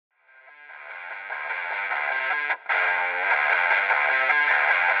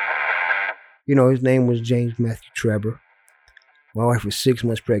his name was James Matthew Trevor. My wife was 6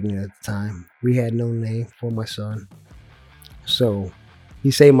 months pregnant at the time. We had no name for my son. So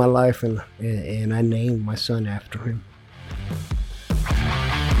he saved my life, and I named my son after him.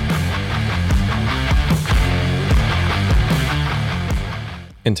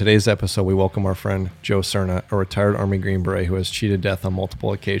 In today's episode, we welcome our friend Joe Cerna, a retired Army Green Beret who has cheated death on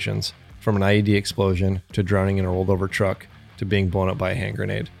multiple occasions. From an IED explosion to drowning in a rolled over truck to being blown up by a hand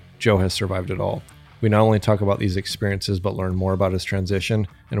grenade, Joe has survived it all. We not only talk about these experiences, but learn more about his transition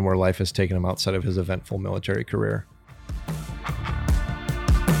and where life has taken him outside of his eventful military career.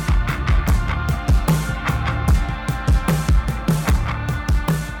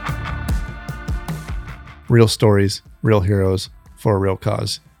 Real stories, real heroes, for a real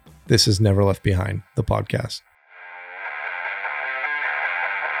cause. This is Never Left Behind, the podcast.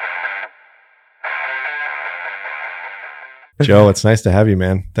 Joe, it's nice to have you,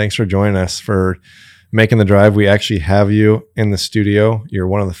 man. Thanks for joining us, for making the drive. We actually have you in the studio. You're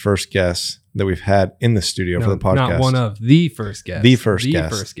one of the first guests that we've had in the studio for the podcast. Not one of the first guests. The first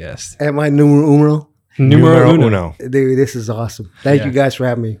guest. At my numero uno. Dude, this is awesome. Thank you guys for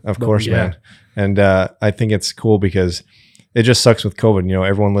having me. Of course, man. And I think it's cool because it just sucks with COVID.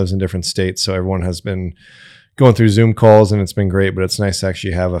 Everyone lives in different states, so everyone has been going through Zoom calls, and it's been great, but it's nice to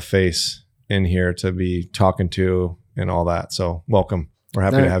actually have a face in here to be talking to and all that. So welcome. We're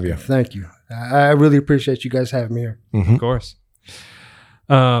happy to have you. Thank you. I really appreciate you guys having me here. Mm-hmm. Of course.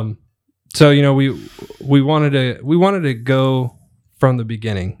 So, we wanted to go from the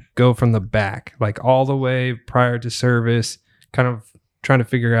beginning, go from the back, like all the way prior to service, kind of trying to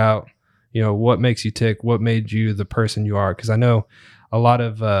figure out, what makes you tick, what made you the person you are. Cause I know a lot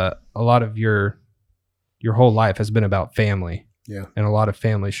of your whole life has been about family, and a lot of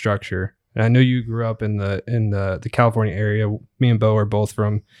family structure. And I know you grew up in the California area. Me and Bo are both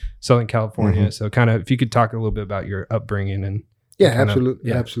from Southern California. Mm-hmm. So kind of, if you could talk a little bit about your upbringing and. Yeah,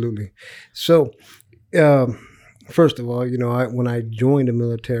 absolutely. Absolutely. So, first of all, when I joined the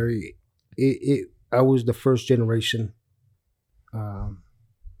military, I was the first generation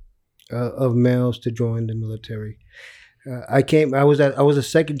of males to join the military. I was a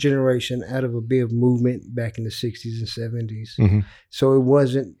second generation out of a bit of movement back in the 60s and 70s. Mm-hmm. So it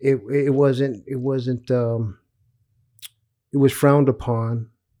was frowned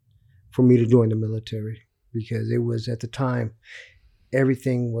upon for me to join the military, because it was, at the time,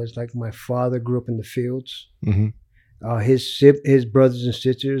 everything was like, my father grew up in the fields. Mm-hmm. His brothers and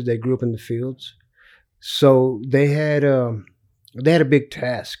sisters, they grew up in the fields. So they had a big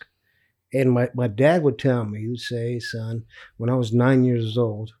task. And my dad would tell me, he would say, son, when I was 9 years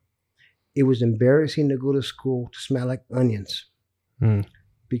old, it was embarrassing to go to school to smell like onions. Mm.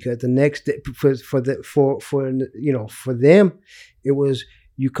 Because the next day, for them, it was,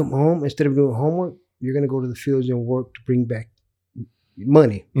 you come home, instead of doing homework, you're going to go to the fields and work to bring back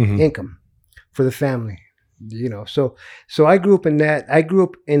money, income for the family. So I grew up in that. I grew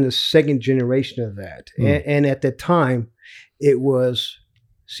up in the second generation of that. And at that time, it was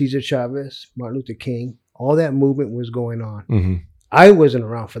Cesar Chavez, Martin Luther King, all that movement was going on. Mm-hmm. I wasn't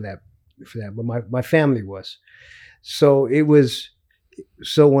around for that, but my family was. So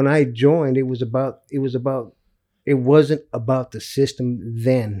when I joined, it wasn't about the system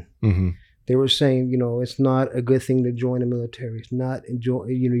then. Mm-hmm. They were saying, it's not a good thing to join the military. It's not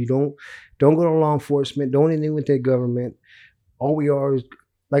you don't go to law enforcement, don't anything with the government. All we are is,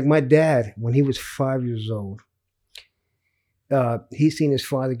 like my dad, when he was 5 years old, he seen his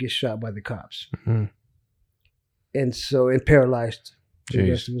father get shot by the cops. Mm-hmm. And paralyzed the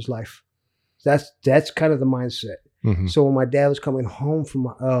rest of his life. That's kind of the mindset. Mm-hmm. So when my dad was coming home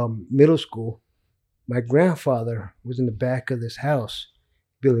from middle school, my grandfather was in the back of this house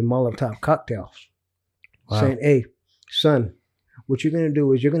building Molotov cocktails. Wow. Saying, hey, son, what you're going to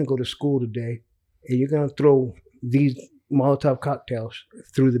do is you're going to go to school today and you're going to throw these Molotov cocktails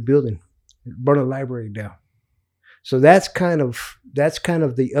through the building, burn the library down. So that's kind of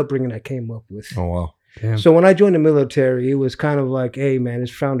the upbringing I came up with. Oh, wow. Damn. So when I joined the military, it was kind of like, hey, man,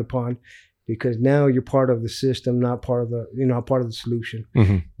 it's frowned upon because now you're part of the system, not part of the, part of the solution.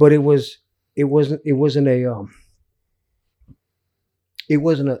 Mm-hmm. But it wasn't a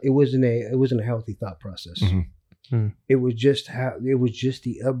healthy thought process. Mm-hmm. It was just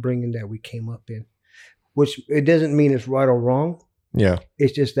the upbringing that we came up in, which it doesn't mean it's right or wrong. Yeah.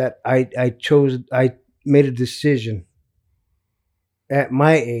 It's just that I made a decision at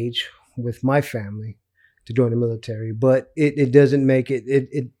my age with my family to join the military, but it doesn't make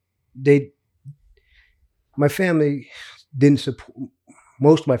my family didn't support,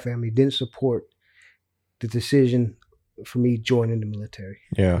 most of my family didn't support the decision for me joining the military.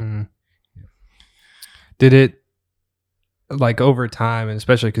 Yeah. Mm. Did it, like, over time, and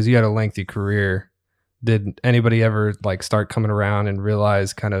especially because you had a lengthy career, did anybody ever like start coming around and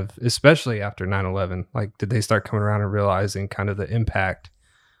realize kind of, especially after 9/11, like did they start coming around and realizing kind of the impact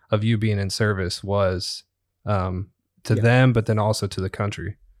of you being in service was to them, but then also to the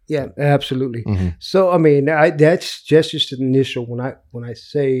country? Yeah, absolutely. Mm-hmm. So I mean, that's just an initial. When I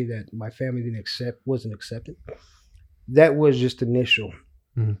say that my family wasn't accepted, that was just initial.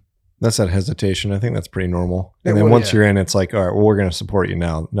 That's that hesitation. I think that's pretty normal. And Yeah, then well, once yeah. you're in, it's like, all right, well, we're going to support you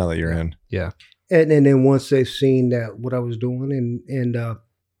now that you're in. Yeah. And then once they've seen that what I was doing, and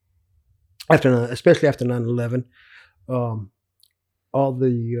especially after 9/11, all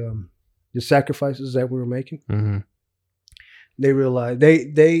the sacrifices that we were making, Mm-hmm. they realized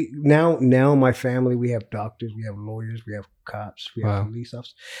they now my family, we have doctors, we have lawyers, we have cops, we have Wow. police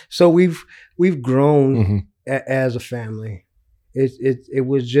officers. So we've grown Mm-hmm. as a family. It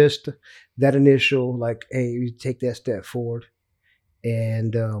was just that initial, like, hey, you take that step forward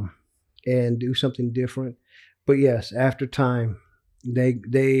and do something different. But yes, after time,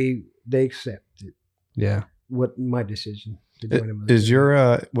 they accepted Yeah. what my decision to join the military.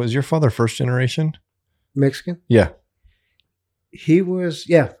 Is was your father first generation? Mexican? Yeah. He was,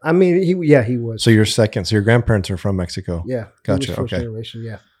 yeah. I mean, he was. So you're second. So your grandparents are from Mexico. Yeah, Gotcha, He was first okay. generation.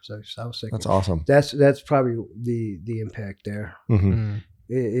 Yeah, so I was second. That's awesome. That's probably the impact there. Mm-hmm. Mm.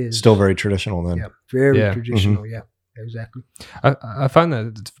 It is Still very traditional then. yeah, very Yeah. traditional. Yeah, exactly. I find that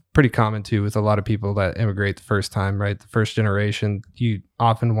it's pretty common too with a lot of people that immigrate the first time, right? The first generation, you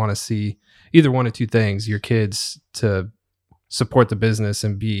often want to see either one of two things: your kids to support the business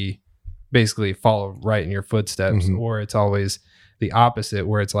and be basically follow right in your footsteps, Mhm. or it's always the opposite,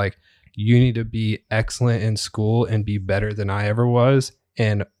 where it's like you need to be excellent in school and be better than I ever was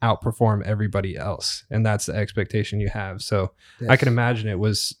and outperform everybody else, and that's the expectation you have. So I can imagine it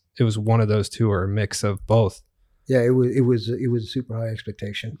was one of those two, or a mix of both. Yeah, it was a super high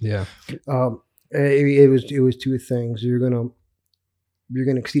expectation. Yeah. It was two things. You're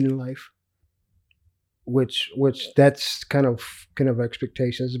gonna exceed in life, which that's kind of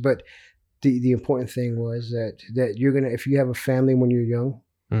expectations. But the important thing was that you're gonna, if you have a family when you're young,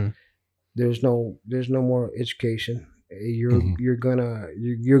 there's no more education. You're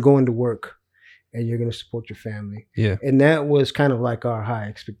going to work, and you're going to support your family. Yeah. And that was kind of like our high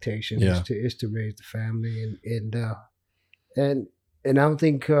expectation, Yeah. is to raise the family, and I don't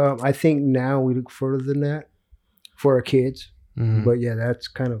think I think now we look further than that for our kids. Mhm. But yeah, that's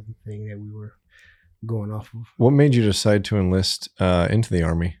kind of the thing that we were going off of. What made you decide to enlist into the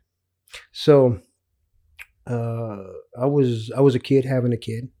Army? So I was a kid having a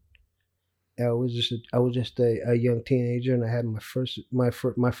kid. I was just a young teenager, and I had my first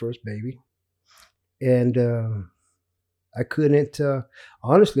baby, and I couldn't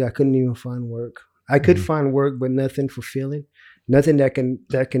honestly, I couldn't even find work. I could find work, but nothing fulfilling, nothing that can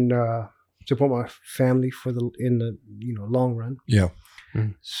support my family in the long run. Yeah.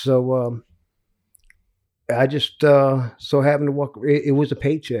 So I just so happened to walk. It was a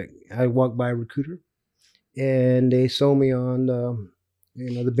paycheck. I walked by a recruiter, and they sold me on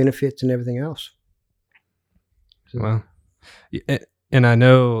the benefits and everything else. So, Wow. And I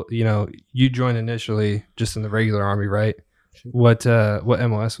know, you joined initially just in the regular Army, right? What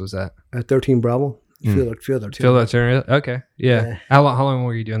MOS was that? 13 Bravo, field artillery. Field artillery. Okay. Yeah. Yeah. How long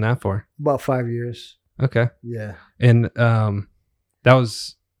were you doing that for? About 5 years. Okay. Yeah. And that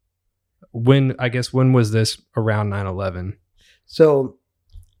was when was this around 9/11? So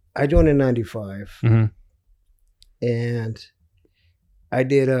I joined in 95, Mm-hmm. and I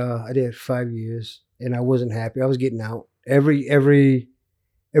did 5 years, and I wasn't happy. I was getting out every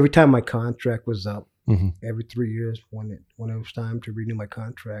time my contract was up. Mhm. Every 3 years, when it was time to renew my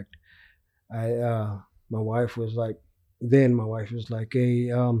contract, my wife was like,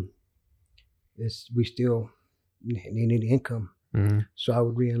 hey, we still need income. Mm-hmm. So I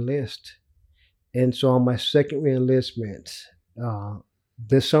would re-enlist. And so on my second re-enlistment,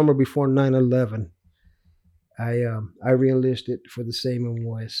 this summer before 9/11, I re-enlisted for the same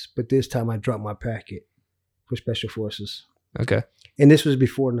MOS, but this time I dropped my packet for Special Forces. Okay. And this was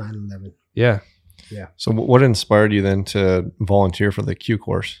before 9/11. Yeah. So what inspired you then to volunteer for the Q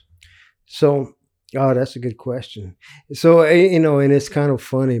course? So, that's a good question. So, and it's kind of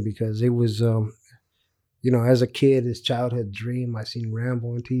funny because it was, as a kid, his childhood dream, I seen Rambo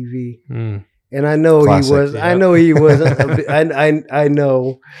on TV. Mm. And I know Classic, he was. yeah. I know he was. I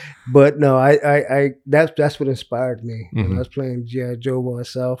know, but no. I that's what inspired me when Mhm. I was playing G.I. Joe by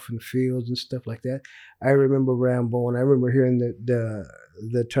myself in the fields and stuff like that. I remember Rambo, and I remember hearing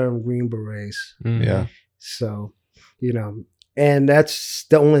the term Green Berets. Mm. Yeah. So, And that's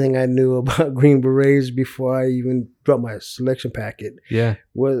the only thing I knew about Green Berets before I even dropped my selection packet. Yeah.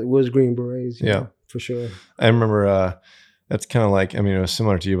 Was Green Berets. Yeah. know, for sure. I remember that's kind of like, I mean, it was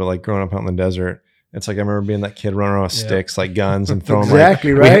similar to you, but like growing up out in the desert, it's like I remember being that kid running around with sticks, like guns, and throwing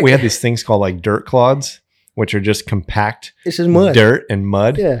Exactly, like right? we had these things called like dirt clods, which are just compact It's just mud. dirt and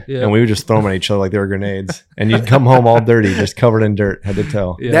mud. Yeah. Yeah. And we would just throw them at each other like they were grenades. And you'd come home all dirty, just covered in dirt, head to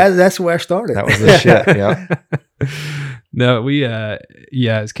toe. Yeah. That's where I started. That was the shit. Yeah. No, we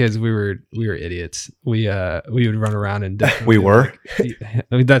as kids we were idiots. We would run around and We were. I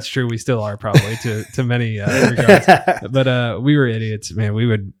mean that's true. We still are probably to many regards. But we were idiots, man. We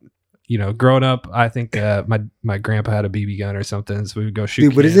would, growing up, I think my grandpa had a BB gun or something, so we would go shoot.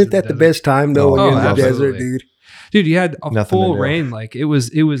 Dude, but cans isn't in that the desert. best time though? When Oh, you're in the absolutely. desert, dude. Dude, you had a Nothing full to do. rain. Like it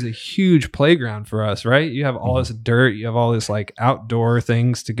was a huge playground for us, right? You have all this dirt, you have all this like outdoor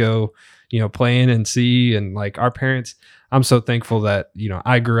things to go, play in and see. And like our parents, I'm so thankful that,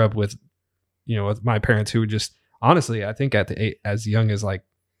 I grew up with, with my parents who would just honestly, I think as young as like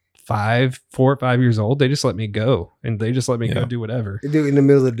 4 or 5 years old, they just let me go and they just let me go do whatever. Dude, in the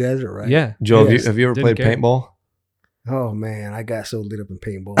middle of the desert, right? Yeah. Joe, Yes. have you ever Didn't played care. paintball? Oh man, I got so lit up in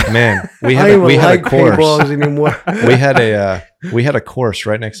paintball. Man, we I had don't we even had like a course. paintballs anymore. we had a course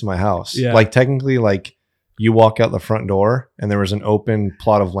right next to my house. Yeah. Like technically, like you walk out the front door and there was an open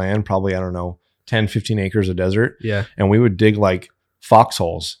plot of land, probably, I don't know, 10, 15 acres of desert. Yeah. And we would dig like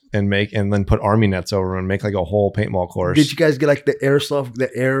foxholes and then put army nets over them and make like a whole paintball course. Did you guys get like the air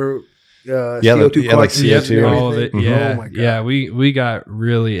Yeah, CO2 yeah, like cartridges CO2. and All of it. everything? Yeah. Oh my God. Yeah. We got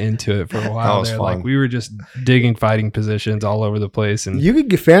really into it for a while. That was there. fun. Like we were just digging fighting positions all over the place. And You could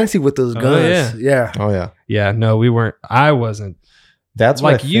get fancy with those Oh, guns. yeah. Yeah. Oh yeah. yeah, no, we weren't. I wasn't. That's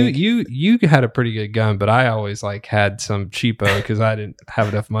what Like I you think. had a pretty good gun, but I always like had some cheapo because I didn't have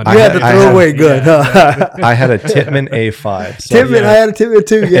enough money. I You had had- the I had- throwaway gun, huh? I had a Tippmann A5. So Tippmann, I had a Tippmann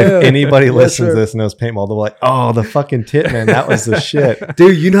too. Yeah. if anybody Yes, listens sir. to this and knows paintball, they're like, "Oh, the fucking Tippmann, that was the shit."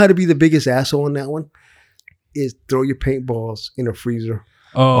 Dude, you know how to be the biggest asshole on that one? Is throw your paintballs in a freezer.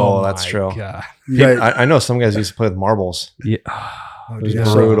 Oh, that's my true. God. You guys- I know some guys used to play with marbles. Yeah. oh, it was dude,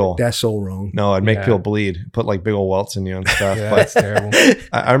 that's brutal. That's so wrong. No, I'd make Yeah. people bleed, put like big old welts in you and stuff. Yeah, But that's terrible.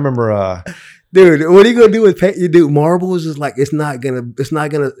 I remember, Dude, what are you gonna do with paint? You do marbles is like it's not gonna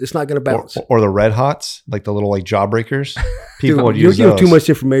bounce. or the red hots, like the little like jawbreakers. People Dude, would you're use giving those. too much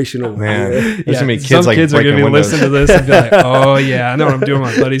information over Man. here. There's gonna be kids some like kids are breaking gonna be windows. listening to this and be like, "Oh yeah, I know what I'm doing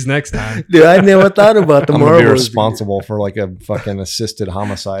with my buddies next time." Dude, I never thought about the I'm gonna marbles. be responsible for like a fucking assisted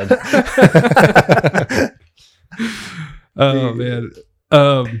homicide. Oh man.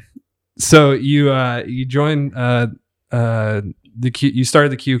 So you joined the Q, you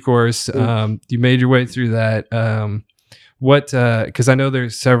started the Q course. You made your way through that. Because I know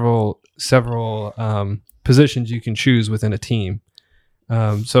there's several positions you can choose within a team.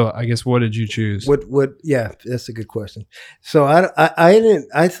 So I guess what did you choose? What? Yeah, that's a good question. So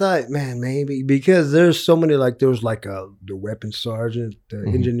I thought, man, maybe because there's so many, like there was like the weapons sergeant, the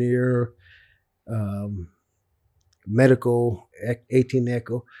Mhm. engineer, medical, 18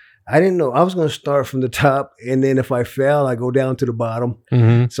 Echo. I didn't know I was going to start from the top, and then if I fail, I go down to the bottom.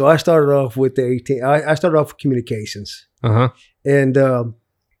 Mm-hmm. So I started off with the 18. I started off with communications, Uh-huh. and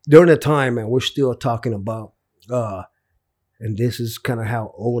during the time, man, we're still talking about, and this is kind of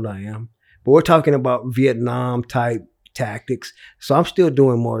how old I am, but we're talking about Vietnam type tactics. So I'm still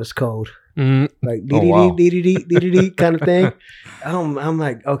doing Morse code, Mm-hmm. like Oh, wow. dee kind of thing. I'm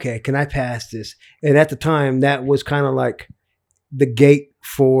like, okay, can I pass this? And at the time, that was kind of like the gate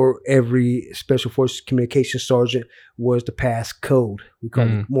for every special forces communication sergeant was to pass code. We call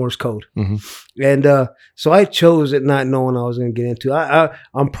it Morse code. Mhm. And so I chose it not knowing I was going to get into it.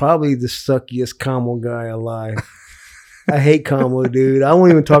 I'm probably the suckiest commo guy alive. I hate commo, dude. I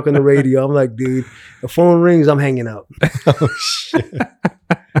won't even talk on the radio. I'm like, dude, the phone rings, I'm hanging up. Oh shit!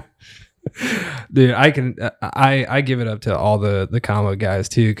 Dude, I give it up to all the commo guys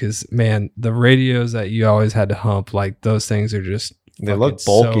too, because man, the radios that you always had to hump, like those things are just They look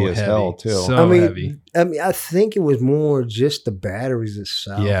fucking bulky so as heavy, hell, too. So I mean, heavy. I think it was more just the batteries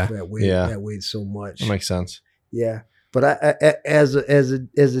itself Yeah. that weighed, Yeah. that weighed so much. That makes sense. Yeah, but I as a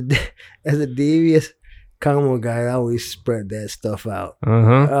devious combo guy, I always spread that stuff out.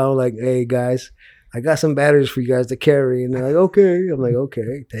 Uh-huh. I was like, "Hey guys, I got some batteries for you guys to carry," and they're like, "Okay." I'm like,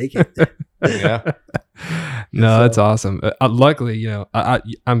 "Okay, take it." Yeah. No, So- that's awesome. Luckily,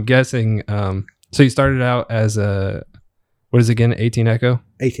 I'm guessing. So you started out as what is it again? 18 Echo,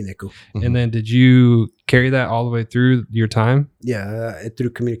 18 Echo. Mhm. and then did you carry that all the way through your time? Yeah,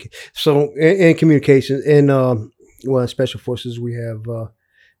 through communication. So in communication, in special forces, we have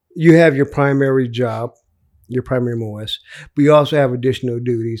you have your primary job. your primary MOS, but you also have additional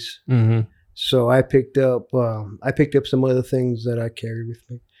duties. Mm-hmm. So I picked up some other things that I carried with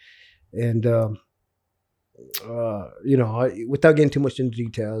me, and without getting too much into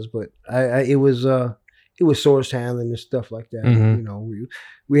details, but it was source handling and stuff like that. Mhm. You know,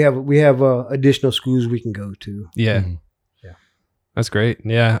 we have additional schools we can go to. Yeah. Mhm. Yeah. That's great.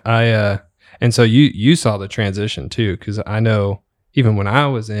 Yeah. And so you saw the transition too, because I know even when I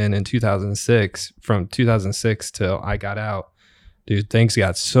was in 2006, from 2006 till I got out, dude, things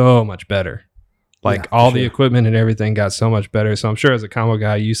got so much better. Like Yeah, for all the sure. equipment and everything got so much better. So I'm sure as a combo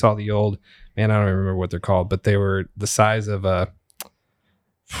guy, you saw the old, man, I don't even remember what they're called, but they were the size of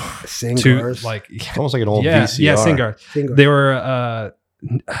Singars, like, It's almost like an old yeah, VCR. yeah, Singar. Singars. They were,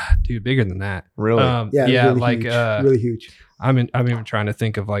 dude, bigger than that. Really? yeah, really like, huge, really huge. I'm even trying to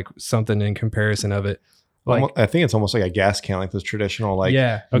think of like something in comparison of it. Like, I think it's almost like a gas can, like those traditional like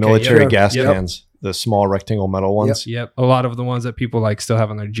yeah, okay, military yep. gas Yep. cans, the small rectangle metal ones. Yep, a lot of the ones that people like still have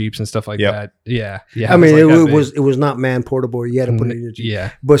on their Jeeps and stuff like Yep. that. Yeah. I mean, was like that it was not man portable. You had to put it in your big. Jeep.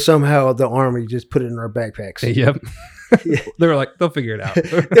 Yeah. But somehow the Army just put it in our backpacks. Yep. Yeah. They were like, they'll figure it out.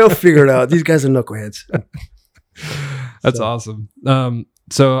 They'll figure it out. These guys are knuckleheads. That's So. awesome.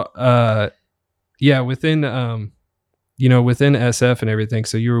 Within within SF and everything.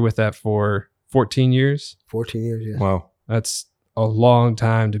 So you were with that for 14 years. 14 years, yeah. Wow. That's a long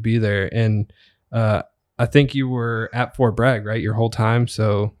time to be there. And I think you were at Fort Bragg, right? Your whole time.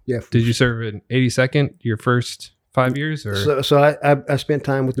 So Yeah. did you serve in 82nd your first 5 years or? So I spent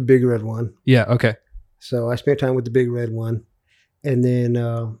time with the Big Red One. Yeah. Okay. So I spent time with the Big Red One, and then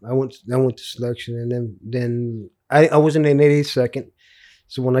I went to selection, and then I wasn't in 82nd.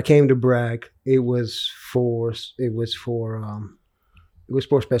 So when I came to Bragg, it was for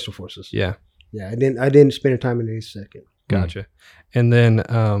Special Forces. Yeah. Yeah, I didn't spend time in 82nd. Gotcha. And then,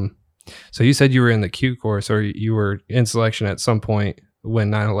 so you said you were in the Q course or you were in selection at some point when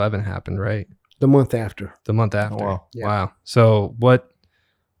 9/11 happened, right? The month after. The month after. wow. Yeah. Wow. So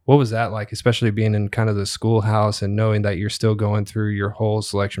what was that like, especially being in kind of the schoolhouse and knowing that you're still going through your whole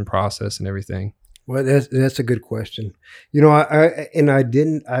selection process and everything? Well, that's a good question. You know,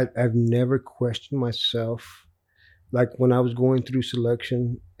 I've never questioned myself, like when I was going through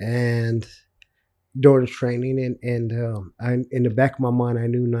selection and during training, and I, in the back of my mind, I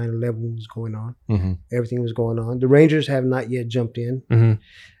knew 9/11 was going on. Mm-hmm. Everything was going on. The Rangers have not yet jumped in, Mm-hmm.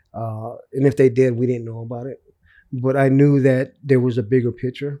 and if they did, we didn't know about it. But I knew that there was a bigger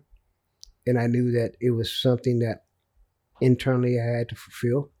picture, and I knew that it was something that internally I had to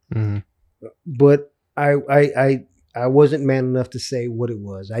fulfill. Mm-hmm. But I wasn't man enough to say what it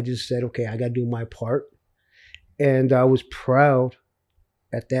was. I just said, okay, I got to do my part, and I was proud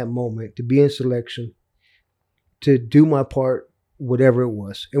at that moment to be in selection, to do my part, whatever it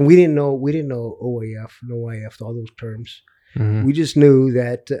was. And we didn't know OAF, no IF, all those terms. Mm-hmm. We just knew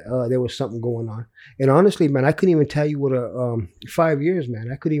that there was something going on. And honestly, man, I couldn't even tell you what 5 years, man.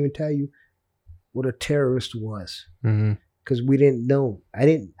 I couldn't even tell you what a terrorist was. Mm-hmm. Because we didn't know. I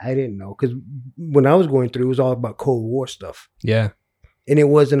didn't know. Because when I was going through, it was all about Cold War stuff, Yeah. and it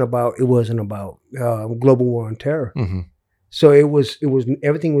wasn't about global war on terror. Mm-hmm. So it was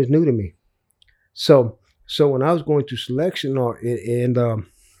everything was new to me. So when I was going through selection,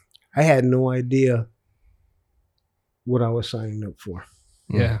 I had no idea what I was signing up for.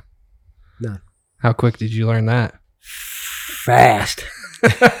 Yeah. None. How quick did you learn that? Fast.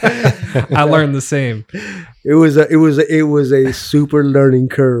 I learned the same. It was a super learning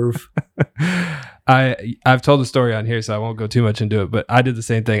curve. I've told the story on here, so I won't go too much into it. But I did the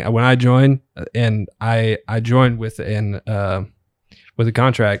same thing when I joined, and I joined with a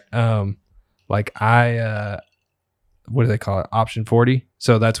contract. What do they call it? Option 40.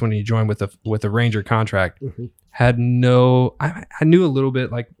 So that's when you join with a Ranger contract. Mm-hmm. I knew a little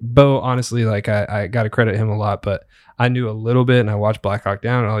bit. Like Bo, honestly, like I got to credit him a lot, but I knew a little bit, and I watched Black Hawk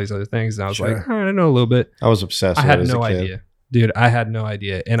Down and all these other things, and I was Sure. like, all right, I know a little bit. I was obsessed I with had it as no a kid. idea. Dude, I had no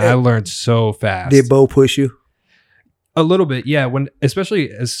idea. And I learned so fast. Did Bo push you? A little bit, yeah.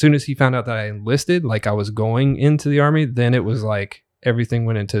 Especially as soon as he found out that I enlisted, like I was going into the Army, then it was like everything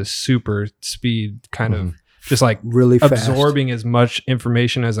went into super speed, kind of just like Really fast. absorbing as much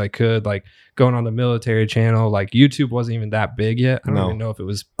information as I could, like going on the military channel. Like YouTube wasn't even that big yet. I don't No. even know if it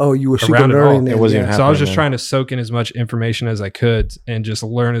was. Oh, you were super Around it all. learning. It then, wasn't yeah. even So I was happening just then. trying to soak in as much information as I could and just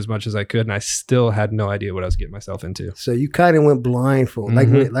learn as much as I could. And I still had no idea what I was getting myself into. So you kind of went blindfold,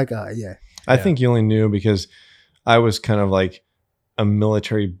 Mhm. yeah. I think you only knew because I was kind of like a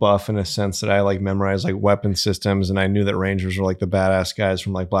military buff in a sense that I like memorized like weapon systems, and I knew that Rangers were like the badass guys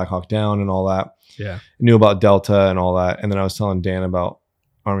from like Black Hawk Down and all that. Yeah. I knew about Delta and all that. And then I was telling Dan about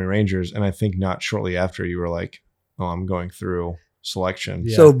Army Rangers, and I think not shortly after you were like, "Oh, I'm going through selection."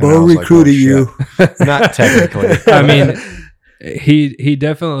 Yeah. So And I Bo was like, recruited "Oh, shit." you. Not technically. I mean, he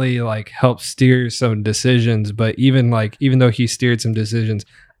definitely like helped steer some decisions, but even though he steered some decisions,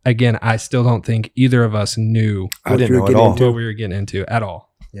 again, I still don't think either of us knew I What didn't you were know at getting all. into. what we were getting into at all.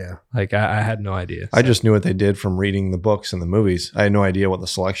 Yeah. Like I had no idea. I So, just knew what they did from reading the books and the movies. I had no idea what the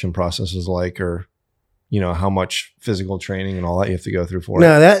selection process was like, or how much physical training and all that you have to go through for it.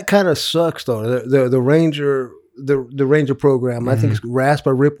 Now that kind of sucks though. The Ranger the Ranger program. I think it's RASP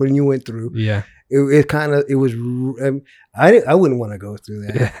or RIP when you went through. yeah. It was. I wouldn't want to go through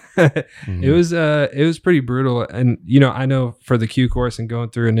that. Mhm. It was pretty brutal. And I know for the Q course and going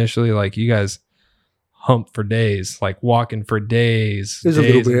through initially, like you guys humped for days, like walking for days, There's a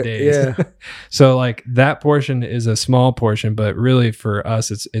days little and bit, days. yeah. So like that portion is a small portion, but really for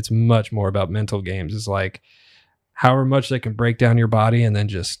us, it's much more about mental games. It's like however much they can break down your body and then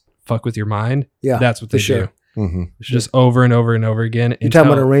just fuck with your mind. Yeah, That's what for they sure. do. Mhm. Just over and over and over again. You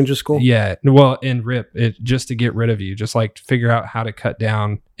talking about a Ranger school? Yeah. Well, in RIP, just to get rid of you, just like figure out how to cut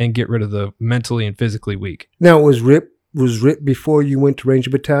down and get rid of the mentally and physically weak. Now was RIP before you went to Ranger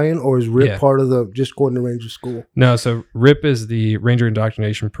Battalion, or is RIP Yeah. part of the just going to Ranger school? No, so RIP is the Ranger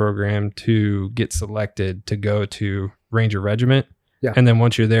Indoctrination Program to get selected to go to Ranger Regiment. Yeah. And then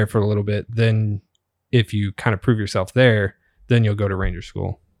once you're there for a little bit, then if you kind of prove yourself there, then you'll go to Ranger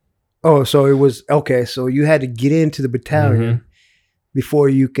School. Oh, so it was okay. So you had to get into the battalion Mhm. before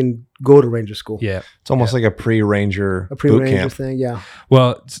you can go to Ranger school. Yeah. It's almost like a pre-Ranger A boot pre-Ranger camp. thing. Yeah.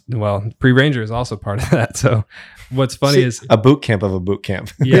 Well, pre-Ranger is also part of that. So what's funny See, is, A boot camp of a boot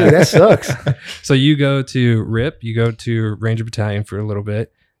camp. yeah, Dude, that sucks. So you go to RIP, you go to Ranger Battalion for a little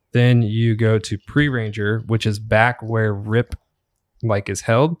bit, then you go to pre-Ranger, which is back where RIP like is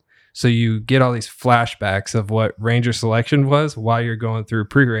held. So you get all these flashbacks of what Ranger selection was while you're going through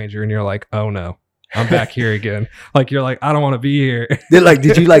pre-Ranger, and you're like, oh no, I'm back here again. Like you're like, I don't want to be here.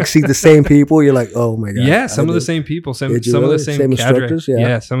 Did you like see the same people? You're like, oh my god. Yeah, some I of the did. same people, some Did you of really? the same Same cadre. instructors?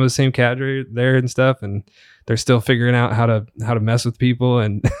 Yeah. Some of the same cadre there and stuff, and they're still figuring out how to mess with people,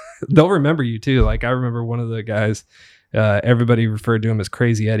 and they'll remember you too. Like I remember one of the guys, everybody referred to him as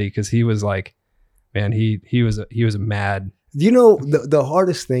Crazy Eddie because he was like, man, he was a mad. You know the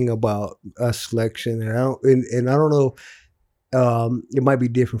hardest thing about selection, and I don't know, it might be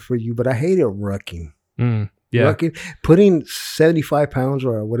different for you, but I hated rucking. Yeah, Rucking, putting 75 pounds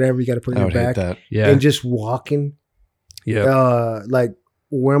or whatever you got to put in I your would hate back, that. yeah, and just walking. yeah. Like,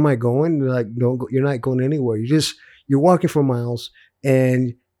 where am I going? They're like, don't go, you're not going anywhere. You're walking for miles,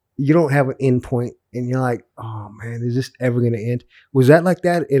 and you don't have an end point, and you're like, oh man, is this ever going to end? Was that like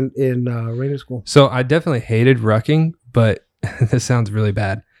that in Ranger school? So I definitely hated rucking, but this sounds really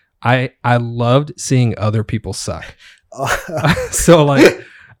bad. I loved seeing other people suck. So like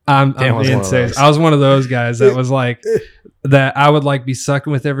I'm Dan was being one of serious. those. I was one of those guys that was like that I would like be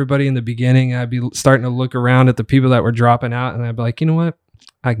sucking with everybody in the beginning. I'd be starting to look around at the people that were dropping out, and I'd be like, you know what?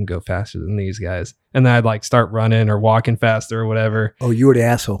 I can go faster than these guys. And then I'd like start running or walking faster or whatever. Oh, you were the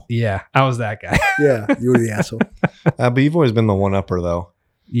asshole. Yeah, I was that guy. Yeah, you were the asshole. But you've always been the one-upper though,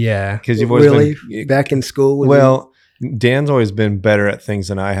 Yeah. because you've always Really? been Back in school? was Well, Dan's always been better at things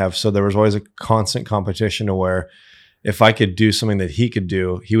than I have. So there was always a constant competition to where if I could do something that he could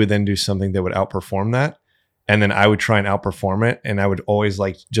do, he would then do something that would outperform that. And then I would try and outperform it. And I would always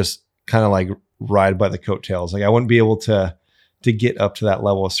like just kind of like ride by the coattails. Like I wouldn't be able to get up to that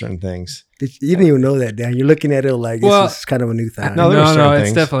level of certain things. you didn't even know that, Dan. You're looking at it like Well, this is kind of a new thing. No, there were certain it's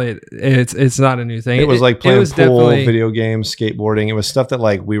things. definitely it's not a new thing. It was like playing was pool, definitely- video games, skateboarding. It was stuff that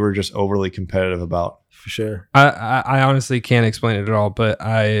like we were just overly competitive about. For sure. I honestly can't explain it at all, but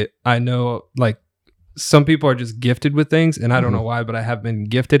I know like some people are just gifted with things, and I don't know why, but I have been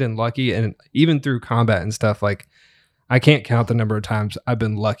gifted and lucky, and even through combat and stuff, like I can't count the number of times I've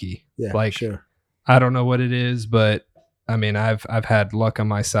been lucky. Yeah, Like, sure. I don't know what it is, but I mean, I've had luck on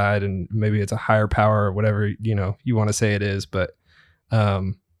my side, and maybe it's a higher power or whatever you want to say it is, but I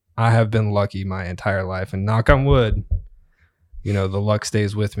have been lucky my entire life, and knock on wood, the luck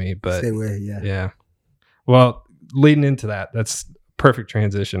stays with me. But Stay away, yeah. yeah. Well, leading into that's perfect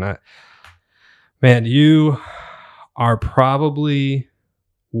transition. Man, you are probably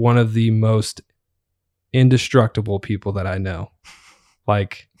one of the most indestructible people that I know.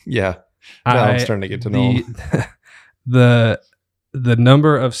 Like, Yeah. Now I'm starting to get to know him. the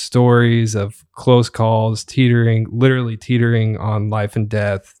number of stories of close calls, literally teetering on life and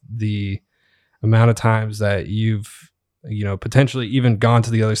death, the amount of times that you've, potentially even gone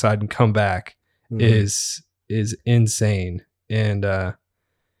to the other side and come back Mhm. is insane. And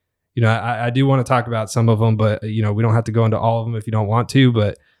you know, I do want to talk about some of them, but you know, we don't have to go into all of them if you don't want to.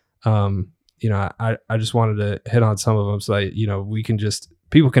 But you know, I just wanted to hit on some of them so that, you know, we can just,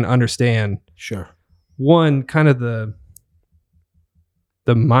 people can understand. Sure. One, kind of the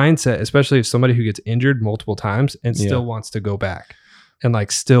mindset, especially if somebody who gets injured multiple times and still wants to go back and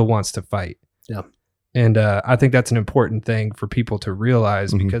like still wants to fight. Yeah. And I think that's an important thing for people to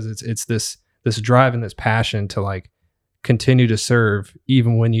realize, because it's this drive and this passion to like continue to serve,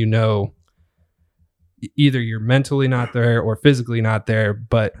 even when you know either you're mentally not there or physically not there,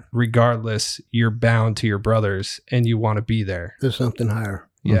 but regardless, you're bound to your brothers and you want to be there. There's something higher.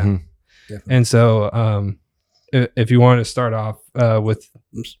 Yeah. And so, if you want to start off with,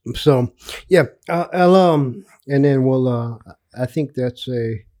 so yeah, I'll and then we'll. I think that's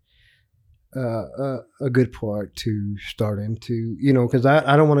a good part to start into, you know, because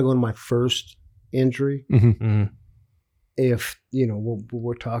I don't want to go into my first injury. If you know what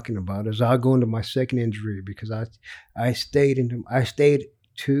we're talking about is, I'll go into my second injury because I stayed in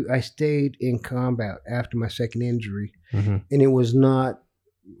combat after my second injury, and it was not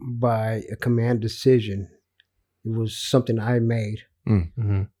by a command decision. It was something I made.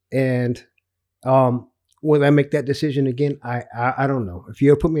 And will I make that decision again? I don't know. If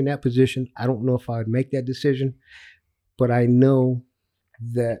you ever put me in that position, I don't know if I would make that decision. But I know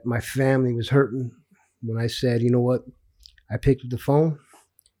that my family was hurting when I said, you know what? I picked up the phone.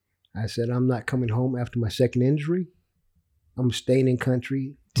 I said, I'm not coming home after my second injury. I'm staying in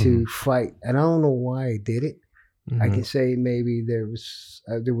country to fight. And I don't know why I did it. I can say maybe there was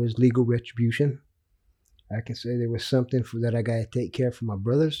legal retribution. I can say there was something that I got to take care of for my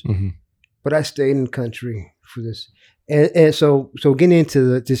brothers. But I stayed in the country for this. And so getting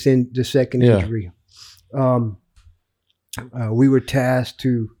into the second injury, we were tasked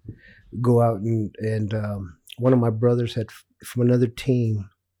to go out and one of my brothers from another team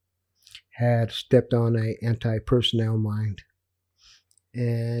had stepped on a anti-personnel mine,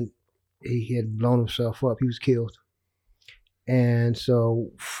 and he had blown himself up. He was killed. And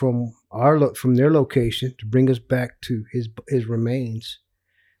so from their location to bring us back to his remains,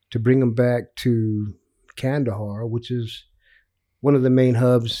 to bring him back to Kandahar, which is one of the main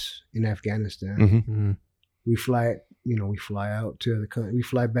hubs in Afghanistan. We fly out to the country. We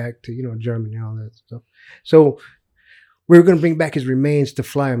fly back to, you know, Germany and all that stuff. So we were going to bring back his remains to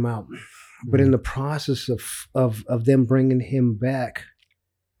fly him out. But in the process of them bringing him back,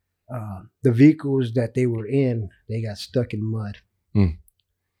 the vehicles that they were in, they got stuck in mud.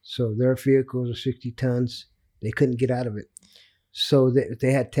 So their vehicles are 60 tons. They couldn't get out of it. So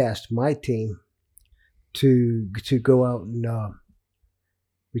they had tasked my team to go out and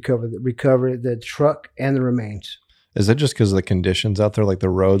recover the truck and the remains. Is that just because of the conditions out there? Like the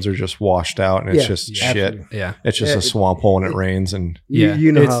roads are just washed out and it's just shit. Absolutely. Yeah. It's just a swamp hole when it rains. And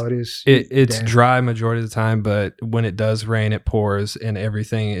you know how it is. It's dry majority of the time, but when it does rain, it pours and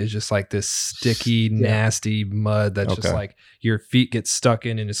everything is just like this sticky, nasty mud that's just like your feet get stuck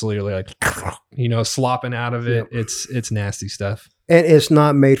in and it's literally like, you know, slopping out of it. It's nasty stuff. And it's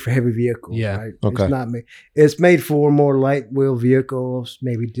not made for heavy vehicles. Yeah. Right? Okay. It's not made. It's made for more light wheel vehicles,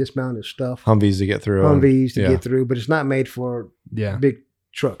 maybe dismounted stuff. Humvees to get through. Get through, but it's not made for big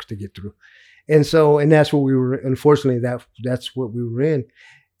trucks to get through. And that's what we were. Unfortunately, that's what we were in.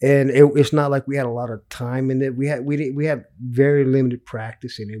 And it's not like we had a lot of time in it. We had very limited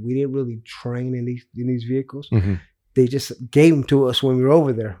practice in it. We didn't really train in these vehicles. They just gave them to us when we were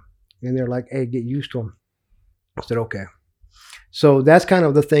over there, and they're like, "Hey, get used to them." I said, "Okay." So that's kind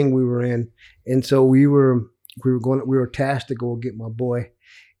of the thing we were in, and so we were tasked to go get my boy,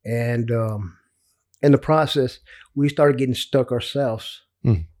 and in the process we started getting stuck ourselves,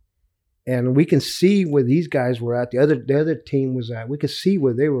 and we can see where these guys were at. The other team was at. We could see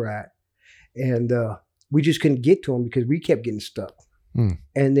where they were at, and we just couldn't get to them because we kept getting stuck.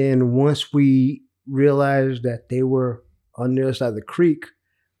 And then once we realized that they were on the other side of the creek,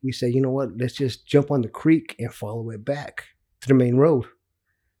 we said, you know what? Let's just jump on the creek and follow it back to the main road,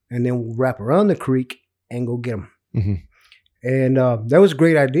 and then we'll wrap around the creek and go get them. And that was a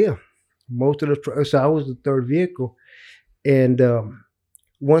great idea. So I was the third vehicle, and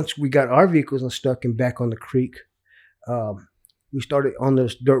once we got our vehicles unstuck and back on the creek, we started on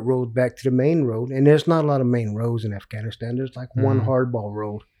this dirt road back to the main road. And there's not a lot of main roads in Afghanistan. There's like one hardball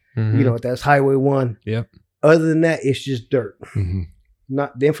road. You know, that's Highway 1. Yep. Other than that, it's just dirt.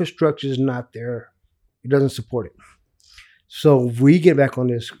 Not the infrastructure is not there. It doesn't support it. So we get back on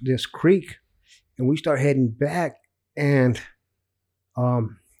this creek, and we start heading back, and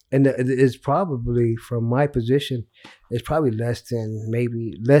it's probably, from my position, it's probably less than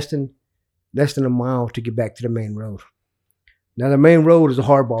a mile to get back to the main road. Now the main road is a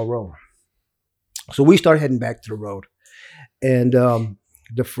hardball road. So we started heading back to the road. And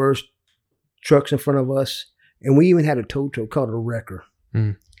the first trucks in front of us, and we even had a tow truck called a wrecker.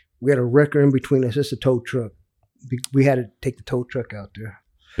 Mm. We had a wrecker in between us, just a tow truck. We had to take the tow truck out there.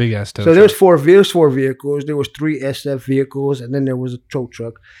 Big ass tow So truck. there's four vehicles. There was 3 SF vehicles, and then there was a tow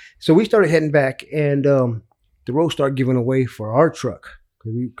truck. So we started heading back, and the road started giving away for our truck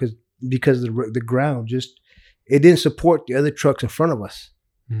because the ground just it didn't support the other trucks in front of us.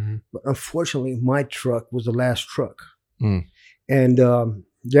 Mm-hmm. But unfortunately, my truck was the last truck, Mm. and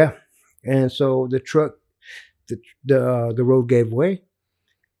and so the truck, the road gave way,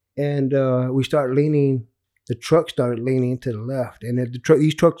 and we started leaning. The truck started leaning to the left, and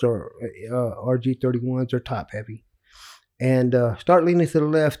these trucks are RG31s. They're top heavy, and start leaning to the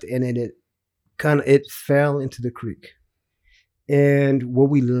left, and then it fell into the creek. And where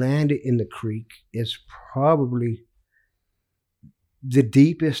we landed in the creek is probably the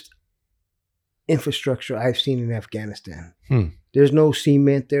deepest infrastructure I've seen in Afghanistan. There's no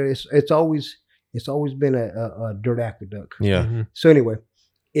cement there. It's always been a dirt aqueduct. Yeah. Mm-hmm. So anyway,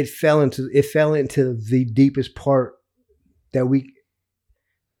 it fell into the deepest part that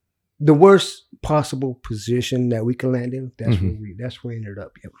the worst possible position that we can land in. That's where we ended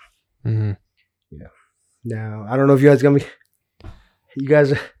up. Yep. Mm-hmm. Yeah. Now I don't know if you guys gonna be. You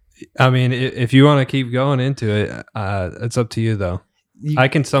guys. I mean, if you want to keep going into it, it's up to you, though. I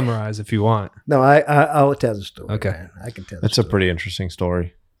can summarize if you want. No, I will tell the story. Okay. Man. I can tell. That's a pretty interesting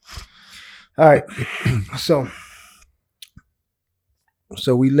story. All right. So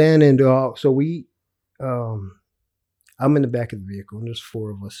we land into I'm in the back of the vehicle, and there's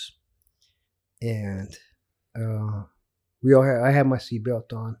 4 of us, and I have my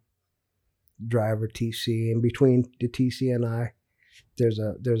seatbelt on, driver TC, and between the TC and I, there's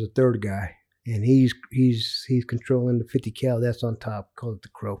a third guy, and he's controlling the 50 cal that's on top, called it the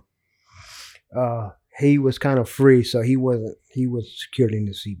Crow. He was kind of free, so he was secured in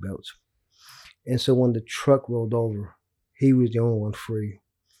the seatbelts, and so when the truck rolled over, he was the only one free.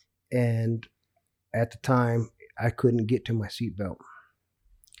 And at the time, I couldn't get to my seatbelt.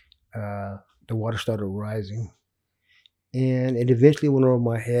 The water started rising. And it eventually went over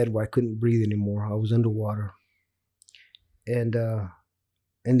my head where I couldn't breathe anymore. I was underwater. And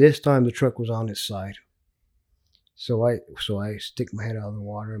this time the truck was on its side. So I stick my head out of the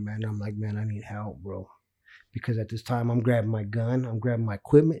water, man. I'm like, man, I need help, bro. Because at this time, I'm grabbing my gun. I'm grabbing my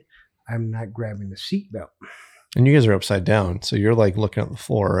equipment. I'm not grabbing the seatbelt. And you guys are upside down, so you're like looking at the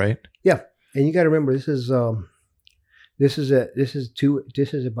floor, right? Yeah, and you got to remember this is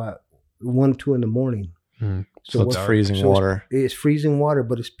about 1, 2 in the morning. Mm. So it's freezing water. It's freezing water,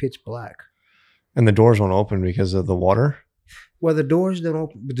 but it's pitch black. And the doors won't open because of the water? Well, the doors don't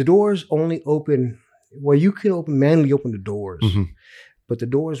open. The doors only open. Well, you can manually open the doors, but the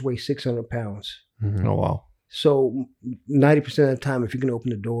doors weigh 600 pounds. Mm-hmm. Oh wow! So 90% of the time, if you can open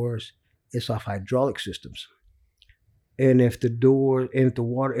the doors, it's off hydraulic systems. And if the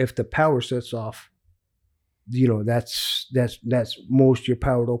power sets off, that's most of your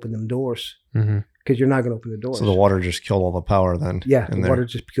power to open them doors, because you're not going to open the doors. So the water just killed all the power then. Yeah, the water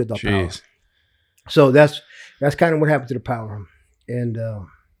just killed the power. Jeez. So that's kind of what happened to the power, and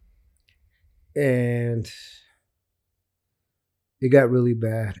it got really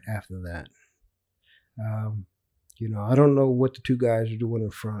bad after that. I don't know what the 2 guys are doing in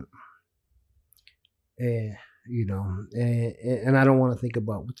front, and I don't want to think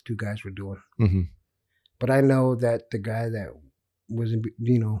about what the 2 guys were doing. Mm-hmm. But I know that the guy that was,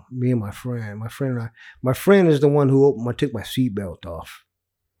 me and my friend is the one who took my seatbelt off.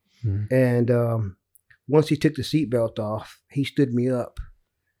 Mm-hmm. And once he took the seatbelt off, he stood me up,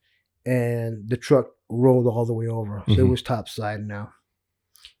 and the truck rolled all the way over. So it was topside now.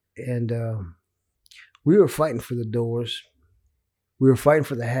 And we were fighting for the doors. We were fighting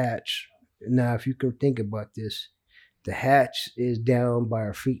for the hatch. Now, if you can think about this, the hatch is down by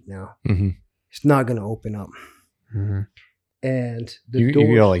our feet now. Mm-hmm. It's not going to open up. Mm-hmm. And the doors,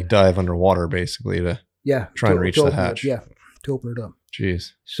 you gotta like dive underwater basically to try and reach the hatch. To open it up.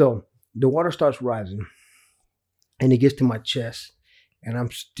 Jeez. So the water starts rising, and it gets to my chest, and I'm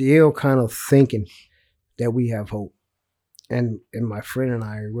still kind of thinking that we have hope. And my friend and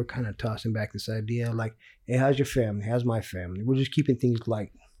I, we're kind of tossing back this idea like, hey, how's your family? How's my family? We're just keeping things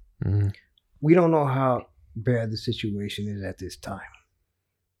light. Mm-hmm. We don't know how bad the situation is at this time.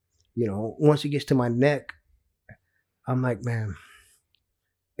 Once it gets to my neck, I'm like, man.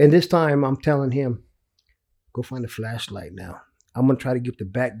 And this time I'm telling him, go find a flashlight now. I'm going to try to get the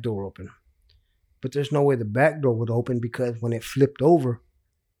back door open. But there's no way the back door would open, because when it flipped over,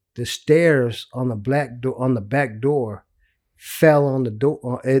 the stairs on the back door fell on the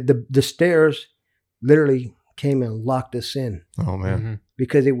door. The stairs literally came and locked us in Oh man. Mhm.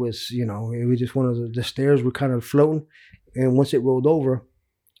 because it was just one of the stairs were kind of floating, and once it rolled over,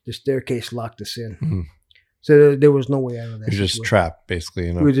 the staircase locked us in. Mhm. So there was no way out of that. You're just situation. trapped, basically.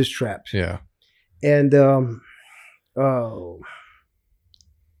 You know. We were just trapped. Yeah. And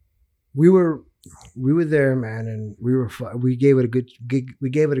we were there, man, and we gave it a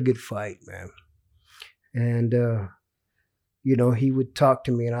good fight, man. And he would talk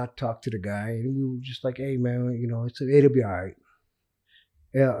to me, and I'd talk to the guy, and we were just like, "Hey, man, it'll be all right.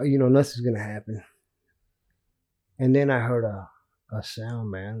 Yeah, nothing's gonna happen." And then I heard a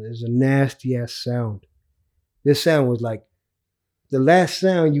sound, man. There's a nasty ass sound. This sound was like the last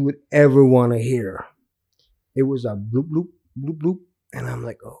sound you would ever want to hear. It was a bloop, bloop, bloop, bloop. And I'm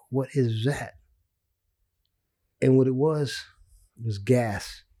like, oh, what is that? And what it was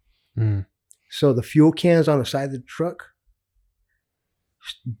gas. Mm. So the fuel cans on the side of the truck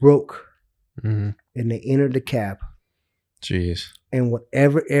broke Mhm. and they entered the cab. Jeez. And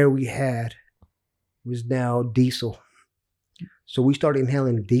whatever air we had was now diesel. So we started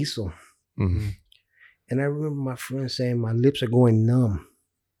inhaling diesel. hmm And I remember my friend saying, my lips are going numb.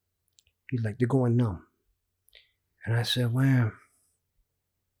 He's like, they're going numb. And I said, man,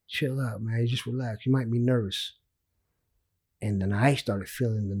 chill out, man. Just relax. You might be nervous. And then I started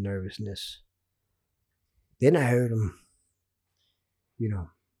feeling the nervousness. Then I heard him, we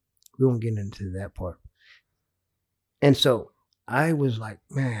won't get into that part. And so I was like,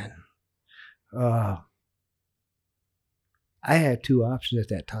 man, I had two options at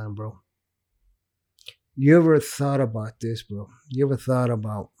that time, bro. You ever thought about this, bro? You ever thought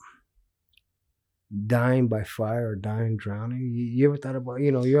about dying by fire or dying drowning? You ever thought about,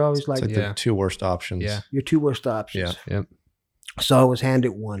 you're always like, It's like the two worst options. Yeah. your two worst options. Yeah. Yep. So I was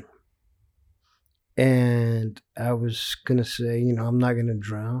handed one. And I was going to say, I'm not going to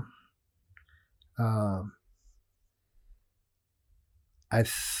drown. I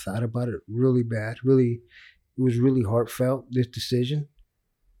thought about it really bad. Really, it was really heartfelt, this decision.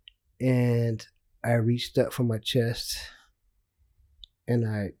 And I reached up for my chest, and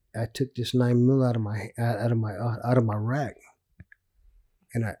I took this 9mm out of my rack,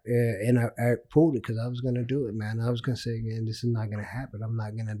 and I pulled it because I was gonna do it, man. I was gonna say, man, this is not gonna happen. I'm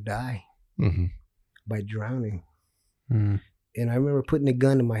not gonna die hmm by drowning. Mm. And I remember putting the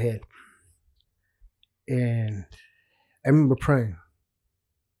gun in my head, and I remember praying,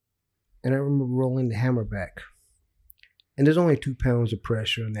 and I remember rolling the hammer back. And there's only 2 pounds of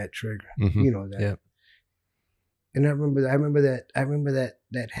pressure on that trigger. hmm You know that. Yep. And I remember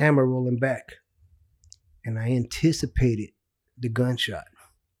that hammer rolling back. And I anticipated the gunshot.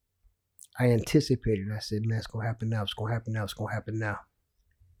 I anticipated. I said, man, it's gonna happen now. It's gonna happen now. It's gonna happen now.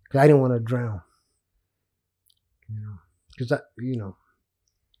 Because I didn't want to drown. Because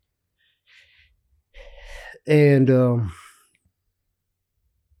and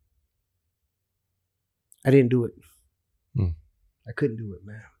I didn't do it. Mm. I couldn't do it,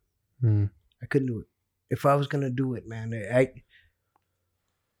 man. Mm. I couldn't do it. If I was gonna do it, man,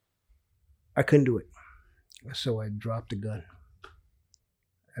 I couldn't do it. So I dropped the gun.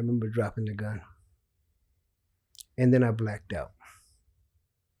 I remember dropping the gun. And then I blacked out.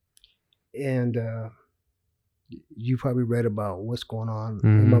 And you probably read about what's going on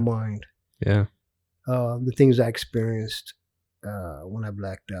in my mind. Yeah. The things I experienced when I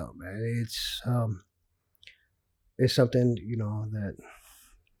blacked out, man. It's something,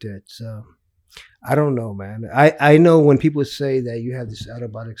 that's I don't know, man. I know when people say that you have this out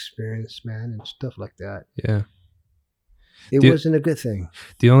of body experience, man, and stuff like that. Yeah. It wasn't a good thing.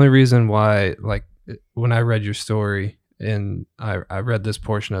 The only reason why, like, when I read your story and I read this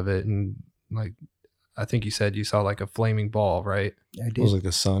portion of it, and like, I think you said you saw like a flaming ball, right? I It was did. like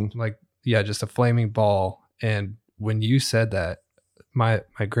the sun. Like, yeah, just a flaming ball. And when you said that, my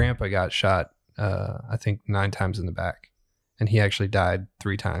grandpa got shot, I think 9 times in the back, and he actually died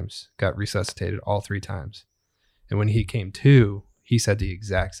 3 times, got resuscitated all 3 times. And when he came to, he said the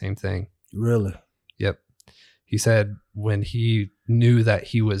exact same thing. Really? Yep. He said when he knew that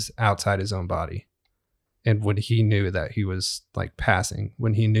he was outside his own body, and when he knew that he was like passing,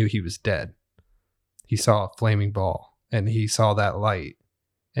 when he knew he was dead, he saw a flaming ball, and he saw that light,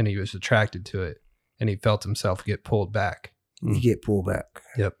 and he was attracted to it, and he felt himself get pulled back. You get pulled back.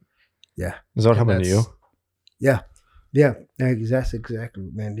 Yep. Yeah. Is that what happened to you? Yeah. Yeah. That's exactly,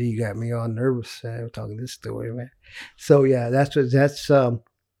 man. You got me all nervous talking this story, man. So yeah,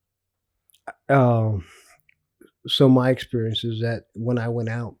 so my experience is that when I went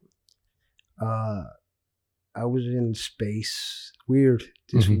out, I was in space. Weird.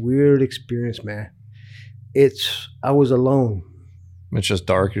 This weird experience, man. I was alone. It's just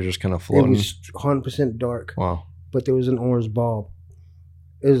dark. You're just kind of It floating. was 100% dark, Wow. but there was an orange bulb.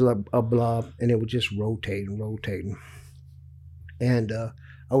 It was like a blob, and it was just rotating. And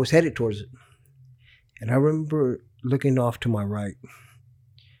I was headed towards it. And I remember looking off to my right,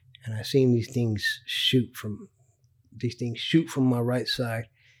 and I seen these things shoot from my right side,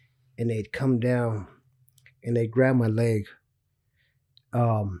 and they'd come down, and they'd grab my leg,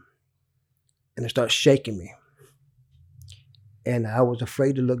 and they start shaking me. And I was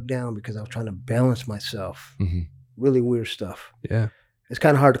afraid to look down because I was trying to balance myself. Mm-hmm. Really weird stuff. Yeah. It's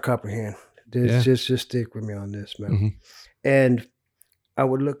kind of hard to comprehend. Yeah. Just stick with me on this, man. Mm-hmm. And I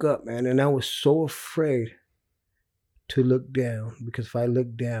would look up, man, and I was so afraid to look down because if I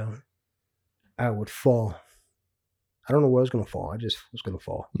looked down, I would fall. I don't know where I was going to fall. I just was going to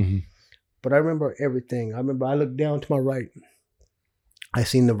fall. Mm-hmm. But I remember everything. I remember I looked down to my right. I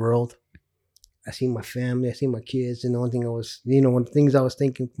seen the world. I seen my family. I seen my kids. And the only thing one of the things I was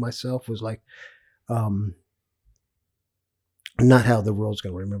thinking for myself was like, not how the world's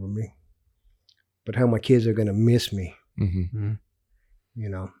going to remember me, but how my kids are going to miss me. Mm-hmm.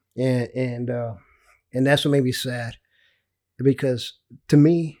 And that's what made me sad, because to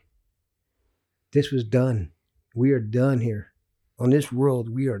me, this was done. We are done here on this world.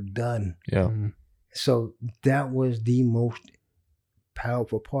 We are done. Yeah. Mm-hmm. So that was the most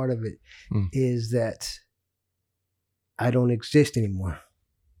powerful part of it, is that I don't exist anymore.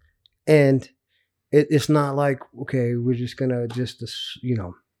 And it's not like, okay, we're just gonna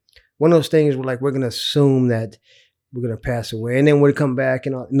one of those things where like we're gonna assume that we're gonna pass away and then we'll come back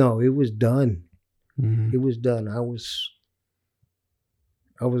and all. No, it was done. Mm-hmm. It was done. I was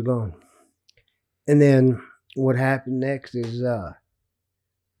gone. And then what happened next is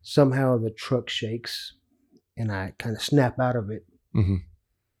somehow the truck shakes and I kind of snap out of it. Mm-hmm.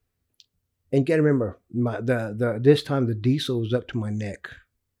 And you gotta remember, this time the diesel was up to my neck.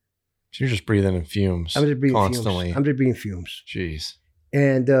 So you're just breathing in fumes. I'm just breathing constantly. fumes. I'm just breathing fumes. Jeez.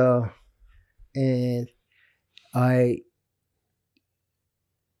 And I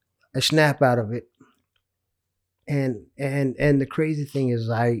snap out of it. And the crazy thing is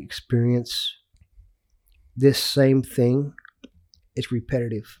I experience this same thing. It's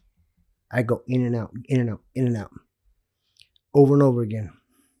repetitive. I go in and out, in and out, in and out, over and over again.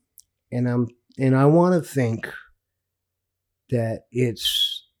 And I want to think that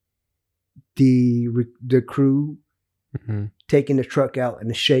it's the crew taking the truck out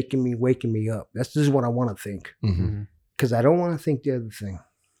and shaking me, waking me up. This is what I want to think, because I don't want to think the other thing.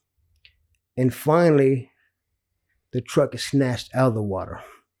 And finally, the truck is snatched out of the water.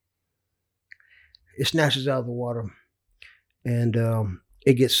 It snatches out of the water, and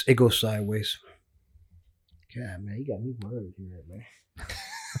it goes sideways. God, man, you got me worried here, man.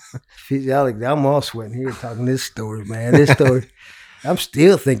 I'm all sweating here talking this story, man. This story, I'm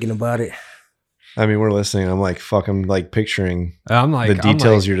still thinking about it. I mean, we're listening. I'm like, I'm like picturing I'm like the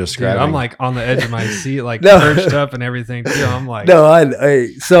details you're dude, describing. I'm like on the edge of my seat, like perched up and everything too. I'm like, no, I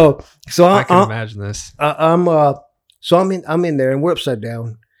can imagine this. I'm in there and we're upside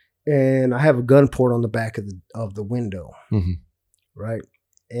down, and I have a gun port on the back of the window, right,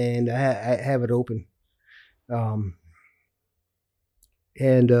 and I have it open,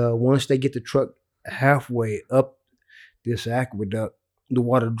 and once they get the truck halfway up this aqueduct, the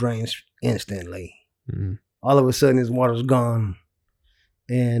water drains instantly. All of a sudden, his water's gone,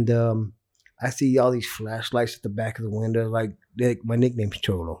 and I see all these flashlights at the back of the window. Like my nickname's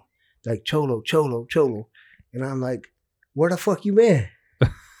Cholo, like Cholo, and I'm like, where the fuck you been?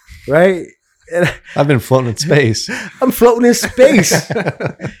 Right? And I've been floating in space. I'm floating in space.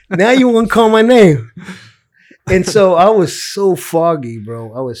 Now you want to call my name? And so I was so foggy,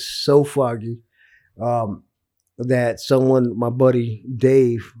 bro. I was so foggy that someone, my buddy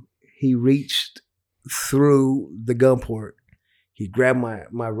Dave, he reached through the gun port. He grabbed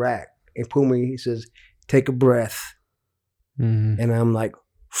my rack and pulled me. He says, take a breath. And I'm like,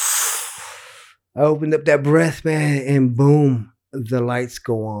 I opened up that breath, man, and boom, the lights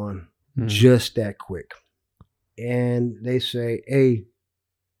go on just that quick. And they say, hey,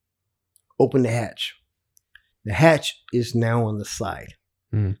 open the hatch. The hatch is now on the side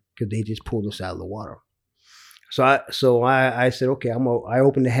because they just pulled us out of the water. So I said, okay, I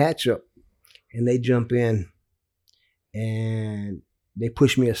open the hatch up, and they jump in, and they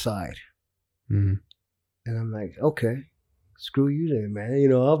push me aside, and I'm like, okay, screw you then, man. You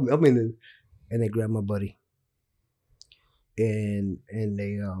know, I'm in the, and they grab my buddy, and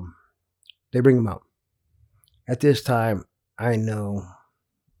they bring him out. At this time, I know.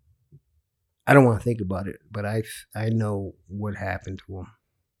 I don't want to think about it, but I know what happened to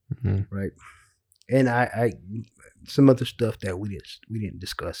him, right? and I some other stuff that we didn't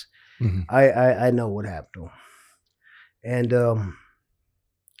discuss. Mhm. I know what happened to him, and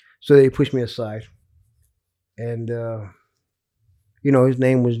so they pushed me aside, and his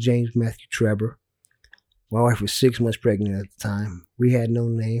name was James Matthew Trevor. My wife was 6 months pregnant at the time. We had no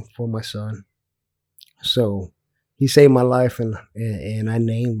name for my son, so he saved my life, and I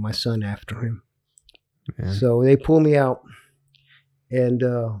named my son after him. Man. So they pulled me out, and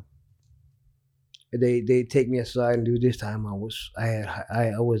they take me aside, and this time I was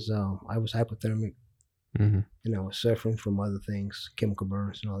hypothermic, Mm-hmm. and I was suffering from other things, chemical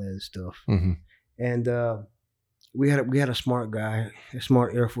burns and all that other stuff. Mhm. And we had a smart guy, a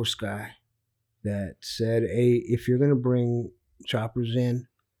smart Air Force guy, that said, "Hey, if you're gonna bring choppers in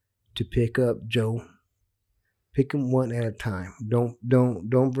to pick up Joe, pick them one at a time. Don't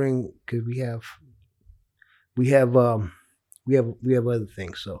bring, because we have other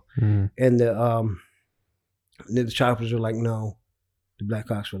things." So, Mm-hmm. and the choppers are like, "No." The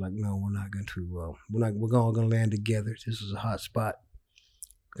Blackhawks were like, "No, we're not going to. We're all going to land together. This is a hot spot.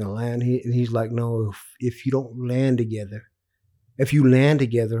 We're going to land." He's like, "No, if you don't land together, if you land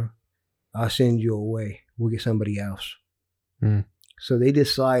together, I'll send you away. We'll get somebody else." Mm. So they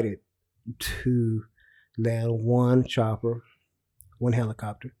decided to land one chopper, one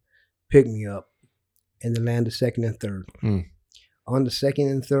helicopter, pick me up, and then land the second and third. Mm. On the second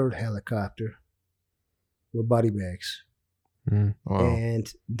and third helicopter were body bags. Mm. Wow.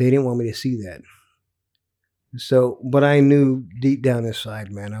 And they didn't want me to see that. So, but I knew deep down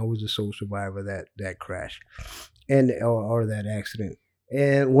inside, man, I was the sole survivor of that crash, and or that accident.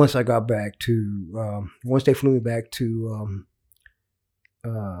 And once I got back to, once they flew me back to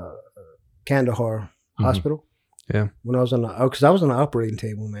Kandahar Hospital. Yeah. When I was because I was on the operating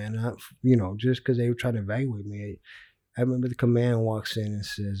table, man. Just because they were trying to evaluate me. I remember the command walks in and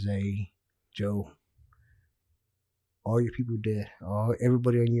says, "Hey, Joe, all your people dead.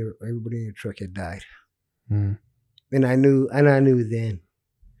 Everybody in your truck had died." Mm. And I knew then.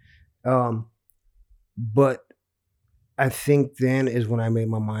 But I think then is when I made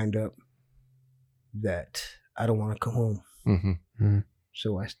my mind up that I don't want to come home. Mm-hmm.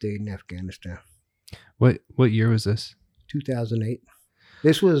 So I stayed in Afghanistan. What year was this? 2008.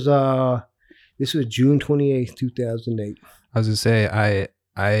 This was June 28th, 2008. I was gonna say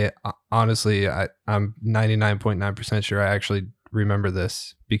I honestly I'm 99.9% sure I actually remember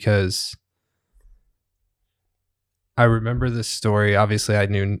this, because I remember this story. Obviously, I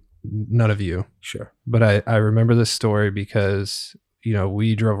knew none of you, Sure. but I remember this story because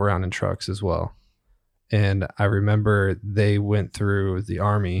we drove around in trucks as well, and I remember they went through the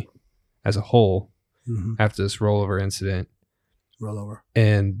Army as a whole Mm-hmm. after this rollover incident, Rollover.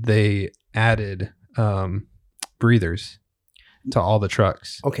 and they added breathers to all the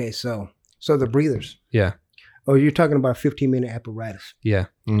trucks. Okay, so the breathers. Yeah, Oh, you're talking about a 15-minute apparatus. yeah.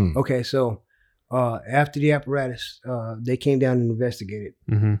 Mm. Okay, so after the apparatus, they came down and investigated,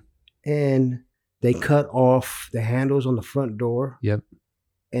 Mm-hmm. and they cut off the handles on the front door. Yep.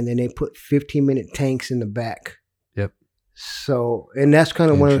 And then they put 15-minute tanks in the back. Yep. So, and that's kind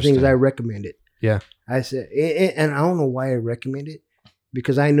of one of the things Interesting. I recommended. Yeah. I said, and I don't know why I recommend it,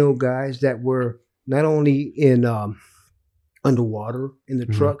 because I know guys that were not only in underwater in the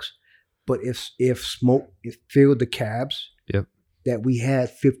Mhm. trucks, but if smoke filled the cabs, Yep. that we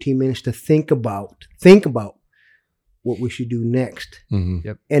had 15 minutes to think about what we should do next.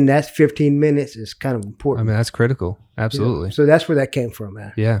 Mm-hmm. And that's 15 minutes is kind of I important. mean, that's critical. Absolutely. Yeah. So that's where that came from,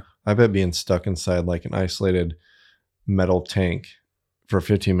 man. Yeah. I bet being stuck inside like an isolated metal tank for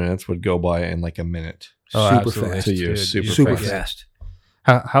 15 minutes would go by in like a minute. Oh, Super absolutely. fast. To you, Dude, super you Super forget. fast.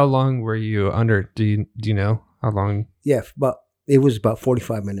 How long were you under? Do you know how long? Yeah, but it was about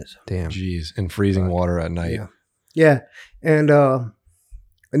 45 minutes. Damn. Jeez. In freezing water at night. Yeah. Yeah. And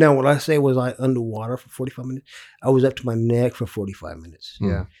now what I say was I underwater for 45 minutes. I was up to my neck for 45 minutes. Mm.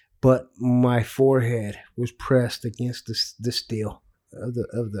 Yeah. But my forehead was pressed against the steel of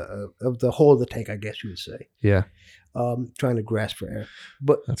the hull of the tank, I guess you would say. Yeah. Trying to grasp for air.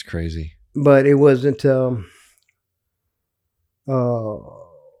 But That's crazy. it wasn't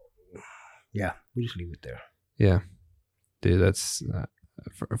yeah, we'll just leave it there. Yeah. Dude, that's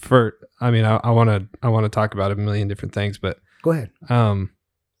for I mean, I want to talk about a million different things, but Go ahead.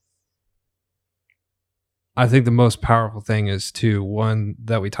 I think the most powerful thing is one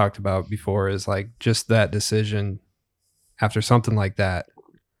that we talked about before is like just that decision after something like that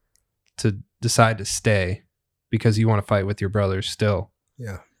to decide to stay because you want to fight with your brothers still.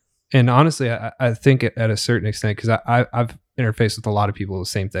 Yeah. And honestly, I think at a certain extent, because I've interfaced with a lot of people the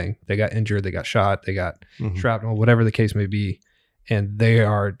same thing. They got injured, they got shot, they got Mhm. shrapnel, whatever the case may be. and they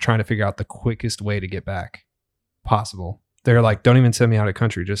are trying to figure out the quickest way to get back possible. They're like, don't even send me out of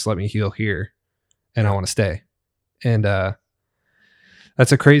country. Just let me heal here. And I want to stay. And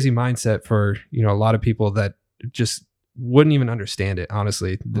that's a crazy mindset for, you know, a lot of people that just wouldn't even understand it.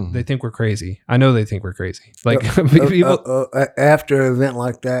 Honestly, they think we're crazy. I know they think we're crazy. Like people after an event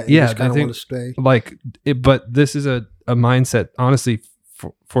like that, you just kind of want to stay. Like, but this is a mindset, honestly,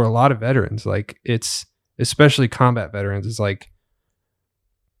 for a lot of veterans. Like, it's especially combat veterans. It's like,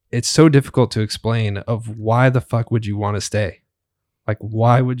 it's so difficult to explain of why the fuck would you want to stay? Like,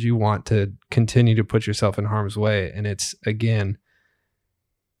 why would you want to continue to put yourself in harm's way? And it's, again,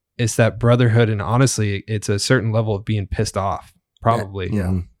 it's that brotherhood. And honestly, it's a certain level of being pissed off, probably.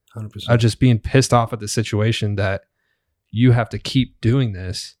 Yeah, 100%. Just being pissed off at the situation that you have to keep doing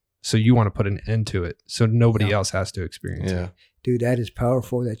this. So you want to put an end to it so nobody else has to experience it. Dude, that is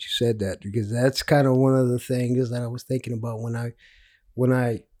powerful that you said that, because that's kind of one of the things that I was thinking about when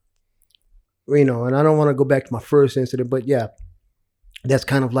I, you know, and I don't want to go back to my first incident, but yeah, that's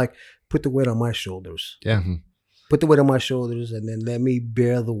kind of like put the weight on my shoulders. Yeah. Mm-hmm. Put the weight on my shoulders and then let me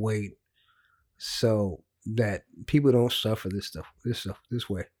bear the weight so that people don't suffer this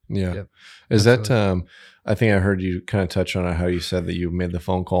way. Yeah. Yep. Is Absolutely. that, I think I heard you kind of touch on it, how you said that you made the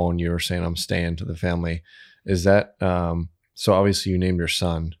phone call and you were saying, I'm staying to the family. Is that, so obviously you named your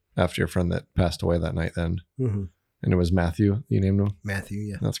son after your friend that passed away that night then. Mm-hmm. And it was Matthew, you named him? Matthew,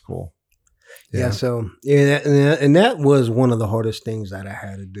 yeah. That's cool. Yeah. So, and that was one of the hardest things that I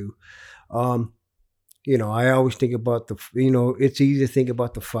had to do. You know, I always think about it's easy to think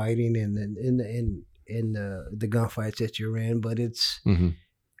about the fighting and the gunfights that you're in, but it's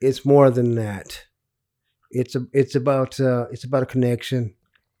more than that. It's about a connection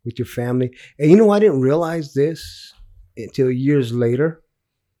with your family. And you know, I didn't realize this until years later,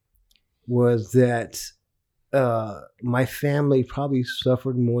 was that my family probably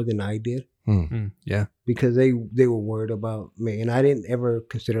suffered more than I did. Yeah. Because they were worried about me, and I didn't ever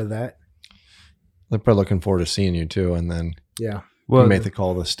consider that. They're probably looking forward to seeing you too. And then Yeah. Well, you make the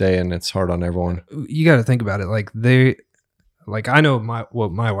call to stay, and it's hard on everyone. you got to think about it. Like I know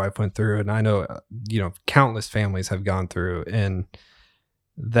what my wife went through, and I know, you know, countless families have gone through, and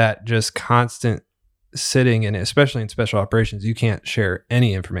that just constant sitting, and especially in special operations, you can't share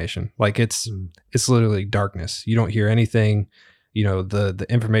any information. Like it's literally darkness. You don't hear anything. You know, the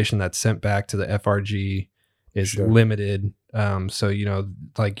information that's sent back to the FRG is limited. So, you know,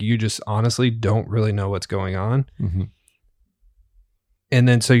 like you just honestly don't really know what's going on. Mm-hmm. And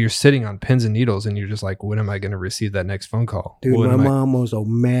then so you're sitting on pins and needles, and you're just like, when am I going to receive that next phone call? Dude, my mom was a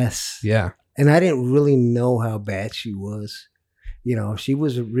mess. Yeah. And I didn't really know how bad she was. You know, she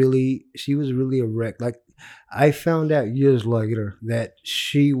was really a wreck. Like, I found out years later that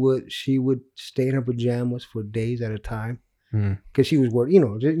she would stay in her pajamas for days at a time. Because she was worried, you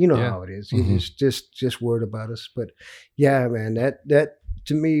know how it is. You just worried about us. But yeah, man, that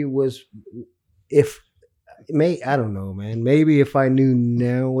to me was, I don't know, man. Maybe if I knew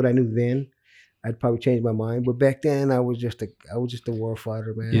now what I knew then, I'd probably change my mind. But back then, I was just a war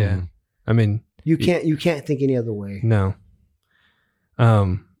fighter, man. Yeah, I mean, you can't think any other way. No.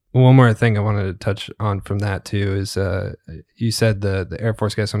 One more thing I wanted to touch on from that too is you said the Air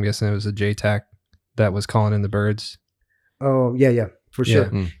Force guy. So I'm guessing it was a JTAC that was calling in the birds. Oh yeah, for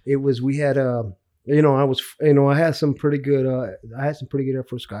sure. It was. We had I had some pretty good. I had some pretty good Air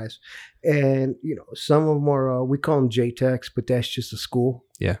Force guys, and you know, some of them are. We call them JTACs, but that's just a school.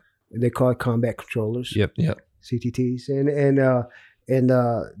 Yeah, they call it combat controllers. Yep. CTTs, and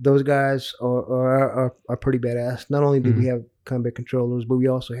those guys are pretty badass. Not only did we have combat controllers, but we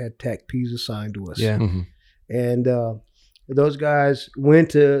also had TAC-Ps assigned to us. Yeah, and those guys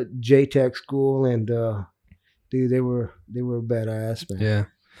went to JTAC school, and dude, they were badass, man. Yeah,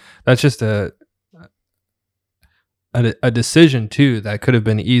 that's just a decision too that could have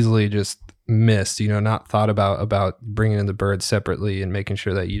been easily just missed. You know, not thought about bringing in the birds separately and making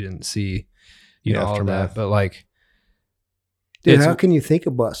sure that you didn't see, you know, all of that. But like, dude, how can you think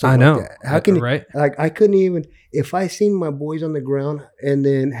about something like that? How can right? Like, I couldn't even, if I seen my boys on the ground and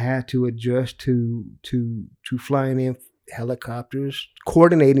then had to adjust to flying in helicopters,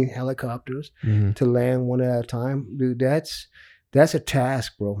 coordinating helicopters to land one at a time, dude, that's a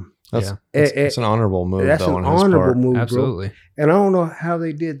task, bro. It's an honorable move. That's an honorable move, absolutely, bro. And I don't know how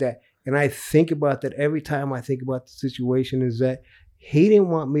they did that. And I think about that every time I think about the situation, is that he didn't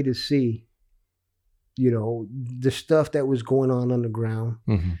want me to see, you know, the stuff that was going on the ground.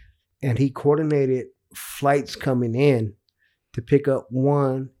 And he coordinated flights coming in to pick up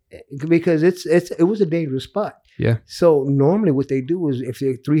one, because it was a dangerous spot. Yeah. So normally what they do is, if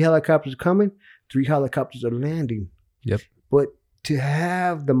there are 3 helicopters coming, 3 helicopters are landing. Yep. But to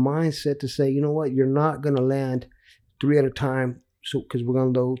have the mindset to say, you know what, you're not going to land 3 at a time, so because we're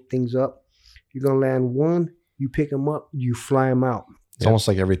going to load things up. You're going to land one, you pick them up, you fly them out. It's almost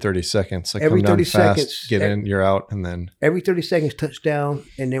like every 30 seconds. Like Every come down 30 fast, seconds. get in, you're out, and then Every 30 seconds, touchdown,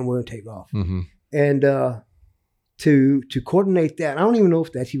 and then we're going to take off. mm-hmm. And to coordinate that, I don't even know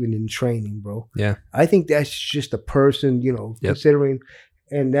if that's even in training, bro. Yeah. I think that's just a person, you know, Yep. considering,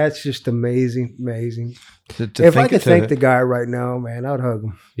 and that's just amazing. to If I think could thank the guy right now, man, I'd hug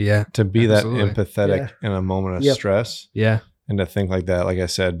him. Yeah. to be Absolutely. that empathetic in a moment of Yep. stress, Yeah. and to think like that, like I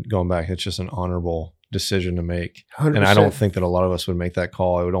said, going back, it's just an honorable decision to make. 100%. And I don't think that a lot of us would make that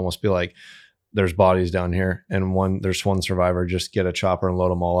call. It would almost be like, there's bodies down here, and there's one survivor. Just get a chopper and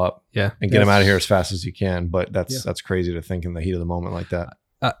load them all up, Yeah. and get them Yes. out of here as fast as you can. But that's Yeah. crazy to think in the heat of the moment like that.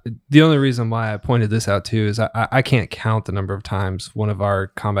 The only reason why I pointed this out too is I can't count the number of times one of our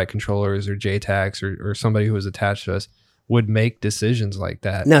combat controllers or JTACs or somebody who was attached to us would make decisions like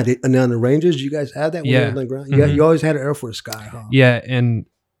that. Now, the Rangers, you guys had that when you Yeah. were on the ground? Mhm. You always had an Air Force guy, huh? Yeah, and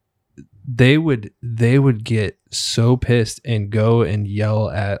they would get so pissed and go and yell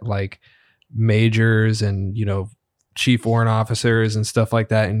at like majors and, you know, chief warrant officers and stuff like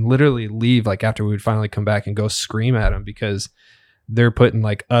that, and literally leave like after we would finally come back and go scream at them because they're putting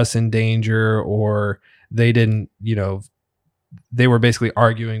like us in danger, or they didn't, you know, they were basically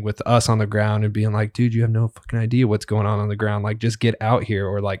arguing with us on the ground and being like, dude, you have no fucking idea what's going on the ground. Like, just get out here,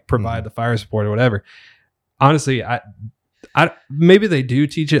 or like provide the fire support or whatever. Honestly, I maybe they do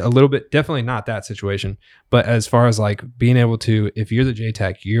teach it a little bit, definitely not that situation, but as far as like being able to, if you're the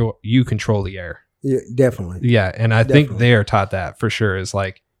JTAC, you control the air. Yeah, definitely. Yeah. And I think Definitely. they are taught that for sure. Is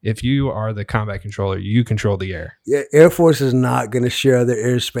like, if you are the combat controller, you control the air. Yeah, Air Force is not going to share their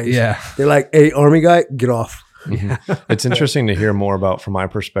airspace. Yeah. They're like, hey, Army guy, get off. Mhm. It's interesting to hear more about from my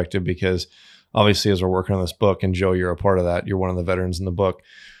perspective, because obviously as we're working on this book, and Joe, you're a part of that, you're one of the veterans in the book,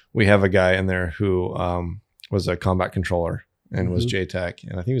 we have a guy in there who was a combat controller and was JTAC,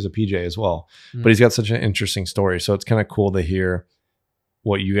 and I think he was a PJ as well. Mhm. But he's got such an interesting story. So it's kind of cool to hear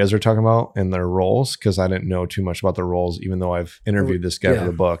what you guys are talking about and their roles, because I didn't know too much about the roles, even though I've interviewed this guy Yeah. for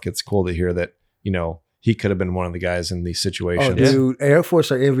the book. It's cool to hear that, you know, he could have been one of the guys in these Oh, situations. dude, Air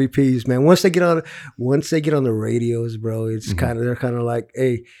Force are MVPs, man. Once they get on the radios, bro, it's Mhm. they're kind of like,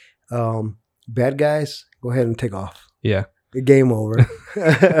 hey, bad guys, go ahead and take off. Yeah. Game over.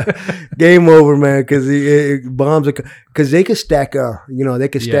 Game over, man. Because bombs are because they could stack air. You know, they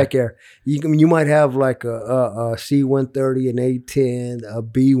could stack air. You might have like a C-130, an A-10, a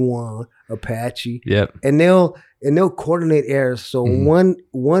B-1 Apache, Yep. and they'll coordinate air. So Mhm.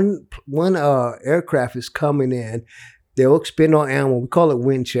 one aircraft is coming in. They'll expend all ammo. We call it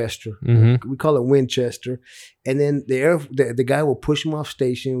Winchester. Mhm. We call it Winchester, and then the guy will push him off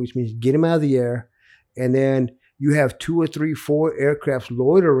station, which means get him out of the air, and then you have 2 or 3, 4 aircrafts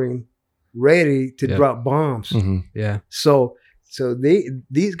loitering, ready to Yep. drop bombs. Mhm. Yeah. So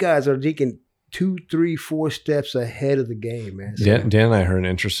these guys are thinking 2, 3, 4 steps ahead of the game, man. So, Dan and I heard an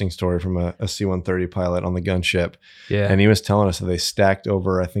interesting story from a C-130 pilot on the gunship. Yeah. And he was telling us that they stacked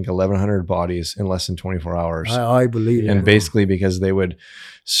over, I think, 1,100 bodies in less than 24 hours. I believe it. And basically because they would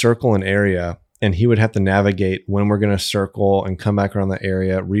circle an area, and he would have to navigate when we're going to circle and come back around the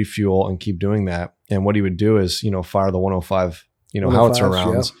area, refuel, and keep doing that. And what he would do is, you know, fire the 105, you know, howitzer 105s,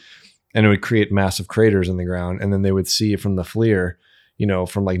 rounds, and it would create massive craters in the ground. And then they would see from the FLIR, you know,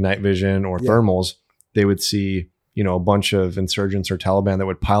 from like night vision or Yeah. thermals, they would see, you know, a bunch of insurgents or Taliban that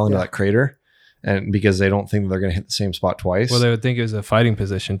would pile into Yeah. that crater. And because they don't think that they're going to hit the same spot twice. Well, they would think it was a fighting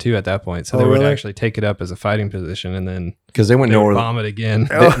position too at that point, so they would really? actually take it up as a fighting position, and then because they wouldn't they know would where bomb it again.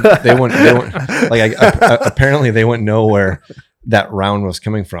 they wouldn't like apparently they wouldn't know where that round was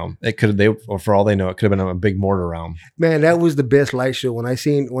coming from. It could or for all they know, it could have been a big mortar round. Man, that was the best light show when I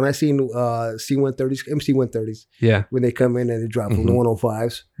seen C-130s, MC-130s Yeah. when they come in and they drop from the Mhm.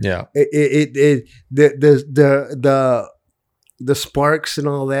 105s. Yeah. The sparks and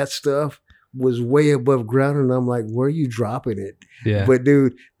all that stuff was way above ground, and I'm like, where are you dropping it? Yeah. But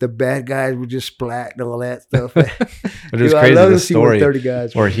dude, the bad guys would just splat and all that stuff. But it was Dude, crazy, I love the the story. C-130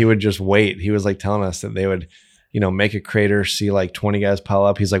 guys. Or he would just wait. He was like telling us that they would, you know, make a crater, see like 20 guys pile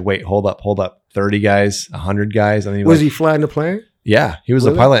up. He's like, wait, hold up. 30 guys, 100 guys. And Was he flying the plane? Yeah, he was the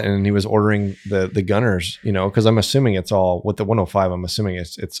Really? pilot, and he was ordering the gunners, you know, because I'm assuming it's all with the 105. I'm assuming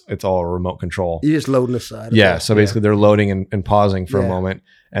it's all remote control. You just loading the side. Yeah. So basically they're loading and pausing for a Yeah. moment.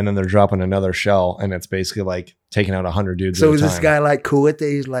 and then they're dropping another shell, and it's basically like taking out 100 dudes. So at a is this time. guy like cool with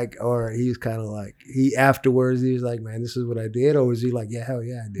it? He's like, or he's kind of like, he afterwards, he's like, man, this is what I did. Or was he like, yeah, hell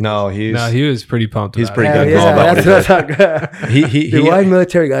yeah, I did. No, he was pretty pumped. He's about pretty it. good. Hell About yeah, what that's what I'm talking. he Dude, why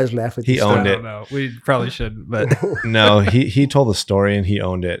military guys laugh at he this owned stuff? it. No, we probably shouldn't, but No, he told the story and he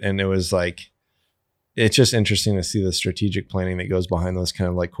owned it, and it was like, it's just interesting to see the strategic planning that goes behind those kind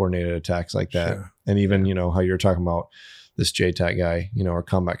of like coordinated attacks like that. Sure. And even, you know, how you're talking about this JTAC guy, you know, or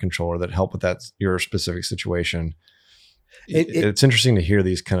combat controller that help with that, your specific situation. It's interesting to hear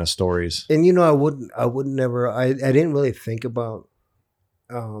these kind of stories. And you know, I would never, I didn't really think about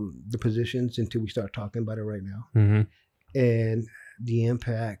the positions until we start talking about it right now, Mhm. and the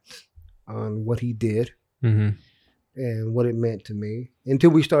impact on what he did Mhm. and what it meant to me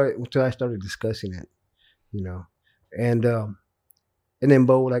until I started discussing it, you know, and then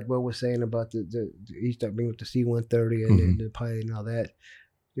Bo, like Bo was saying about the he started bringing up the C-130 and the pilot and all that.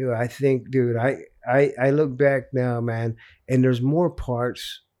 Dude, I think, dude, I look back now, man, and there's more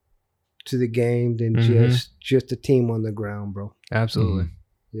parts to the game than just a team on the ground, bro. Absolutely.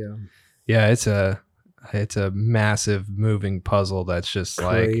 Yeah, Yeah, it's a massive moving puzzle that's just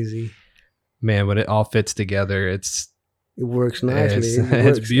crazy. like, man, when it all fits together, It works nicely.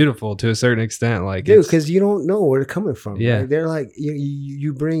 it's beautiful to a certain extent. Like, dude, because you don't know where they're coming from. Yeah. Right? They're like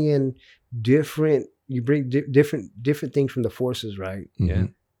you bring in different things from the forces, right? yeah,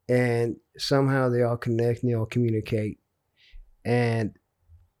 And somehow they all connect and they all communicate. And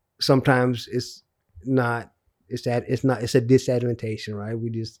sometimes it's a disadvantage, right? We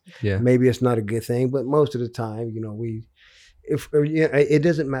just yeah, maybe it's not a good thing, but most of the time, you know, it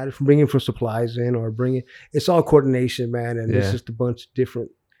doesn't matter from bringing from supplies in or it's all coordination, man, and it's just a bunch of different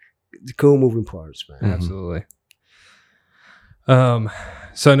cool moving parts, man. absolutely.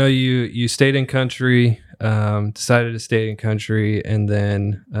 So I know you stayed in country, decided to stay in country, and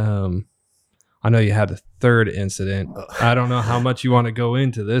then I know you had a third incident. I don't know how much you want to go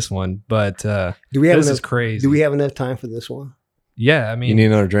into this one, but this is crazy. Do we have enough time for this one? Yeah, I mean, You need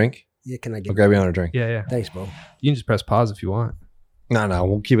another drink? Yeah, can I get? I'll grab you another drink. yeah. Thanks, bro. You can just press pause if you want. No,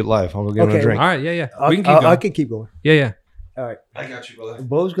 we'll keep it live. I'll go get Okay. another drink. All right, yeah. I We can keep going. I can keep going. Yeah. All right. I got you, brother.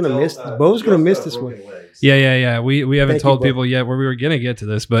 Bo's gonna miss this one. Yeah. We haven't Thank told you, Bo. people yet where we were gonna get to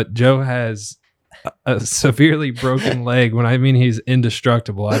this, but Joe has a severely broken leg. When I mean he's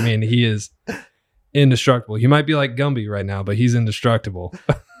indestructible, I mean he is indestructible. He might be like Gumby right now, but he's indestructible.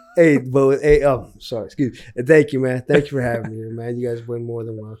 Hey, Bo. Hey, sorry. Excuse me. Thank you, man. Thank you for having me, man. You guys were more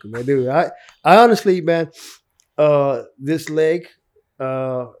than welcome, man. Dude, I honestly, man, this leg,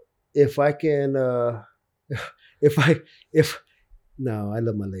 if I can, no, I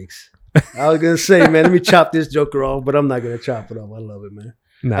love my legs. I was gonna say, man, let me chop this joker off, but I'm not gonna chop it off. I love it, man.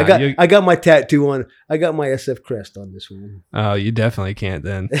 Nah, I got my tattoo on. I got my SF crest on this one. oh, you definitely can't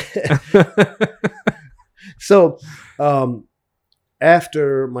then. So,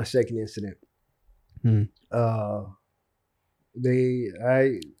 after my second incident,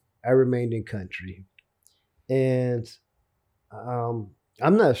 I remained in country, and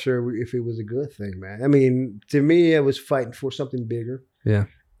I'm not sure if it was a good thing, man. I mean, to me, I was fighting for something bigger. Yeah.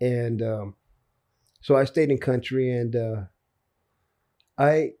 And so I stayed in country, and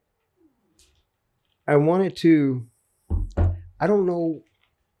I wanted to. I don't know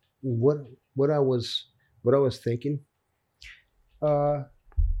what I was thinking, but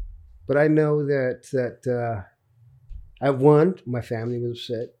I know that one, my family was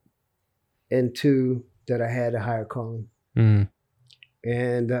upset, and two, that I had a higher calling.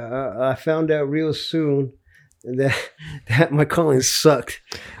 And I found out real soon that my calling sucked.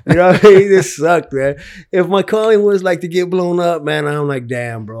 You know what I mean? It sucked, man. If my calling was like to get blown up, man, I'm like,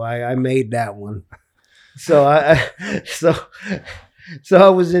 damn, bro, I made that one. So I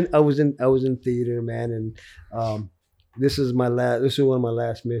was in theater, man, and this is one of my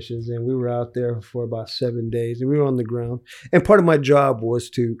last missions, and we were out there for about 7 days, and we were on the ground. And part of my job was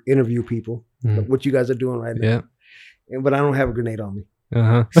to interview people, what you guys are doing right now. Yeah. But I don't have a grenade on me.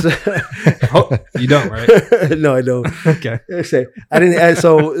 So, you don't, right? No, I don't. Okay. I didn't.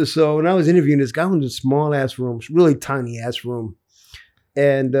 So when I was interviewing this guy, was in a small ass room, really tiny ass room,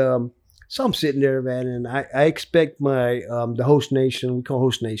 and so I'm sitting there, man, and I expect my the host nation, we call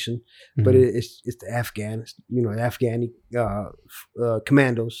host nation, but it's the Afghans, Afghani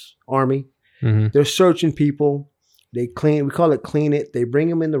commandos, army. They're searching people. We call it clean it. They bring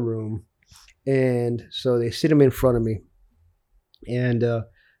them in the room, and so they sit them in front of me. And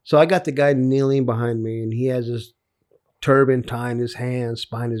so I got the guy kneeling behind me, and he has his turban tying his hands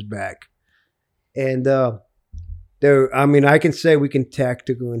behind his back. And I can say we can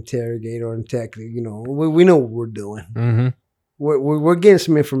tactical interrogate or we know what we're doing. we're getting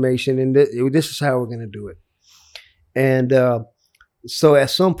some information, and this is how we're gonna do it. And so at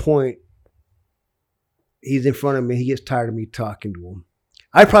some point, he's in front of me. He gets tired of me talking to him.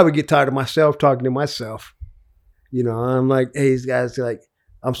 I probably get tired of myself talking to myself. You know, I'm like, hey, these guys, like,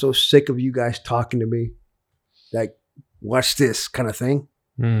 I'm so sick of you guys talking to me. Like, watch this kind of thing.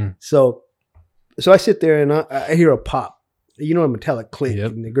 So I sit there and I hear a pop. You know, a metallic click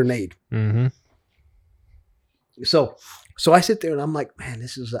in the grenade. Mm-hmm. So I sit there and I'm like, man,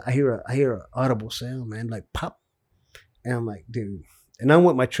 this is. I hear an audible sound, man, like pop. And I'm like, dude. And I'm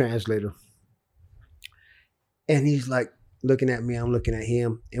with my translator. And he's like looking at me. I'm looking at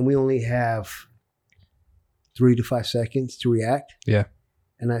him, and we only have 3 to 5 seconds to react. Yeah.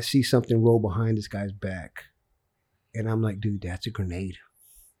 And I see something roll behind this guy's back, and I'm like, dude, that's a grenade.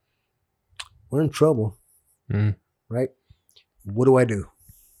 We're in trouble, right? What do?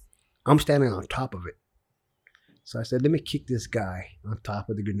 I'm standing on top of it. So I said, let me kick this guy on top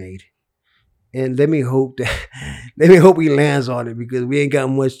of the grenade. And let me hope he lands on it, because we ain't got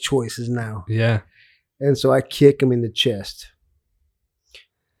much choices now. Yeah. And so I kick him in the chest.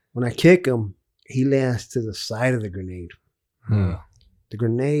 When I kick him, he lands to the side of the grenade. The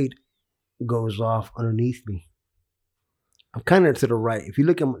grenade goes off underneath me. I'm kind of to the right. If you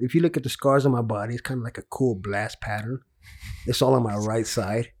look at the scars on my body, it's kind of like a cool blast pattern. It's all on my right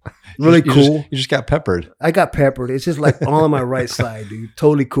side. Really cool. You just got peppered. I got peppered. It's just like all on my right side, dude.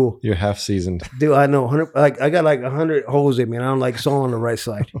 Totally cool. You're half seasoned. Dude, I know. I got like 100 holes in me, and I'm like, it's all on the right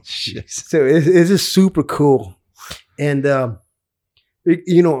side. Jeez. So it's just super cool. And,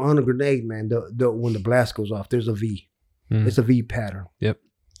 you know, on a grenade, man, when the blast goes off, there's a V. It's a V pattern. Yep.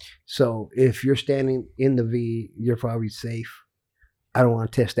 So if you're standing in the V, you're probably safe. I don't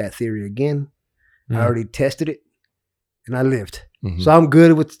want to test that theory again. I already tested it, and I lived. So I'm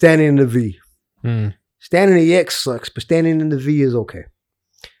good with standing in the V. Standing in the X sucks, but standing in the V is okay.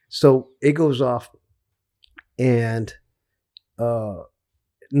 So it goes off, and not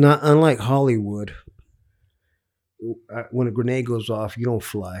unlike Hollywood, when a grenade goes off, you don't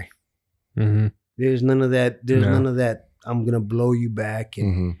fly. There's none of that. None of that. I'm gonna blow you back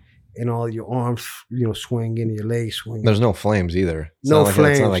and all your arms, you know, swinging and your legs swinging. There's no flames either. It's no not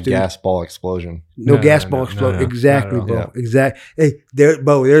flames. It's not like dude. Gas ball explosion. No gas ball explosion. No, exactly, bro. Yeah. Exactly. Hey,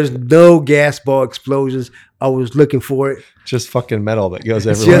 there's no gas ball explosions. I was looking for it. Just fucking metal that goes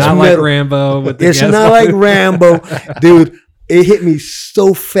It's everywhere. just Not like metal. Rambo with the It's gas not ball. like Rambo, dude. It hit me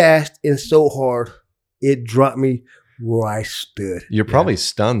so fast and so hard, it dropped me where I stood. You're probably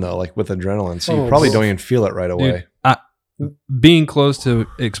stunned though, like with adrenaline. So you Oh, probably bro. don't even feel it right away. Dude, being close to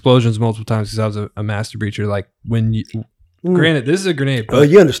explosions multiple times because I was a master breacher. Like when you, granted, this is a grenade, but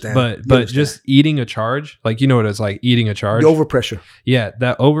you understand. but You understand. just eating a charge, like you know what it's like eating a charge. The overpressure. Yeah,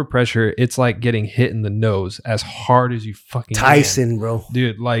 that overpressure, it's like getting hit in the nose as hard as you fucking can. Tyson, bro.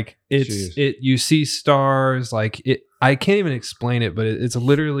 Dude, like Jeez. you see stars, like it. I can't even explain it, but it's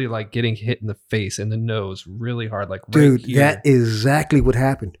literally like getting hit in the face and the nose really hard, like Dude, right here. that is exactly what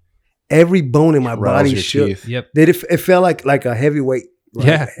happened. Every bone in my Rattles body your shook. teeth. Yep. It felt like a heavyweight. Right?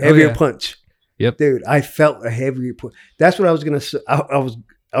 Yeah. Oh, Heavier yeah. punch. Yep. Dude, I felt a heavier punch. That's what I was gonna say. I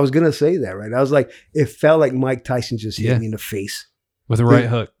was gonna say that, right? I was like, it felt like Mike Tyson just hit Yeah. me in the face With a right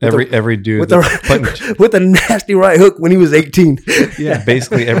hook. Every dude with that's putting, with a nasty right hook when he was 18. Yeah.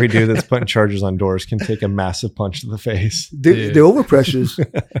 basically every dude that's putting charges on doors can take a massive punch to the face. The overpressures,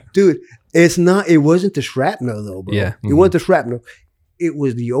 dude. It wasn't the shrapnel though, bro. Yeah. It wasn't the shrapnel. It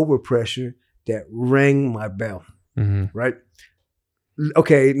was the overpressure that rang my bell. Mm-hmm. Right?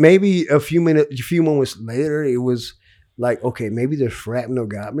 Okay, maybe a few moments later, it was like, okay, maybe the shrapnel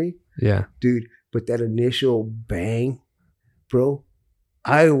got me, Yeah. dude. But that initial bang, bro,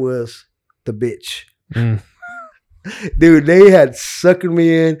 I was the bitch. Mm. Dude, they had sucked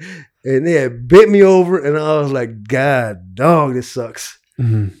me in and they had bit me over, and I was like, God, dog, this sucks.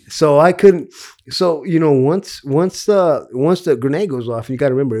 Mm-hmm. So I couldn't. So you know, once the grenade goes off, you got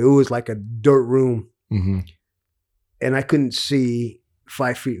to remember it was like a dirt room, and I couldn't see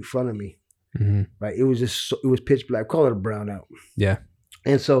 5 feet in front of me. Mm-hmm. Right, it was pitch black. Call it a brownout. Yeah.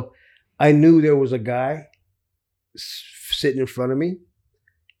 And so I knew there was a guy sitting in front of me,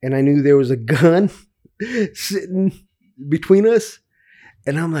 and I knew there was a gun sitting between us,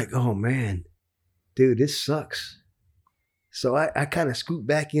 and I'm like, oh man, dude, this sucks. So I kind of scoot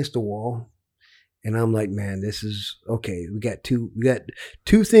back against the wall, and I'm like, man, this is okay. We got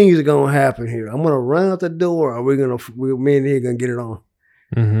two things are gonna happen here. I'm gonna run out the door, or me and he are gonna get it on.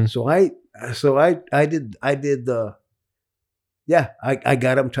 Mm-hmm. So I did the, yeah, I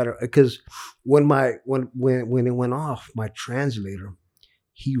got him trying to, because when it went off, my translator,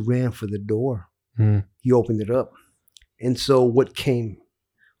 he ran for the door. Mm. He opened it up, And so what came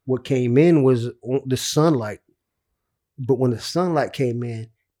in was the sunlight. But when the sunlight came in,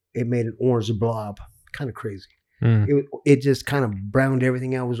 it made an orange blob. Kind of crazy. It just kind of browned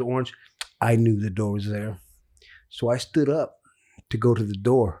everything out. It was orange. I knew the door was there. So I stood up to go to the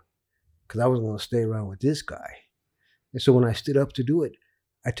door because I was going to stay around with this guy. And so when I stood up to do it,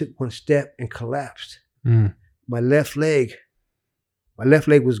 I took one step and collapsed. My left leg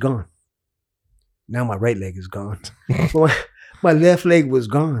was gone. Now my right leg is gone. My left leg was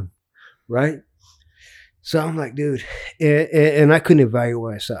gone, right? So I'm like, dude, and I couldn't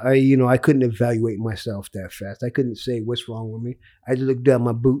evaluate myself. I couldn't evaluate myself that fast. I couldn't say what's wrong with me. I just looked down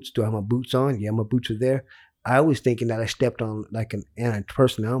my boots. Do I have my boots on? Yeah, my boots are there. I was thinking that I stepped on like an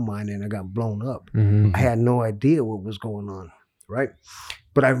anti-personnel mine and I got blown up. I had no idea what was going on, right?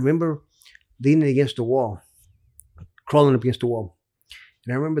 But I remember leaning against the wall, crawling up against the wall.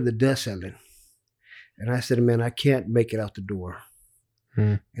 And I remember the dust settling. And I said, man, I can't make it out the door.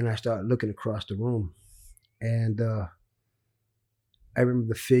 And I started looking across the room. And I remember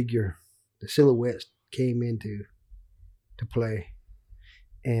the figure, the silhouette came into play.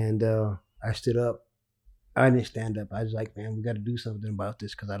 And I stood up. I didn't stand up. I was like, man, we got to do something about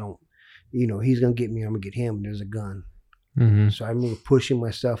this because I don't, he's going to get me. I'm going to get him. And there's a gun. So I remember pushing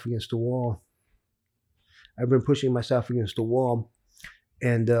myself against the wall.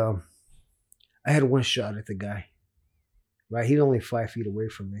 And I had one shot at the guy. Right? He's only 5 feet away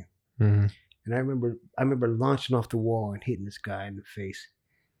from me. And I remember launching off the wall and hitting this guy in the face.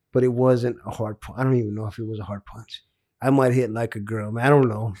 But it wasn't a hard punch. I don't even know if it was a hard punch. I might hit like a girl, man. I don't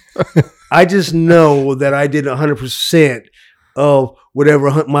know. I just know that I did 100% of whatever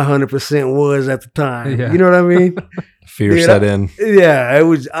my 100% was at the time. Yeah. You know what I mean? Fear set in. Yeah, I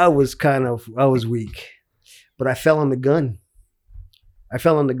was weak. But I fell on the gun.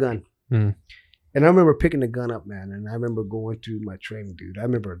 And I remember picking the gun up, man. And I remember going through my training, dude. I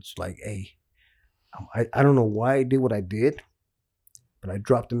remember it's like, hey, I don't know why I did what I did, but I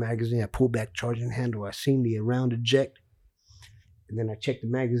dropped the magazine. I pulled back charging handle. I seen the round eject. And then I checked the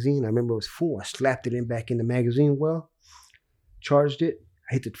magazine. I remember it was full. I slapped it back in the magazine well, charged it.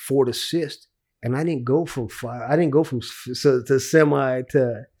 I hit the forward assist. And I didn't go from fire. I didn't go from to semi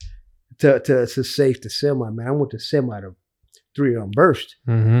to safe to semi, man. I went to semi to 3-arm burst.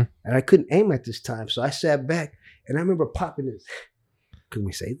 And I couldn't aim at this time. So I sat back and I remember popping this. Can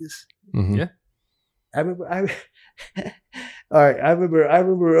we say this? Yeah. I remember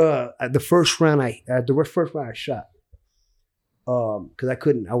the first round I shot. Because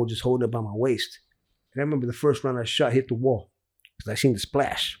I was just holding it by my waist. And I remember the first round I shot hit the wall. Because I seen the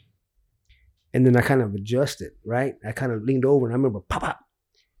splash. And then I kind of adjusted, right? I kind of leaned over and I remember pop.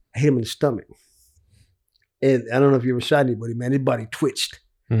 I hit him in the stomach. And I don't know if you ever shot anybody, man. His body twitched.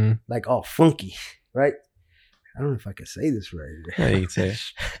 Like all funky, right? I don't know if I can say this right. Yeah, you can say it.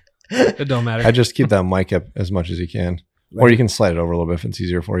 It don't matter. I just keep that mic up as much as you can. Right. Or you can slide it over a little bit if it's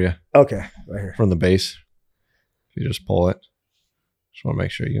easier for you. Okay, right here. From the base. If you just pull it. Just want to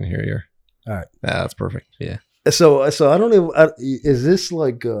make sure you can hear your. All right. That's perfect. Yeah. So I don't know. Is this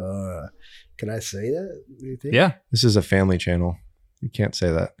like, can I say that? Do you think? Yeah. This is a family channel. You can't say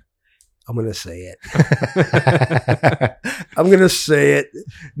that. I'm going to say it. I'm going to say it.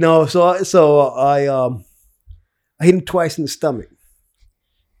 No, so I hit him twice in the stomach.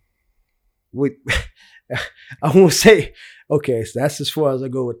 I won't say, okay, so that's as far as I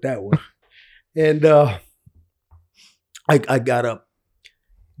go with that one. And I got up,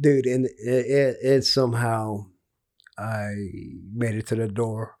 dude, and somehow I made it to the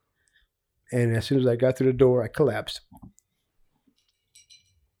door. And as soon as I got to the door, I collapsed.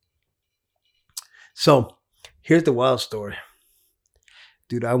 So here's the wild story.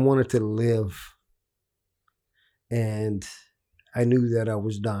 Dude, I wanted to live. And I knew that I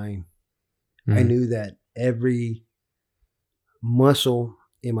was dying. I knew that every muscle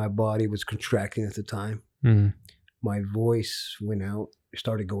in my body was contracting at the time. My voice went out,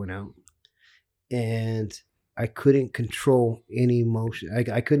 started going out. And I couldn't control any emotion.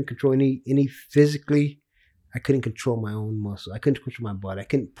 I couldn't control any physically. I couldn't control my own muscle. I couldn't control my body. I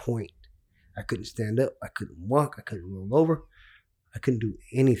couldn't point. I couldn't stand up. I couldn't walk. I couldn't roll over. I couldn't do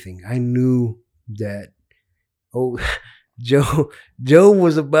anything. I knew that, Joe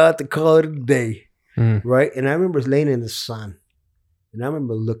was about to call it a day, right? And I remember laying in the sun, and I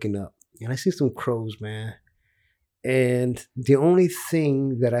remember looking up, and I see some crows, man. And the only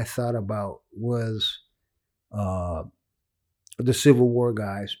thing that I thought about was the Civil War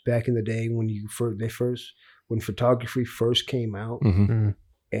guys back in the day when photography first came out.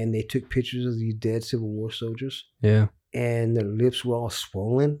 And they took pictures of these dead Civil War soldiers. Yeah. And their lips were all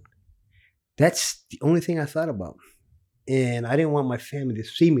swollen. That's the only thing I thought about. And I didn't want my family to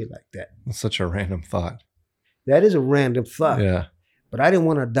see me like that. That's such a random thought. That is a random thought. Yeah. But I didn't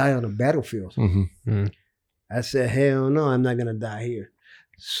want to die on a battlefield. Mm-hmm. I said, hell no, I'm not gonna die here.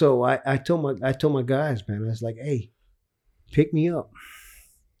 So I told my guys, man, I was like, hey, pick me up.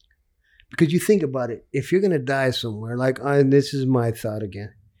 Because you think about it, if you're gonna die somewhere, like and this is my thought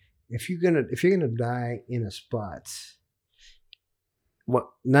again. If you're gonna die in a spot,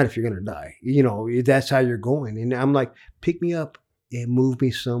 well, not if you're gonna die, you know, that's how you're going. And I'm like, pick me up and move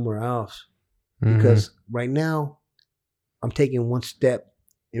me somewhere else. Because right now, I'm taking one step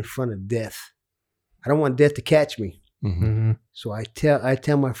in front of death. I don't want death to catch me. Mm-hmm. So I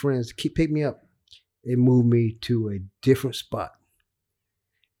tell my friends, pick me up and move me to a different spot.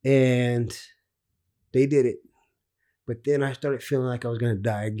 And they did it. But then I started feeling like I was going to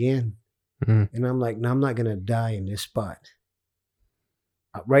die again. Mm-hmm. And I'm like, no, I'm not going to die in this spot.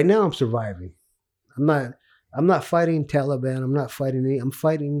 Right now I'm surviving. I'm not fighting Taliban. I'm not fighting any. I'm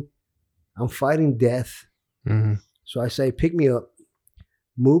fighting death. Mm-hmm. So I say, pick me up,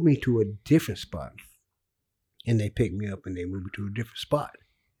 move me to a different spot. And they pick me up and they move me to a different spot.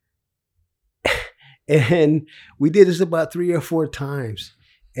 And we did this about 3 or 4 times.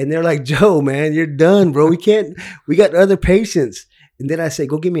 And they're like, Joe, man, you're done, bro. We got other patients. And then I say,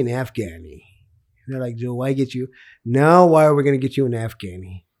 go get me an Afghani. And they're like, Joe, why get you? Now, why are we going to get you an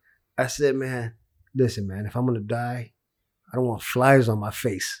Afghani? I said, man, listen, man, if I'm going to die, I don't want flies on my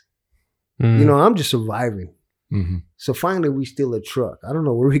face. Mm-hmm. You know, I'm just surviving. Mm-hmm. So finally, we steal a truck. I don't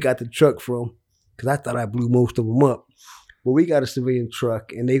know where we got the truck from because I thought I blew most of them up. But we got a civilian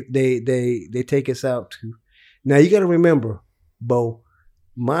truck, and they take us out to. Now you got to remember, Bo,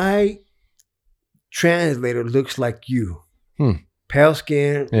 my translator looks like you. Pale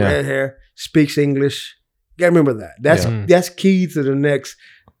skin, red hair, speaks English. You got to remember that. That's key to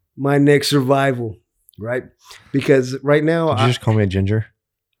my next survival, right? Because right now, Did you just call me a ginger?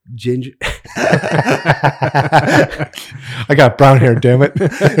 Ginger. I got brown hair, damn it.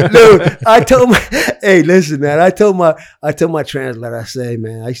 Dude, hey, listen, man. I told my translator, I say,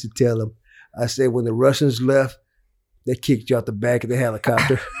 man, I used to tell him, I said, when the Russians left, they kicked you out the back of the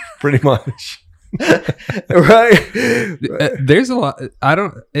helicopter. Pretty much. right? There's a lot.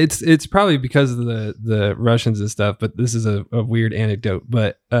 It's probably because of the Russians and stuff, but this is a weird anecdote.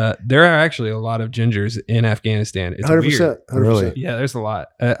 But there are actually a lot of gingers in Afghanistan. It's 100%, weird. 100%. Really? Yeah, there's a lot.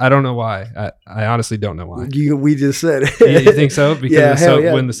 I don't know why. I honestly don't know why. We just said it. You think so? Because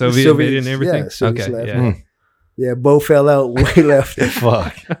when the Soviets Soviets invaded and everything? Yeah, Soviets okay. left. Yeah. Yeah, Bo fell out when we left.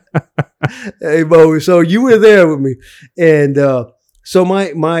 Fuck. Hey, Bo, so you were there with me. And so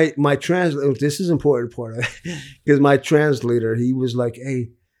my translator, this is an important part of it, because my translator, he was like,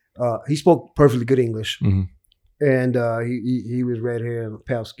 hey, he spoke perfectly good English. Mm-hmm. And he was red hair and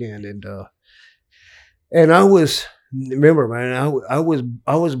pale skinned. And I was, remember, man, I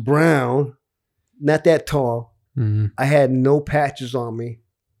was brown, not that tall. Mm-hmm. I had no patches on me.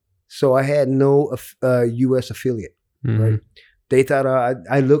 So I had no U.S. affiliate, Mm-hmm. right? They thought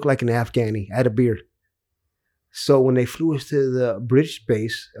I looked like an Afghani. I had a beard. So when they flew us to the British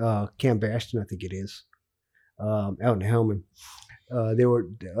base, Camp Bastion, I think it is, out in Helmand,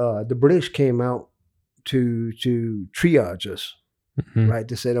 the British came out to triage us, Mm-hmm. right?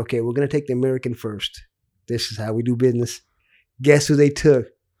 They said, okay, we're going to take the American first. This is how we do business. Guess who they took?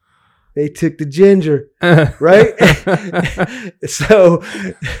 They took the ginger, right? So,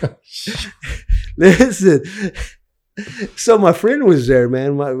 listen. So my friend was there,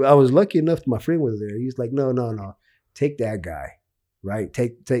 man. I was lucky enough my friend was there. He's like, no. Take that guy, right?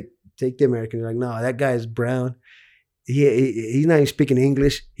 Take the American. They're like, no, that guy is brown. He's not even speaking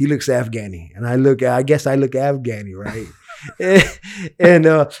English. He looks Afghani. And I guess I look Afghani, right? and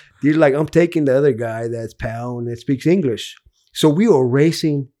you're like, I'm taking the other guy that's pale and that speaks English. So we were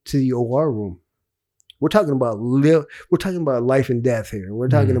racing to the OR room. We're talking about life and death here. We're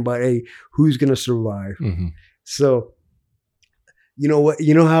talking about, hey, who's gonna survive? Mm-hmm. So, you know what?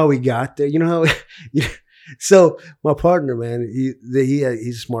 You know how we got there. You know how. So my partner, man, he's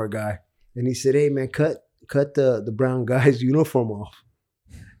a smart guy, and he said, "Hey, man, cut the brown guy's uniform off."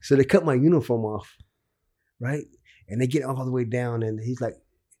 So they cut my uniform off, right? And they get all the way down, and he's like,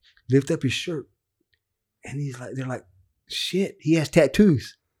 "Lift up his shirt," and they're like, "Shit, he has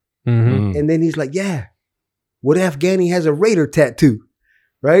tattoos." Mm-hmm. And then he's like, "Yeah, what Afghani has a Raider tattoo,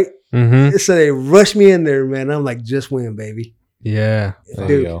 right?" Mm-hmm. So they rushed me in there, man. I'm like, just win, baby. Yeah. There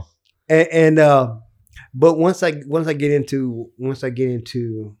Dude. you go. And but once I get into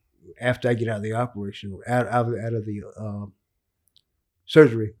after I get out of the operation, out of the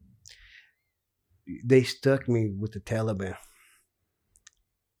surgery, they stuck me with the Taliban.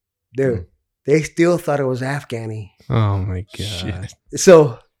 they still thought it was Afghani. Oh my god. Shit.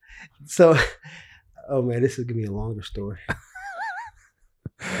 So, oh man, this is gonna be a longer story.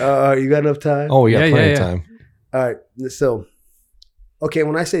 You got enough time? Oh, we got Yeah, plenty yeah, of yeah. time. All right. So, okay,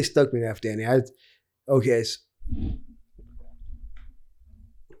 when I say stuck me in Afghani,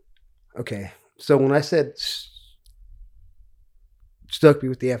 okay. So when I said stuck me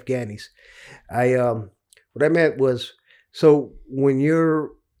with the Afghanis, what I meant was, so when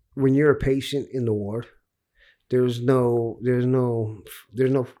you're a patient in the ward, there's no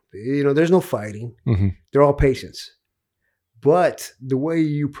fighting. Mm-hmm. They're all patients. But the way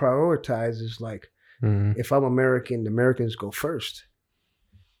you prioritize is like, Mhm. if I'm American, the Americans go first.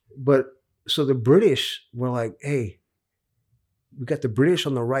 But so the British were like, hey, we got the British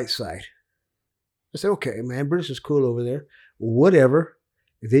on the right side. I said, okay, man, British is cool over there. Whatever.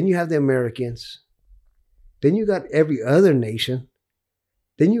 Then you have the Americans. Then you got every other nation.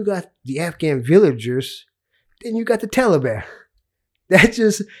 Then you got the Afghan villagers. Then you got the Taliban. That's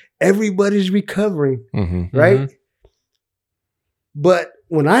just everybody's recovering, Mm-hmm. right? Mhm. But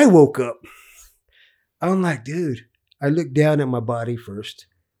when I woke up, I'm like, dude, I look down at my body first,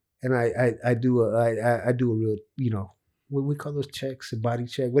 and I do a real, what we call those checks, a body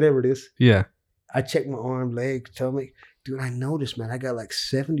check, whatever it is. Yeah. I check my arm, leg, tummy. Dude, I noticed, man, I got like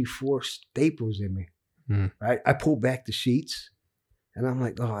 74 staples in me. Mm. Right? I pulled back the sheets, and I'm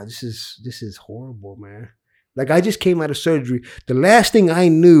like, oh, this is horrible, man. Like, I just came out of surgery. The last thing I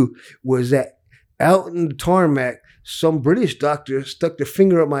knew was that out in the tarmac, some British doctor stuck their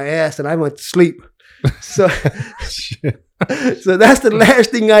finger up my ass, and I went to sleep. So, Shit. so that's the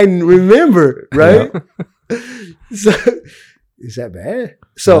last thing I remember, right? So, is that bad?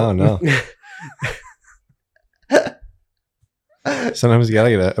 So, No. Sometimes you gotta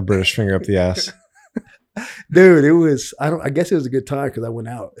get a British finger up the ass. dude, it was, I guess it was a good time because I went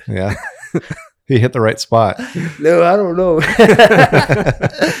out. Yeah. He hit the right spot. No, I don't know.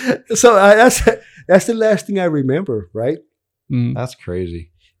 So that's the last thing I remember, right? Mm. That's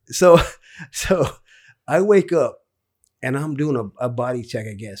crazy. So I wake up and I'm doing a body check,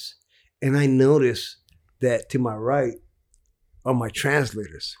 I guess, and I notice that to my right are my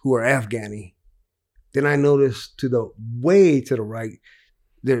translators who are Afghani. Then I notice way to the right,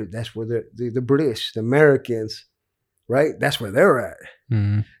 that's where the British, the Americans, right? That's where they're at.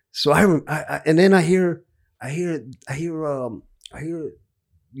 Mhm. So I and then I hear,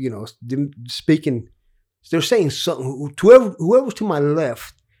 them speaking. They're saying something. Whoever's to my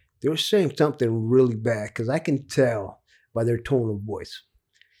left, they were saying something really bad because I can tell by their tone of voice.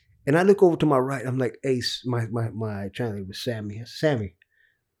 And I look over to my right. I'm like, hey, my translator was Sammy. I said, Sammy,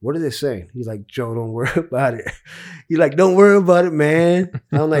 what are they saying? He's like, Joe, don't worry about it. He's like, don't worry about it, man.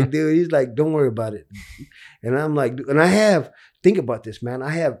 I'm like, dude. He's like, don't worry about it. And I'm like, and think about this, man. I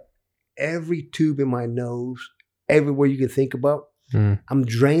have every tube in my nose, everywhere you can think about. Mm. I'm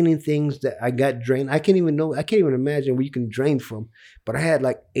draining things that I got drained. I can't even imagine where you can drain from. But I had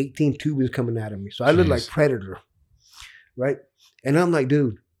like 18 tubes coming out of me. So I look like Predator, right? And I'm like,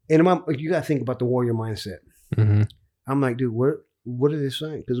 dude, and you got to think about the warrior mindset. Mhm. I'm like, dude, what are they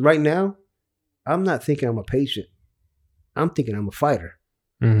saying? Because right now, I'm not thinking I'm a patient. I'm thinking I'm a fighter,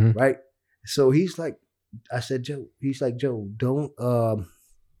 Mhm. right? So he's like, I said, Joe, he's like, Joe, don't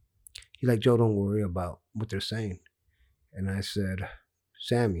worry about what they're saying. And I said,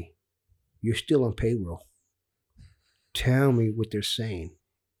 Sammy, you're still on payroll. Tell me what they're saying.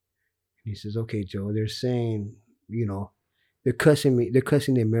 And he says, okay, Joe, they're saying, they're cussing me. They're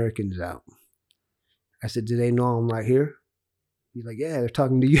cussing the Americans out. I said, do they know I'm right here? He's like, yeah, they're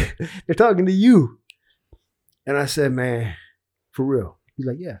talking to you. They're talking to you. And I said, man, for real. He's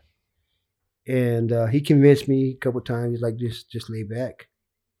like, yeah. And he convinced me a couple of times. He's like, just lay back.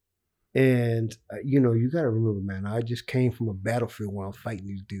 And, you got to remember, man, I just came from a battlefield where I'm fighting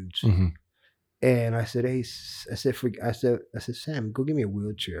these dudes. Mm-hmm. And I said, hey, I said, Sam, go get me a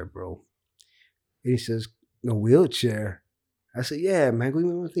wheelchair, bro. And he says, a wheelchair? I said, yeah, man, go get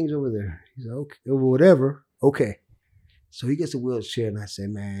me one of the things over there. He's like, okay, whatever. Okay. So he gets a wheelchair, and I say,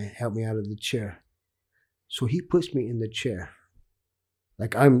 man, help me out of the chair. So he puts me in the chair.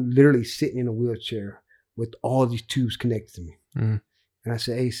 Like I'm literally sitting in a wheelchair with all these tubes connected to me. Mm. And I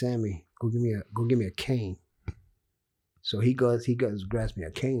said, hey, Sammy, go give me a cane. So he goes, grabs me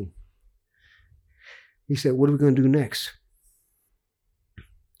a cane. He said, what are we going to do next?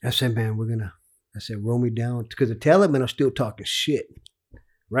 I said, man, roll me down. Because the Taliban are still talking shit,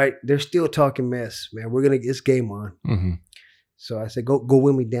 right? They're still talking mess, man. We're going to get this game on. Mm-hmm. So I said, go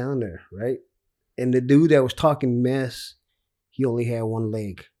with me down there, right? And the dude that was talking mess, he only had one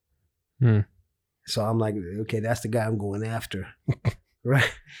leg. Mm. So I'm like, okay, that's the guy I'm going after.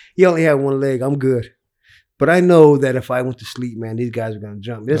 right? He only had one leg. I'm good. But I know that if I went to sleep, man, these guys are gonna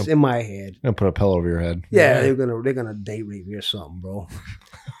jump. It's in my head. And put a pillow over your head. Yeah, they're gonna date rape me or something, bro.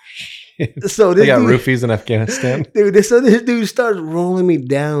 So they got roofies in Afghanistan. Dude, so this dude starts rolling me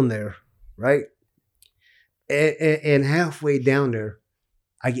down there, right? And halfway down there,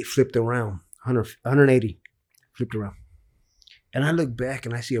 I get flipped around, 180, flipped around. And I look back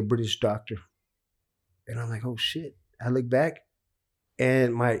and I see a British doctor. And I'm like, oh shit. I look back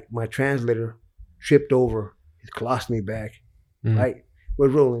and my translator tripped over. It lost me back. Right? We're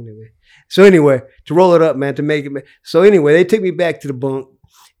rolling anyway. So anyway, to roll it up, man, to make it. So anyway, they took me back to the bunk.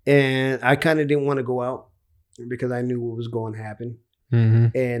 And I kind of didn't want to go out because I knew what was going to happen.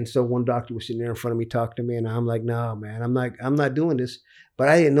 And so one doctor was sitting there in front of me talking to me, and I'm like, "No, man, I'm not doing this." But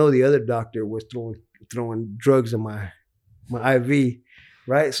I didn't know the other doctor was throwing drugs in my IV,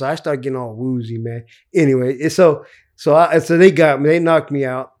 right? So I started getting all woozy, man. Anyway, so they got me, they knocked me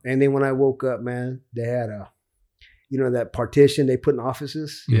out, and then when I woke up, man, they had that partition they put in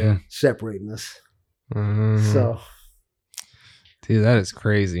offices, separating us. So. Dude, that is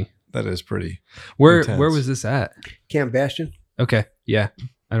crazy. That is pretty. Where intense. Where was this at? Camp Bastion. Okay, yeah,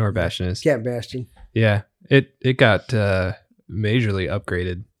 I know where Bastion is. Camp Bastion. Yeah, it got majorly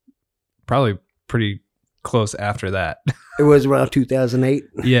upgraded. Probably pretty close after that. It was around 2008.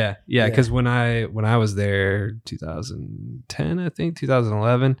 Yeah. Because when I was there, 2010, I think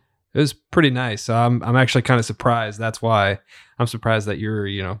 2011, it was pretty nice. So I'm actually kind of surprised. That's why I'm surprised that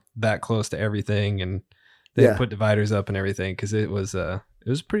you're that close to everything and. They put dividers up and everything because it was a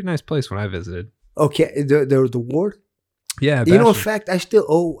pretty nice place when I visited. Okay, the ward. Yeah, in fact, I still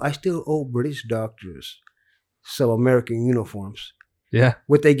owe British doctors some American uniforms. Yeah,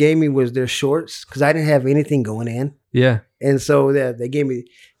 what they gave me was their shorts because I didn't have anything going in. Yeah, and so they gave me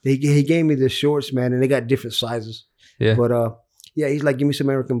he gave me the shorts, man, and they got different sizes. Yeah, but he's like, give me some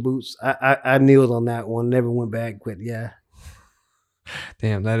American boots. I kneeled on that one, never went back, but yeah.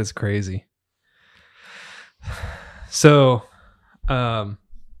 Damn, that is crazy. So,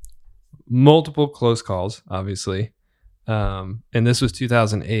 multiple close calls, obviously. And this was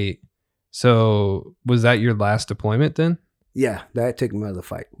 2008. So was that your last deployment then? Yeah, that took me out of the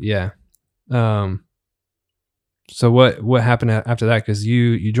fight. Yeah. So what happened after that? Because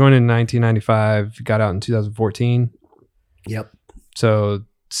you joined in 1995, got out in 2014. Yep. So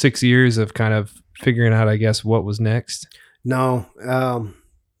 6 years of kind of figuring out, I guess, what was next. No,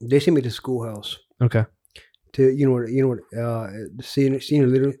 they sent me to schoolhouse. Okay. To the senior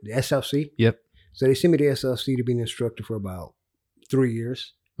leader, the SLC. Yep. So they sent me to SLC to be an instructor for about 3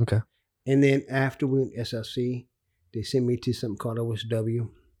 years. Okay. And then after we went SLC, they sent me to something called OSW.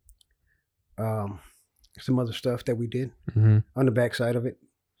 Some other stuff that we did on the backside of it.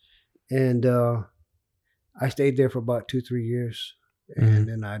 And I stayed there for about 2-3 years. And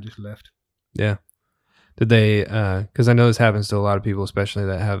then I just left. Yeah. Did they, because I know this happens to a lot of people, especially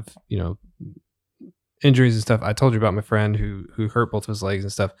that have, injuries and stuff. I told you about my friend who hurt both of his legs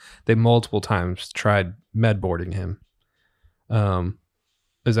and stuff. They multiple times tried med boarding him.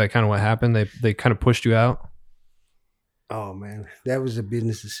 Is that kind of what happened? They kind of pushed you out? Oh man, that was a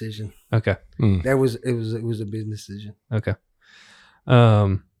business decision. Okay. It was a business decision. Okay.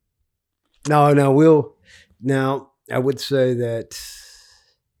 Now I would say that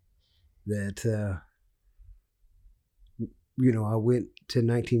I went to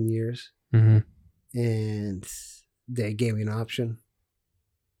 19 years. Mm-hmm. And they gave me an option.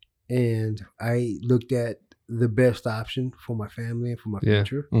 And I looked at the best option for my family and for my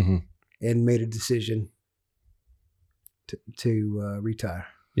future and made a decision to retire.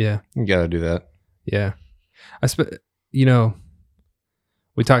 Yeah. You got to do that. Yeah.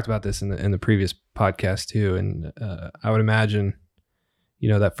 We talked about this in the previous podcast too. And I would imagine,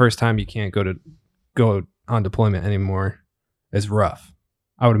 that first time you can't go on deployment anymore is rough.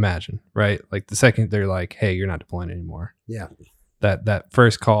 I would imagine, right? Like the second they're like, hey, you're not deploying anymore. Yeah. That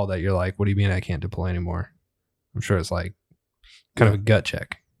first call that you're like, what do you mean I can't deploy anymore? I'm sure it's like kind of a gut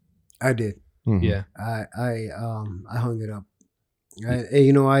check. I did. Mm-hmm. Yeah. I hung it up. I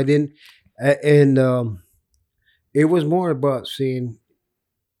didn't. And it was more about seeing,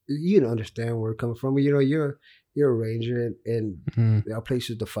 you understand where it's coming from. You're a Ranger and there are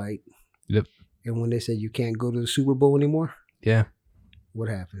places to fight. Yep. And when they said you can't go to the Super Bowl anymore. Yeah. What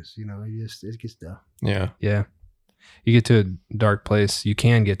happens? It gets tough. Yeah. Yeah. You get to a dark place. You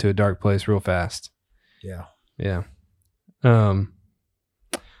can get to a dark place real fast. Yeah. Yeah. And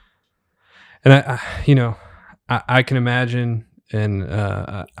I can imagine, and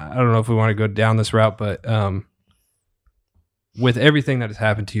I don't know if we want to go down this route, but with everything that has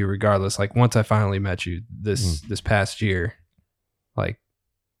happened to you, regardless, like once I finally met you this past year, Like,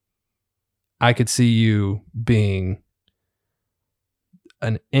 I could see you being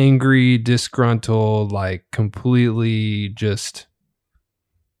an angry, disgruntled, like completely just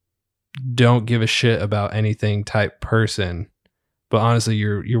don't give a shit about anything type person. But honestly,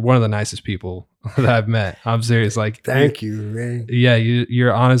 you're one of the nicest people that I've met. I'm serious. Like, Thank you, man. yeah,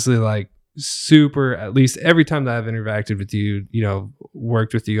 you're honestly like super. At least every time that I've interacted with you, you know,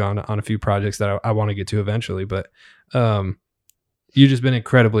 worked with you on a few projects that I want to get to eventually. But you've just been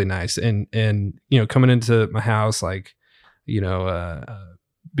incredibly nice, and you know, coming into my house, like, you know,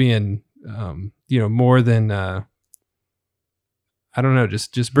 being you know, more than I don't know,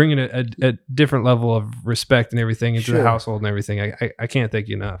 just bringing a different level of respect and everything into the household and everything. I can't thank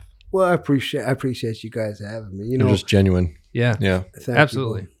you enough. Well, I appreciate you guys having me. You You're know, just genuine. Yeah.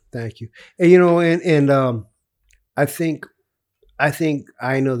 Absolutely. Thank you. And you know, and I think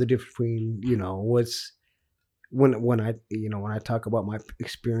I know the difference between, you know, what's when I talk about my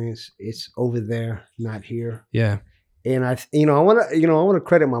experience, it's over there, not here. Yeah. And I want to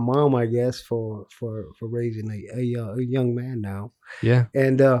credit my mom, I guess, for raising a young man now. Yeah.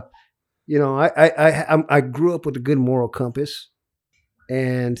 And you know, I grew up with a good moral compass,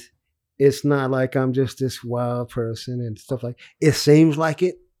 and it's not like I'm just this wild person and stuff like. It seems like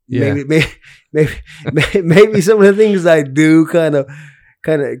it. Yeah. Maybe some of the things I do kind of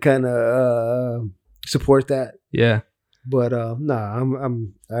support that. Yeah. But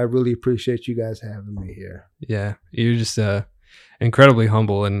I really appreciate you guys having me here. Yeah, you're just incredibly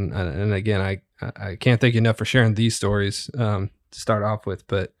humble, and again, I can't thank you enough for sharing these stories to start off with.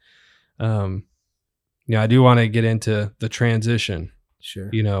 But I do want to get into the transition. Sure.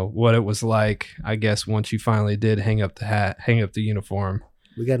 You know what it was like, I guess, once you finally did hang up the hat, hang up the uniform.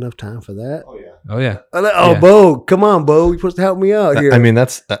 We got enough time for that. Oh yeah. Oh yeah. Oh, yeah. Bo, come on, Bo, you're supposed to help me out here. I mean,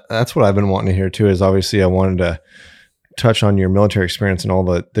 that's what I've been wanting to hear too. Is obviously I wanted to touch on your military experience and all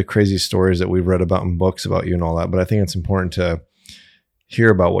the crazy stories that we've read about in books about you and all that. But I think it's important to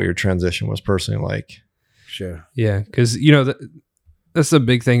hear about what your transition was personally like. Sure. Yeah. Because, you know, that's the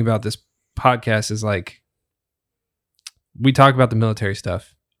big thing about this podcast is like, we talk about the military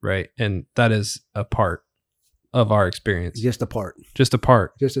stuff, right? And that is a part of our experience. Just a part. Just a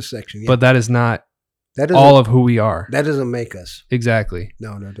part. Just a section. Yeah. But that is not that all of who we are. That doesn't make us. Exactly.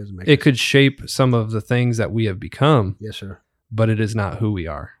 No, that doesn't make us. It could shape some of the things that we have become. Yes, sir. But it is not who we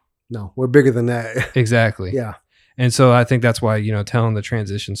are. No, we're bigger than that. Exactly. Yeah. And so I think that's why, you know, telling the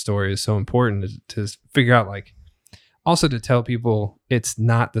transition story is so important to figure out, like, also to tell people it's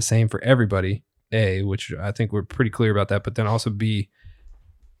not the same for everybody, A, which I think we're pretty clear about that, but then also B,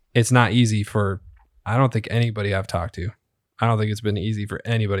 it's not easy for, I don't think anybody I've talked to. I don't think it's been easy for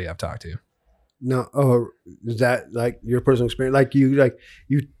anybody I've talked to. No. Oh, is that like your personal experience?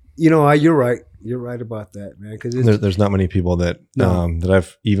 You know, you're right. You're right about that, man. Because there's not many people that that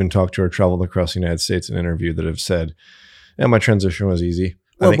I've even talked to or traveled across the United States and interviewed that have said, "Yeah, my transition was easy."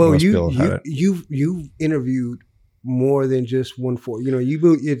 Well, I think most people have had it. You've interviewed more than just one force. You know,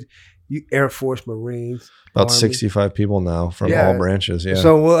 you Air Force, Marines, about Army. 65 people now from all branches. Yeah.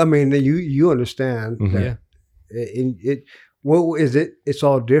 So, well, I mean, you understand that what is it? It's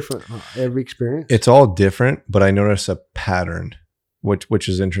all different. Every experience. It's all different, but I notice a pattern, which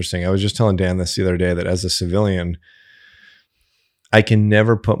is interesting. I was just telling Dan this the other day that as a civilian, I can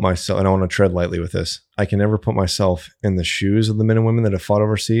never put myself, and I want to tread lightly with this, I can never put myself in the shoes of the men and women that have fought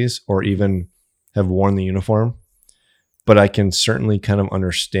overseas or even have worn the uniform. But I can certainly kind of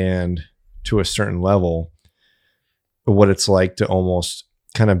understand to a certain level what it's like to almost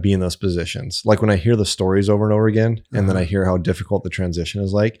kind of be in those positions. Like when I hear the stories over and over again, and then I hear how difficult the transition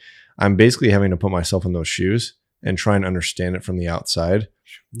is like, I'm basically having to put myself in those shoes and try and understand it from the outside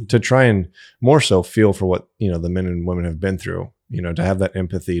to try and more so feel for what, you know, the men and women have been through, you know, to have that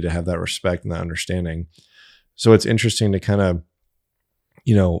empathy, to have that respect and that understanding. So it's interesting to kind of,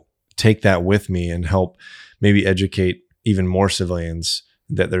 you know, take that with me and help maybe educate even more civilians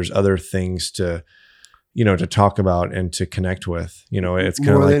that there's other things to, you know, to talk about and to connect with. You know, it's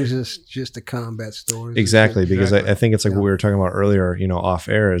kind of like just the combat stories. Exactly. Because I think it's like what we were talking about earlier, you know, off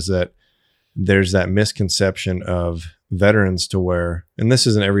air, is that there's that misconception of veterans to where, and this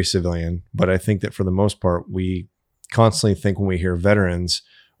isn't every civilian, but I think that for the most part, we constantly think when we hear veterans,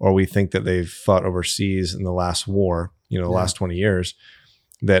 or we think that they've fought overseas in the last war, you know, the last 20 years,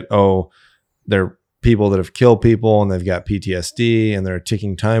 that, oh, they're people that have killed people and they've got PTSD and they're a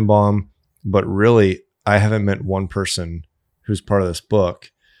ticking time bomb. But really, I haven't met one person who's part of this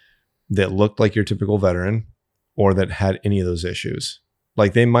book that looked like your typical veteran or that had any of those issues.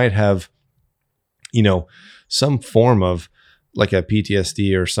 Like they might have, you know, some form of like a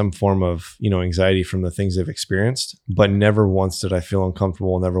PTSD or some form of, anxiety from the things they've experienced, but never once did I feel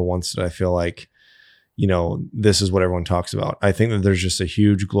uncomfortable. Never once did I feel like, this is what everyone talks about. I think that there's just a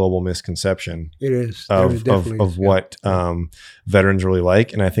huge global misconception It is. of what veterans really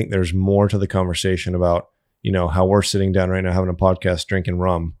like. And I think there's more to the conversation about, how we're sitting down right now having a podcast, drinking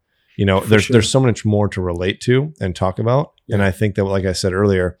rum. There's so much more to relate to and talk about. Yeah. And I think that, like I said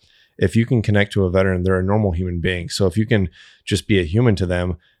earlier, if you can connect to a veteran, they're a normal human being. So if you can just be a human to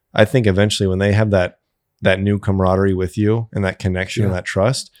them, I think eventually when they have that new camaraderie with you and that connection and that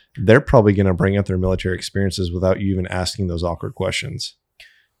trust, they're probably going to bring up their military experiences without you even asking those awkward questions.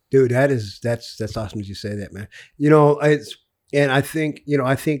 Dude, that's awesome that you say that, man. I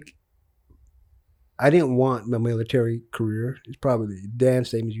think I didn't want my military career. It's probably Dan,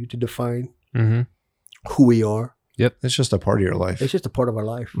 same as you, to define who we are. Yep. It's just a part of your life. It's just a part of our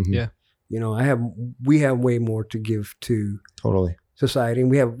life. Mm-hmm. Yeah. We have way more to give to totally society. And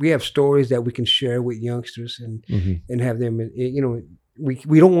we have stories that we can share with youngsters and have them,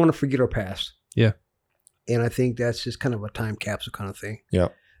 we don't want to forget our past. Yeah. And I think that's just kind of a time capsule kind of thing. Yeah.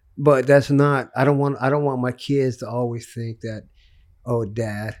 But that's not, I don't want my kids to always think that, oh,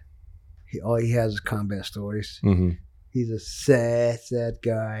 Dad, all he has is combat stories. Mm-hmm. He's a sad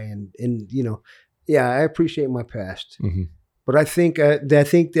guy. And yeah, I appreciate my past. Mm-hmm. But I think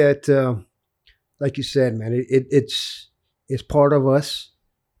that, like you said, man, it's part of us,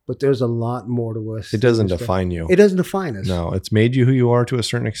 but there's a lot more to us. It doesn't define you. It doesn't define us. No, it's made you who you are to a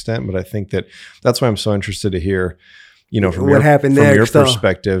certain extent. But I think that's why I'm so interested to hear, from what happened next, your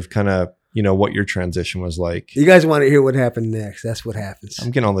perspective, kind of, what your transition was like. You guys want to hear what happened next? That's what happens.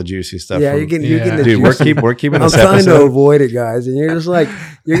 I'm getting all the juicy stuff. Yeah, you're getting the dude. juicy. We're keeping I'm this trying episode. to avoid it, guys, and you're just like,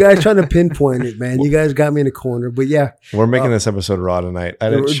 you guys trying to pinpoint it, man. You guys got me in the corner, but yeah, we're making this episode raw tonight. I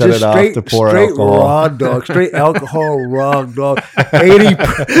didn't shut it off to pour straight alcohol. Raw dog, straight alcohol, raw dog,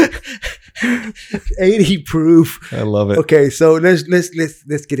 80 proof. I love it. Okay, so let's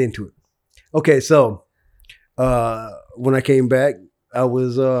get into it. Okay, so when I came back, I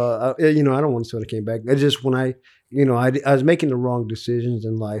was I don't want to say when I came back. It's just when I was making the wrong decisions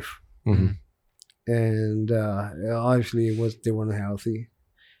in life, and obviously they weren't healthy,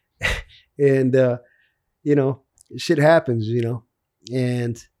 and shit happens,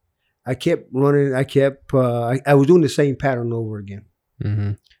 and I kept running. I was doing the same pattern over again,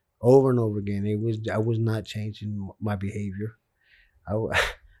 over and over again. I was not changing my behavior.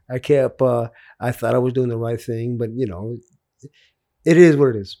 I kept. I thought I was doing the right thing, but it is what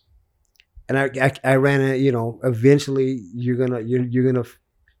it is. And I ran it. Eventually you're gonna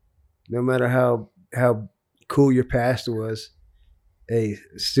no matter how cool your past was, a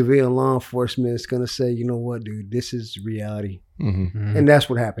civilian law enforcement is gonna say, you know what, dude, this is reality. And that's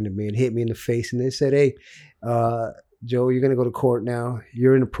what happened to me. It hit me in the face, and they said, hey, Joe, you're gonna go to court now.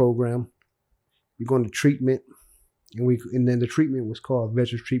 You're in a program. You're going to treatment, and then the treatment was called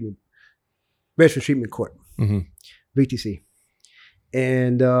Veterans Treatment Court, VTC.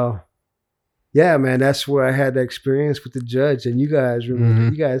 And yeah, man, that's where I had the experience with the judge. And you guys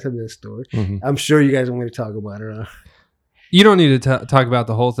remember, you guys have that story. I'm sure you guys want me to talk about it. You don't need to talk about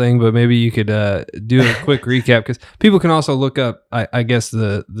the whole thing, but maybe you could do a quick recap, because people can also look up, I guess,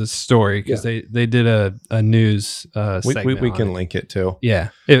 the story, because they did a news segment. We can link it too. Yeah,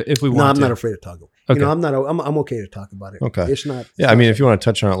 if we want. No, I'm to. not afraid to talk about it. Okay. I'm okay to talk about it. Okay. It's not. Yeah, I mean, if you want to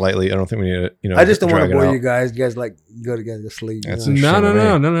touch on it lightly, I don't think we need to. I just don't want to bore you guys. You guys like go together to sleep.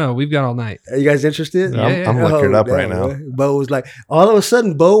 No. We've got all night. Are you guys interested? Yeah, I'm liquored up right now. Bo was like, all of a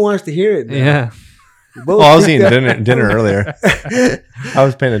sudden, Bo wants to hear it. Now. Yeah. Well, I was eating dinner earlier. I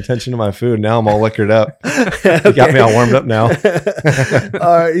was paying attention to my food. Now I'm all liquored up. You got me all warmed up now.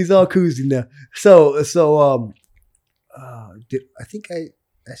 All right, he's all koozie now. So I think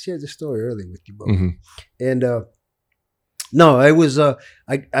I shared the story earlier with you, Bo. And no, it was I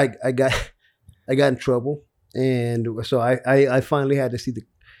got in trouble, and so I finally had to see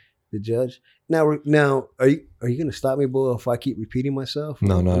the judge. Now, are you going to stop me, Bo, if I keep repeating myself?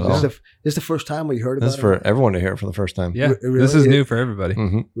 No, not at all. This is the first time you heard about it? This is for everyone to hear it for the first time. Yeah, this is new for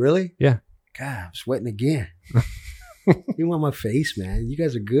everybody. Really? Yeah. God, I'm sweating again. You want my face, man. You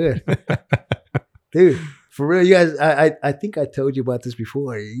guys are good. Dude, for real, you guys, I think I told you about this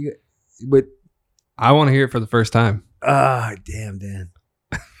before. But I want to hear it for the first time. Damn, Dan.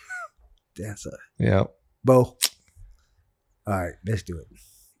 That's yeah. Bo. All right, let's do it.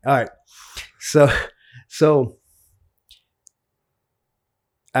 All right. So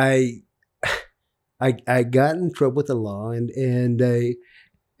I got in trouble with the law, and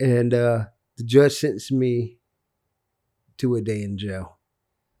the judge sentenced me to a day in jail.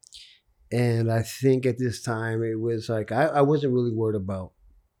 And I think at this time it was like I wasn't really worried about.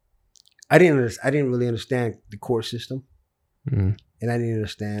 I didn't really understand the court system, and I didn't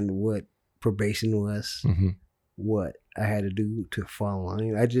understand what probation was, what I had to do to follow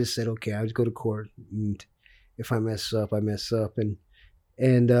on. I just said, okay, I'll just go to court, and if I mess up, I mess up,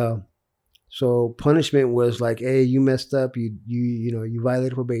 and so punishment was like, hey, you messed up, you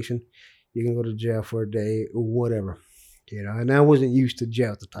violated probation, you can go to jail for a day or whatever, And I wasn't used to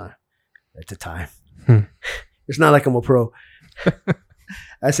jail at the time. It's not like I'm a pro.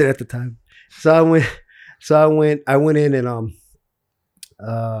 I said at the time. So I went in and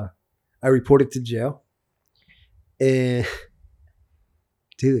I reported to jail. And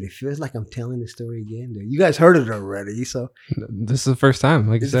dude, it feels like I'm telling the story again, dude. You guys heard it already, so this is the first time.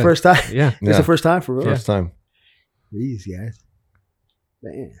 Like it's the first time. Yeah. It's the first time for real. First time. These guys.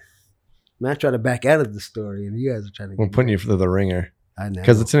 Man, I try to back out of the story and you guys are trying to We're putting you through the ringer. I know.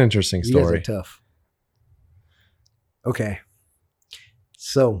 Because it's an interesting story. You guys are tough. Okay.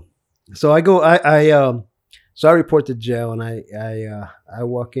 So I report to jail and I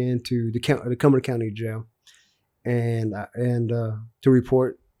walk into the Cumberland County Jail and to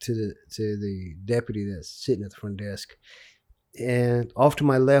report to the deputy that's sitting at the front desk. And off to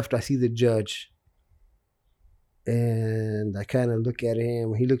my left I see the judge. And I kind of look at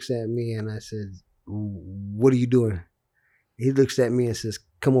him. He looks at me and I said, "What are you doing?" He looks at me and says,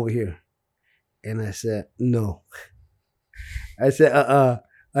 "Come over here." And I said, "No." I said, I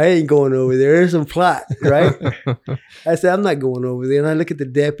ain't going over there. There's some plot, right? I said, "I'm not going over there." And I look at the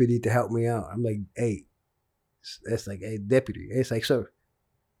deputy to help me out. I'm like, "Hey," that's like, "Hey, deputy." It's like, "Sir,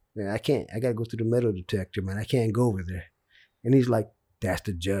 man, I can't. I got to go through the metal detector, man. I can't go over there." And he's like, "That's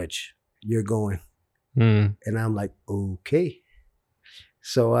the judge. You're going." And I'm like, "Okay."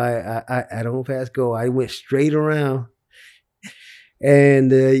 So I don't fast go. I went straight around.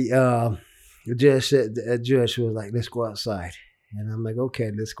 And the judge was like, "Let's go outside." And I'm like,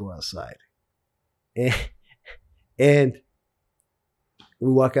 "Okay, let's go outside." And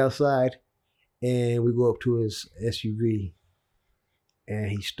we walk outside and we go up to his SUV and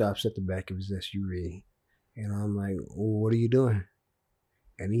he stops at the back of his SUV. And I'm like, "What are you doing?"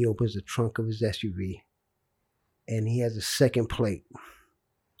 And he opens the trunk of his SUV and he has a second plate.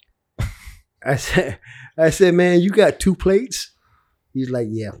 I said, "Man, you got 2 plates?" He's like,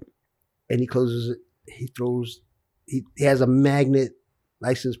 "Yeah." And he closes it. He has a magnet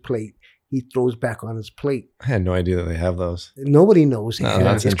license plate. He throws back on his plate. I had no idea that they have those. Nobody knows. No,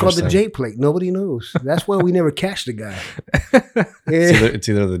 that's it's called the interesting. J plate. Nobody knows. That's why we never catch the guy. It's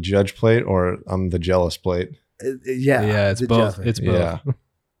either the judge plate or the jealous plate. Yeah, it's the both. judge. It's both. Yeah.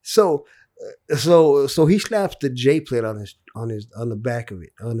 So he slaps the J plate on the back of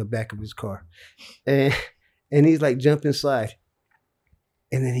it, on the back of his car, and he's like, "Jump inside,"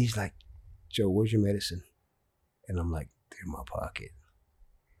 and then he's like, "Joe, where's your medicine?" And I'm like, "They're in my pocket."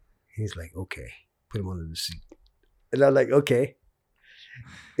 He's like, "Okay, put them under the seat," and I'm like, "Okay."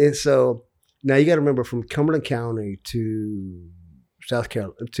 And so now you got to remember, from Cumberland County to South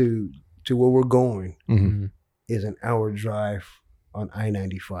Carolina to where we're going is an hour drive on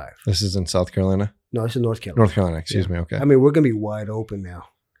I-95. This is in South Carolina? No, it's in North Carolina. North Carolina, excuse me. Okay. I mean, we're going to be wide open now.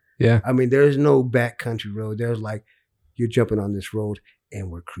 Yeah. I mean, there's no backcountry road. There's like, you're jumping on this road and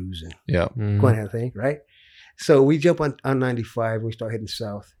we're cruising. Yeah. Mhm. Kind of thing, right? So we jump on 95 and we start heading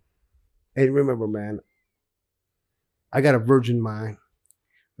south. And remember, man, I got a virgin mind,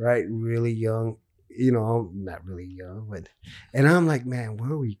 right? Really young. I'm not really young, and I'm like, "Man,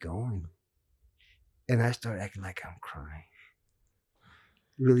 where are we going?" And I start acting like I'm crying.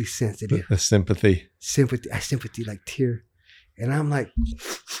 Really sensitive. The sympathy. Sympathy, like tear. And I'm like,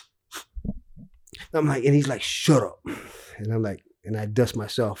 and he's like, "Shut up." And I'm like, and I dust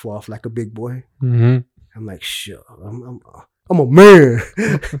myself off like a big boy. Mhm. I'm like, "Shut up. I'm a man."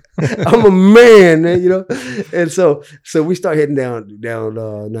 I'm a man, And so we start heading down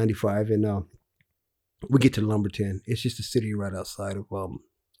 95 and we get to Lumberton. It's just a city right outside of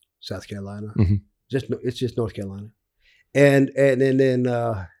South Carolina. Mhm. It's just North Carolina. And then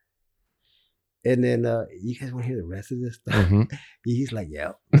you guys want to hear the rest of this stuff? Mhm. He's like,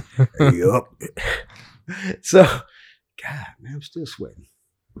 "Yep." Yup. So, God, man, I'm still sweating.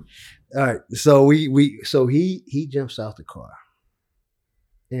 All right. So he jumps out the car.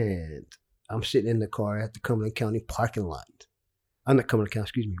 And I'm sitting in the car at the Cumberland County parking lot. I'm not Cumberland County,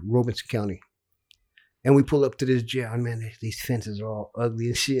 excuse me, Robinson County. And we pull up to this jail, and man, these fences are all ugly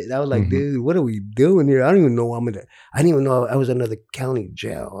and shit. And I was like, "Dude, what are we doing here? I don't even know I didn't even know I was another county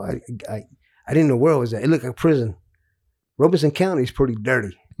jail. I didn't know where I was at. It looked like prison. Robinson County is pretty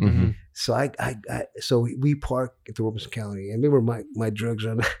dirty." Mhm. So so we park at the Robinson County, and remember my drugs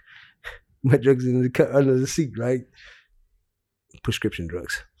are My drugs under the seat, right? Prescription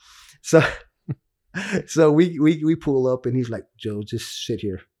drugs. So we pull up and he's like, Joe, just sit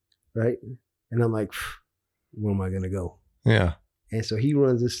here, right? And I'm like, where am I gonna go? Yeah. And so he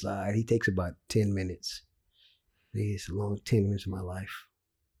runs this slide. He takes about 10 minutes. It's the longest 10 minutes of my life.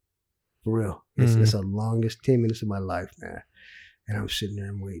 For real. It's the longest 10 minutes of my life, man. And I'm sitting there,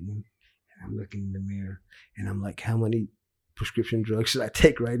 I'm waiting, and I'm looking in the mirror, and I'm like, how many prescription drugs should I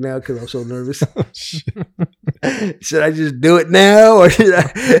take right now? Because I'm so nervous. Should I just do it now, or should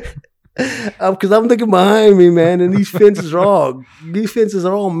I? Because I'm looking behind me, man, and these fences are all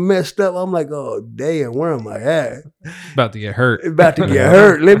messed up. I'm like, oh damn, where am I at? About to get hurt. About to get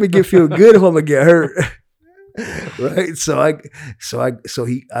hurt. Let me feel good if I'm gonna get hurt. Right.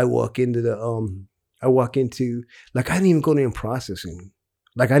 I walk into like, I didn't even go to him processing.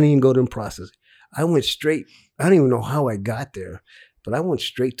 I went straight. I don't even know how I got there, but I went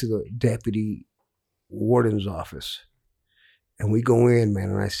straight to the deputy warden's office. And we go in, man,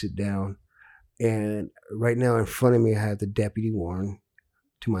 and I sit down. And right now in front of me, I have the deputy warden.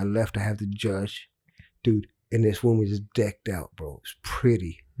 To my left, I have the judge. Dude, and this woman is decked out, bro. It's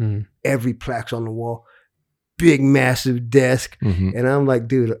pretty. Mm-hmm. Every plaque's on the wall. Big, massive desk. Mm-hmm. And I'm like,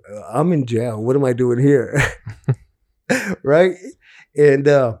 dude, I'm in jail. What am I doing here? Right? And,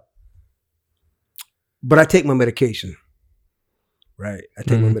 but I take my medication. Right? I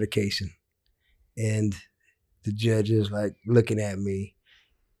take my medication. And the judge is like looking at me,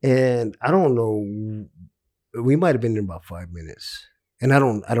 and I don't know. We might have been there about 5 minutes, and I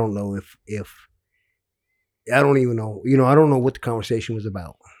don't know if I don't even know. You know, I don't know what the conversation was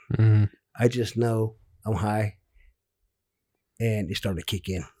about. Mm-hmm. I just know I'm high, and it started to kick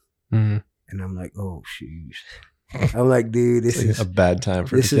in, and I'm like, oh shoot. I'm like, dude, this is a bad time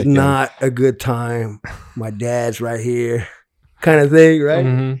for this. Is not a good time. My dad's right here, kind of thing, right?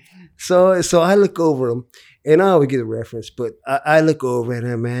 Mm-hmm. So I look over him. And I always get a reference, but I look over at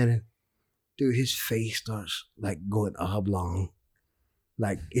him, man, and dude, his face starts like going oblong.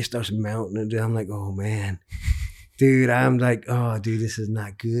 Like it starts mounting, and I'm like, oh man. Dude, I'm like, oh dude, this is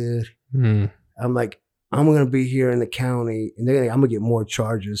not good. I'm like, I'm gonna be here in the county and I'm gonna get more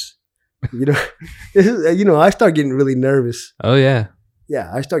charges. You know, I start getting really nervous. Oh yeah.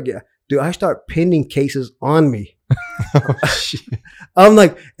 Yeah, I start pending cases on me. I'm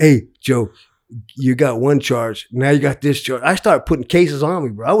like, hey, Joe, you got one charge. Now you got this charge. I started putting cases on me,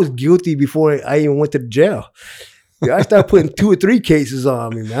 bro. I was guilty before I even went to the jail. I started putting 2 or 3 cases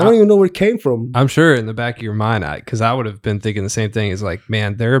on me, man. I don't even know where it came from. I'm sure in the back of your mind, because I would have been thinking the same thing. Is like,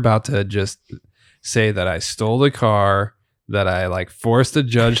 man, they're about to just say that I stole the car, that I like forced the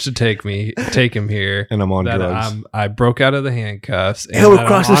judge to take him here, and I'm on drugs. I broke out of the handcuffs, and I'm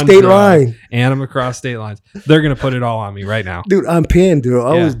across the state line, and I'm across state lines. They're gonna put it all on me right now, dude. I'm pinned, dude.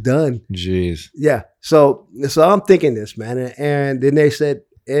 I was done. Jeez. Yeah. So I'm thinking this, man, and then they said,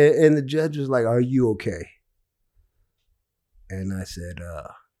 and the judge was like, "Are you okay?" And I said,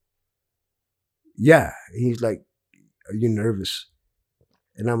 "Yeah." He's like, "Are you nervous?"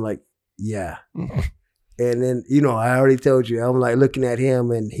 And I'm like, "Yeah." And then, you know, I already told you, I'm like looking at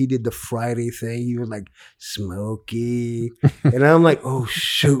him and he did the Friday thing. He was like, Smokey. And I'm like, oh,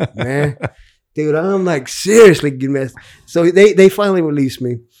 shoot, man. Dude, I'm like seriously getting messed. So they finally released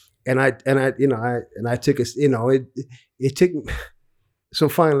me. And I took a, you know, it took, so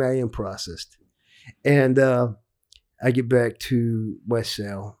finally I am processed. And I get back to my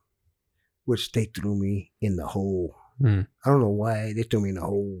cell, which they threw me in the hole. I don't know why they threw me in the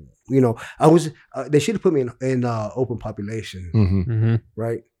hole. You know, I was. They should have put me in open population,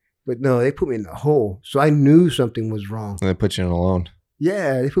 right? But no, they put me in the hole. So I knew something was wrong. And they put you in alone.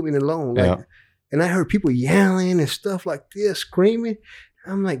 Yeah, they put me in alone. Like, yeah. And I heard people yelling and stuff like this, screaming.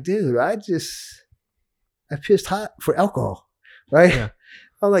 I'm like, dude, I pissed hot for alcohol, right? Yeah.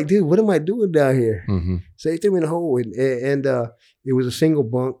 I'm like, dude, what am I doing down here? So they threw me in the hole, and it was a single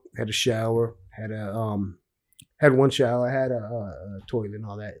bunk, had a shower, had one shower, had a toilet and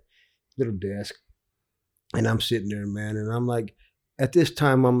all that, little desk. And I'm sitting there, man, and I'm like, at this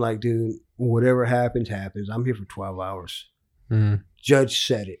time, I'm like, dude, whatever happens, happens. I'm here for 12 hours. Judge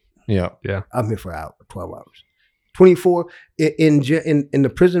said it. Yeah. I'm here for 12 hours. 24 in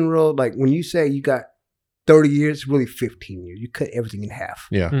the prison world, like when you say you got 30 years, it's really 15 years. You cut everything in half.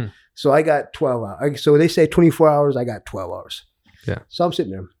 Yeah. So I got 12 hours. So they say 24 hours, I got 12 hours. Yeah. So I'm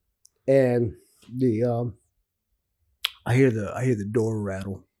sitting there, and I hear the door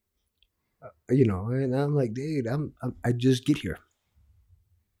rattle, you know, and I'm like, dude, I just get here.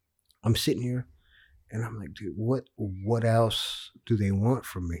 I'm sitting here, and I'm like, dude, what else do they want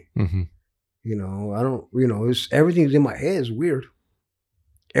from me? You know, I don't, you know, everything's in my head is weird.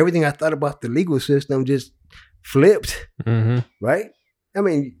 everything I thought about the legal system just flipped, right? I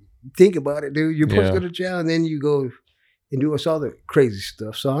mean, think about it, dude. You're supposed to go to jail, and then you go and do us all the crazy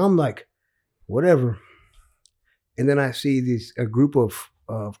stuff. So I'm like, whatever. And then I see a group of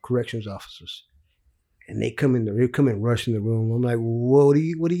corrections officers, and they come in rushing the room. I'm like, what are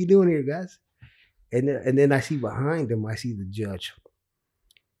you doing here, guys? And then I see behind them, I see the judge,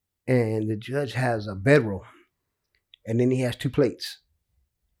 and the judge has a bedroll, and then he has 2 plates,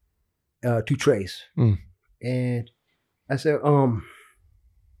 2 trays, and I said,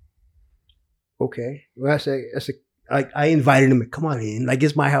 okay. Well, I invited him. Come on in, like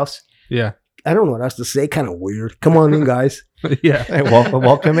it's my house. Yeah. I don't know what else to say. Kind of weird. Come on in, guys. Yeah. Hey,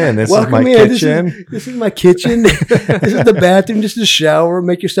 welcome in. This is my kitchen. This is my kitchen. This is the bathroom. This is the shower.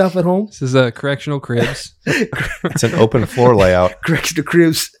 Make yourself at home. This is a correctional cribs. It's an open floor layout. Correctional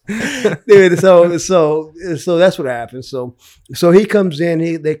cribs. Dude, so that's what happened. So he comes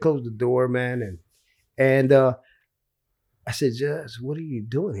in. They close the door, man, and I said, Judge, what are you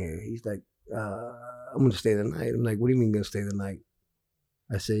doing here? He's like, I'm going to stay the night. I'm like, what do you mean going to stay the night?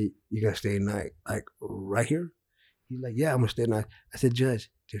 I said, you're going to stay the night? Like, right here? He's like, yeah, I'm going to stay the night. I said, Judge,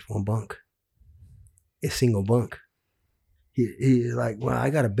 just 1 bunk. It's single bunk. He's like, well, I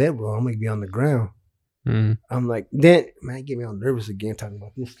got a bedroll. I'm going to be on the ground. I'm like, then, man, get me all nervous again talking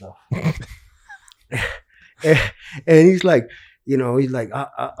about this stuff. and he's like,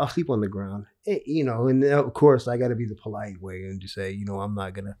 I'll sleep on the ground. And of course, I got to be the polite way and just say, I'm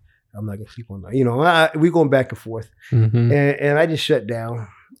not gonna sleep on that. We're going back and forth, and I just shut down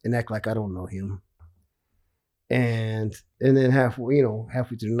and act like I don't know him. And then halfway through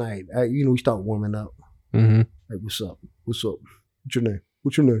the night, we start warming up. Like, what's up? What's your name?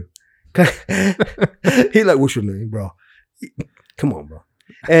 What's your name? He like, what's your name, bro? Come on, bro.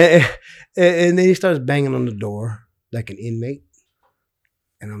 And then he starts banging on the door like an inmate.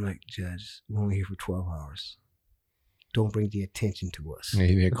 And I'm like, Judge, we're only here for 12 hours. Don't bring the attention to us. Yeah,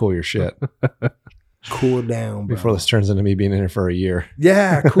 you need to cool your shit. Cool down, bro. Before this turns into me being in here for a year.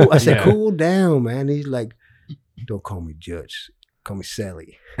 Yeah, cool. I said, cool down, man. He's like, don't call me Judge. Call me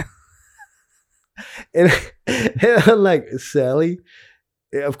Sally. and I'm like, Sally?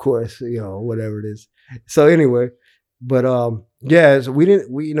 Yeah, of course, whatever it is. So anyway, but so we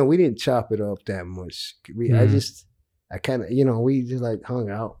didn't chop it up that much. I kind of, we just like hung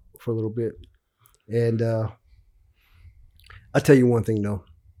out for a little bit. And I'll tell you one thing though.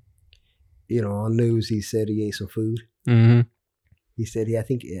 On news, he said he ate some food. He said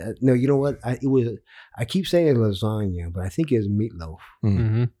no, you know what? I keep saying lasagna, but I think it was meatloaf.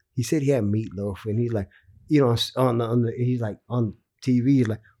 He said he had meatloaf, and he's like, he's like on TV, he's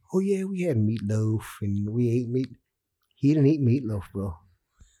like, oh yeah, we had meatloaf, and we ate meat. He didn't eat meatloaf, bro.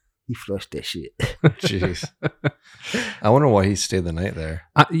 He flushed that shit. Jeez. I wonder why he stayed the night there.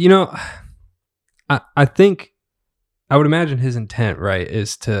 I think, I would imagine his intent, right,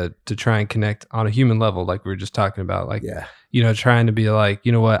 is to try and connect on a human level, like we were just talking about, like, trying to be like,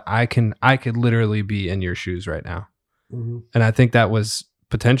 you know what, I could literally be in your shoes right now. And I think that was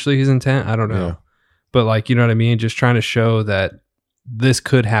potentially his intent. I don't know. Yeah. But like, you know what I mean? Just trying to show that this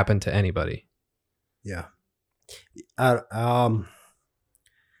could happen to anybody. Yeah. I don't,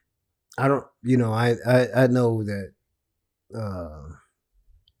 I know that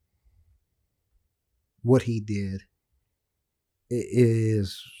what he did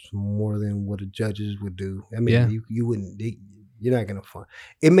is more than what the judges would do. I mean, you wouldn't, you're not going to find,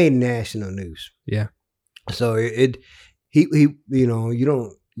 it made national news. Yeah. So you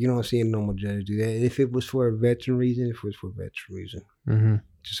don't see a normal judge do that. If it was for a veteran reason, to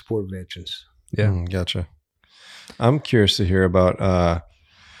support veterans. Yeah. Gotcha. I'm curious to hear about, I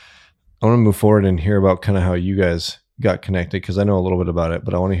want to move forward and hear about kind of how you guys got connected, because I know a little bit about it,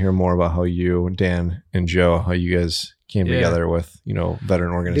 but I want to hear more about how you, Dan, and Joe, how you guys came together with,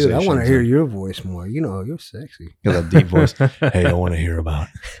 veteran organizations. Dude, I want to hear your voice more. You're sexy. You got that deep voice. Hey, I want to hear about.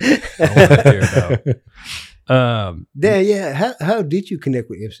 Dan, how did you connect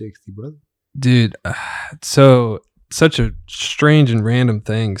with F60, brother? Dude, so such a strange and random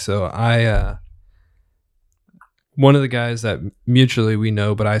thing. So I, one of the guys that mutually we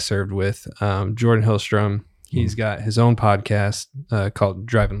know, but I served with, Jordan Hillstrom, he's got his own podcast called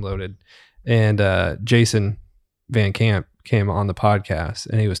Driving Loaded, and Jason Van Camp came on the podcast,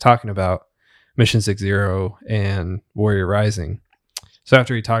 and he was talking about Mission 60 and Warrior Rising. So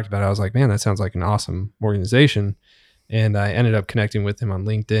after he talked about it, I was like, man, that sounds like an awesome organization. And I ended up connecting with him on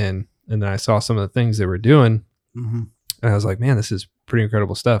LinkedIn, and then I saw some of the things they were doing, and I was like, man, this is pretty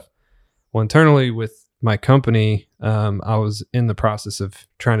incredible stuff. Well, internally with my company, I was in the process of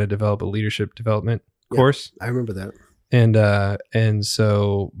trying to develop a leadership development course. I remember that. And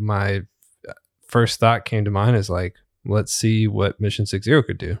so my first thought came to mind is like, let's see what Mission 60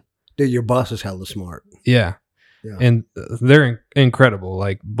 could do. Dude, your boss is hella smart. Yeah. Yeah. And they're incredible.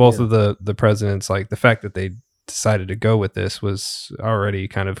 Like both Yeah. of the presidents, like the fact that they decided to go with this was already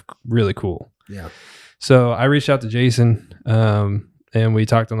kind of really cool. Yeah. So I reached out to Jason, and we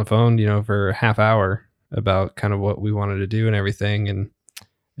talked on the phone, for a half hour about kind of what we wanted to do and everything.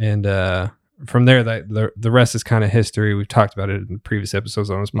 And from there, the rest is kind of history. We've talked about it in previous episodes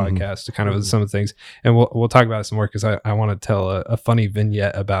on this podcast, to kind of some of the things, and we'll talk about it some more because I want to tell a funny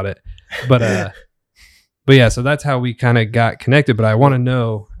vignette about it. But yeah, so that's how we kind of got connected. But I want to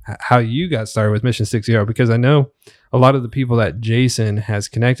know how you got started with Mission 60, because I know a lot of the people that Jason has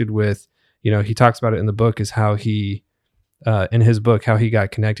connected with, he talks about it in the book, is how he, in his book, how he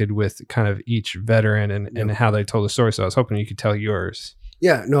got connected with kind of each veteran and how they told the story. So I was hoping you could tell yours.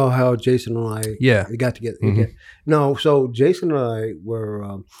 Yeah, no, how Jason and I got together. Mm-hmm. Yeah. No, so Jason and I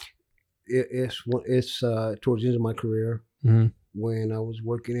were, it's towards the end of my career Mm-hmm. when I was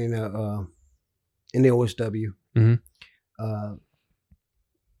working in the OSW. Mm-hmm.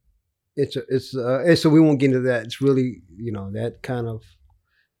 So we won't get into that. It's really, that kind of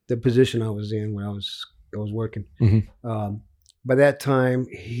the position I was in when I was working. Mm-hmm. By that time,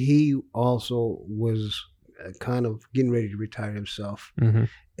 he also was kind of getting ready to retire himself. Mm-hmm.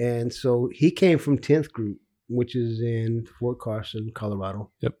 And so he came from 10th Group, which is in Fort Carson,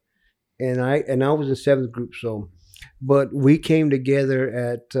 Colorado. Yep. And I was in 7th Group. So, but we came together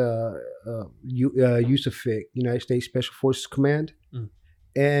at USAFIC, United States Special Forces Command. Mm.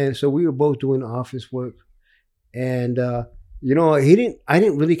 And so we were both doing office work. And, I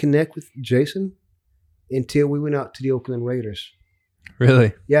didn't really connect with Jason until we went out to the Oakland Raiders.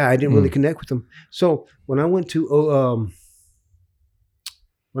 Really? Yeah, I didn't really connect with them. So when I went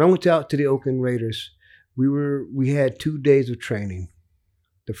out to the Oakland Raiders, we had 2 days of training.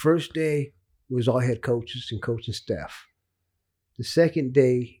 The first day was all head coaches and coaching staff. The second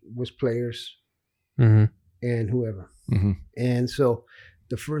day was players Mm-hmm. and whoever. Mm-hmm. And so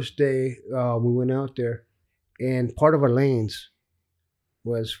the first day we went out there, and part of our lanes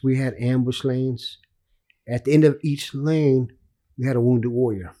was we had ambush lanes. At the end of each lane, we had a wounded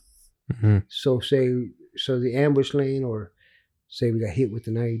warrior. Mm-hmm. So the ambush lane, or say we got hit with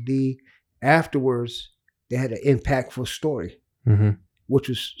an IED, afterwards they had an impactful story, Mm-hmm. which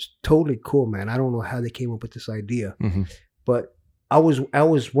was totally cool, man. I don't know how they came up with this idea, Mm-hmm. but I was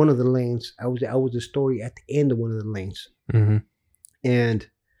one of the lanes. I was the story at the end of one of the lanes, Mm-hmm. and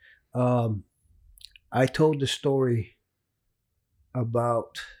I told the story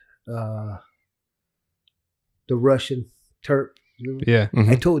about the Russian Terp. Yeah.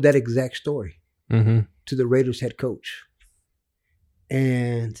 Mm-hmm. I told that exact story Mm-hmm. to the Raiders head coach.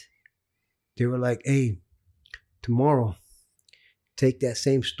 And they were like, hey, tomorrow, take that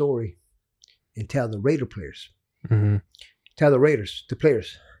same story and tell the Raider players. Mm-hmm. Tell the Raiders, the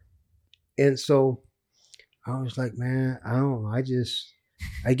players. And so I was like, man, I don't know.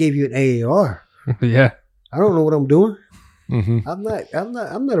 I gave you an AAR. Yeah. I don't know what I'm doing. Mm-hmm.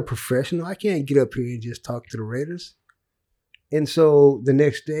 I'm not a professional. I can't get up here and just talk to the Raiders. And so the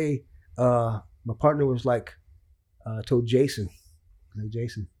next day, my partner was like, told Jason,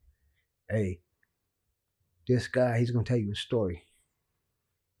 hey, this guy, he's gonna tell you a story,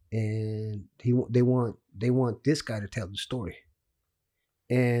 and they want this guy to tell the story.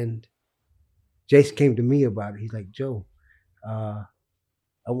 And Jason came to me about it. He's like, Joe, I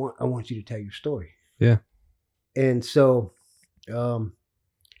want you to tell your story. Yeah. And so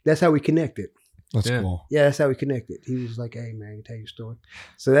that's how we connected. That's Yeah. cool. Yeah, that's how we connected. He was like, hey man, you tell your story.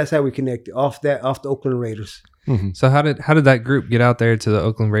 So that's how we connected off the Oakland Raiders. Mm-hmm. So how did that group get out there to the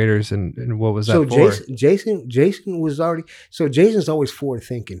Oakland Raiders, and what was that So for? Jason was already, so Jason's always forward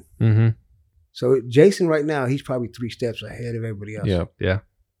thinking. Mm-hmm. So Jason right now, he's probably 3 steps ahead of everybody else. Yeah. Yeah.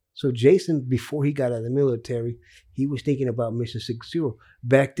 So Jason, before he got out of the military, he was thinking about Mission 60.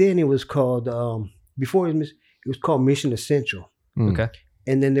 Back then it was called, it was called Mission Essential. Mm. Okay.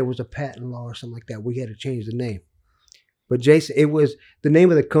 And then there was a patent law or something like that. We had to change the name. But Jason, it was the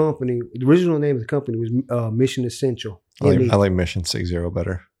name of the company. The original name of the company was Mission Essential. I like Mission 60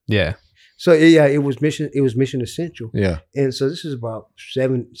 better. Yeah. So yeah, it was Mission Essential. Yeah. And so this is about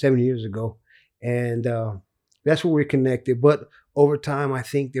 7 years ago, and that's where we're connected. But over time, I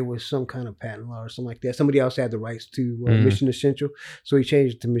think there was some kind of patent law or something like that. Somebody else had the rights to Mission Essential, so he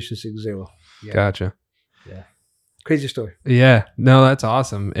changed it to Mission 60. Yeah. Gotcha. Yeah. Crazy story. Yeah. No, that's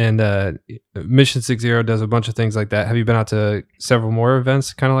awesome. And Mission 60 does a bunch of things like that. Have you been out to several more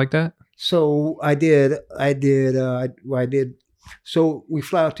events kind of like that? So I did. So we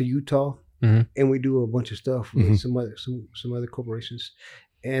fly out to Utah Mhm. and we do a bunch of stuff with Mhm. some other corporations.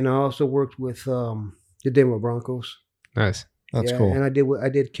 And I also worked with the Denver Broncos. Nice. That's cool. And I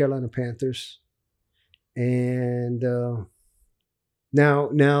did Carolina Panthers. And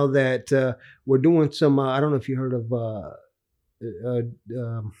now that we're doing some, I don't know if you heard of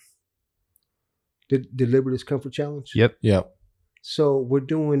the Deliberate Discomfort Challenge. Yep. Yep. So we're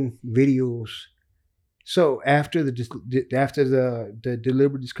doing videos. So after the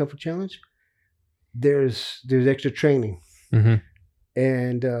Deliberate Discomfort Challenge, there's extra training, Mm-hmm.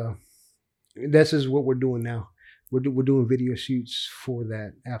 and this is what we're doing now. We're doing video shoots for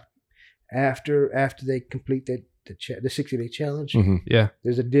that after they complete the 60-day challenge. hmm Yeah.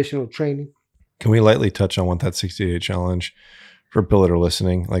 There's additional training. Can we lightly touch on what that 60-day challenge for people that are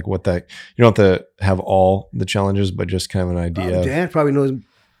listening, like what that, you don't have to have all the challenges, but just kind of an idea. Dan probably knows.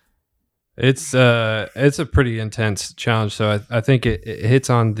 It's a pretty intense challenge. So I think it hits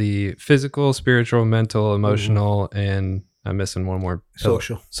on the physical, spiritual, mental, emotional, and I'm missing one more.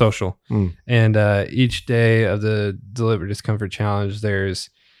 Social. Mm. And each day of the Deliberate Discomfort Challenge, there's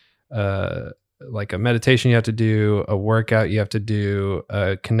like a meditation you have to do, a workout you have to do,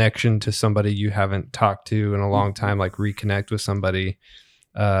 a connection to somebody you haven't talked to in a long time, like reconnect with somebody.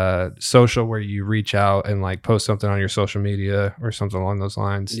 Social, where you reach out and like post something on your social media or something along those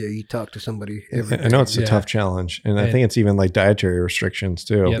lines. Yeah, you talk to somebody every day. I know it's a Yeah. tough challenge, and I think it's even like dietary restrictions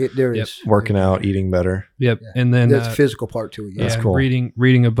too. Yep. There Yep. is Working out, eating better. Yep. Yeah. And then There's a physical part to it. yeah, Yeah. That's cool.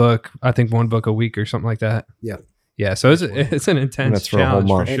 reading a book. I think one book a week or something like that. Yeah. Yeah. So it's an intense that's for a whole challenge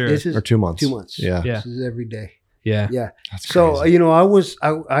month. for And sure. this is Or 2 months. 2 months. Yeah. Yeah. This is every day. Yeah. Yeah. That's So crazy. I was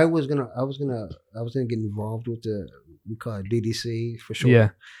gonna get involved with we call it DDC for short. Yeah.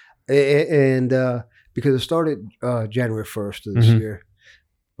 And because it started January 1st of this Mhm. year,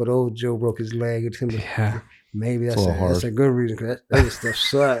 but old Joe broke his leg. It's gonna Yeah. maybe It's that's a little that's hard. a good reason because that stuff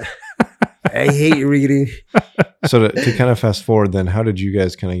sucks. I hate reading. So to kind of fast forward, then how did you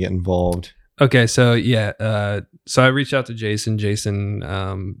guys kind of get involved? Okay. So yeah. So I reached out to Jason. Jason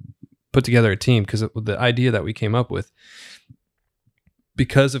put together a team because the idea that we came up with,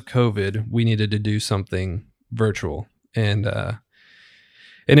 because of COVID, we needed to do something virtual, and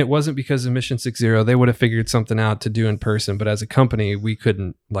it wasn't because of Mission 6.0. They would have figured something out to do in person, but as a company, we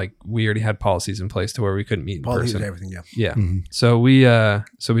couldn't. Like, we already had policies in place to where we couldn't meet in Policies person. and everything. Yeah. Yeah. Mhm. So we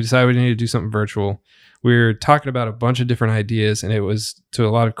decided we needed to do something virtual. We were talking about a bunch of different ideas, and it was to a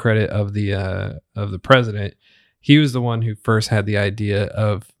lot of credit of the president. He was the one who first had the idea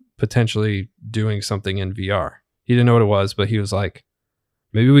of potentially doing something in VR. He didn't know what it was, but he was like,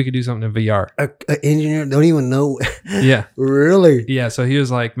 maybe we could do something in VR. An engineer don't even know. Yeah. Really? Yeah. So he was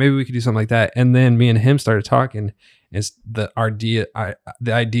like, maybe we could do something like that. And then me and him started talking, and the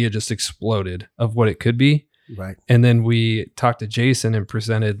idea just exploded of what it could be. Right. And then we talked to Jason and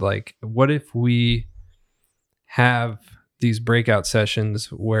presented, like, what if we have these breakout sessions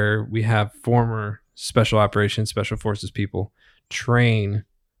where we have former special operations, special forces people train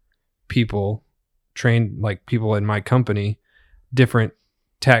like people in my company, different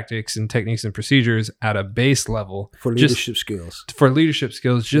tactics and techniques and procedures at a base level For just leadership skills. for leadership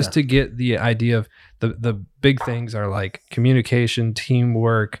skills, just Yeah. to get the idea of the big things are like communication,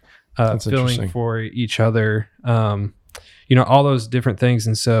 teamwork, That's feeling interesting. for each other, all those different things.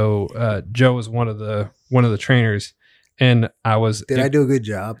 And so Joe was one of the trainers, and I was. Did I do a good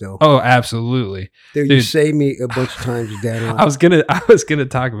job though? Oh, absolutely. Dude, you dude. saved me a bunch of times, Dan. I was gonna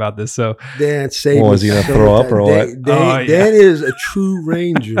talk about this. So Dan saved me. Well, is he gonna so throw much up or time. what? Dan, Oh, Dan is a true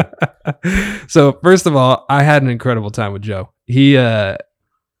ranger. so first of all, I had an incredible time with Joe. He I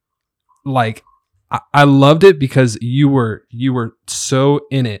loved it because you were so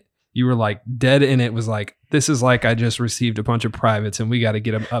in it. You were like dead in it. Was like, this is like I just received a bunch of privates and we got to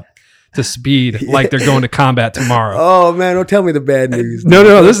get them up to speed like they're going to combat tomorrow. Oh man, don't tell me the bad news.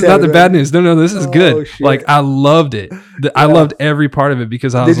 No, this is Don't not tell the me bad news. No, this is Oh, good. shit. Like, I loved it. I Yeah. loved every part of it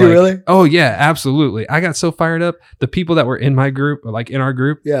because I Did was you like, really? oh yeah, absolutely. I got so fired up. The people that were in my group, like in our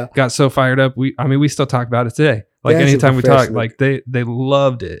group, Yeah. got so fired up. We still talk about it today. Like Dan's a anytime we talk, professional. like they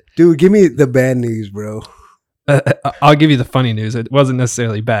loved it. Dude, give me the bad news, bro. I'll give you the funny news. It wasn't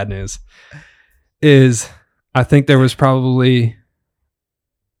necessarily bad news. I think there was probably,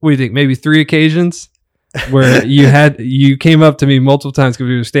 what do you think, maybe 3 occasions where you came up to me multiple times because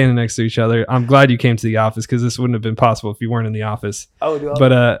we were standing next to each other. I'm glad you came to the office because this wouldn't have been possible if you weren't in the office. Oh, dude,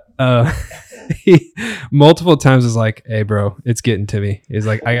 But he multiple times was like, "Hey, bro, it's getting to me." He's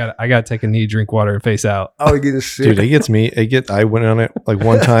like, "I got to take a knee, drink water, and face out." I was getting sick. Dude, it gets me. I went on it like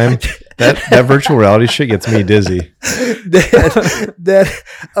one time. That virtual reality shit gets me dizzy. that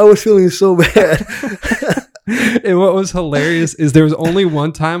I was feeling so bad. And what was hilarious is there was only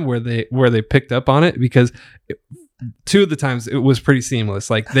one time where they picked up on it, because two of the times it was pretty seamless.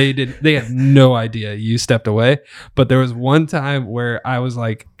 Like they had no idea you stepped away. But there was one time where I was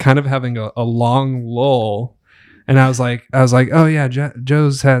like kind of having a long lull, and I was like, oh yeah,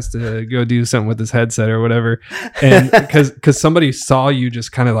 Joe's has to go do something with his headset or whatever, and because somebody saw you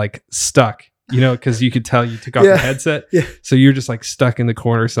just kind of like stuck. Because you could tell you took off the headset. Yeah. So you're just like stuck in the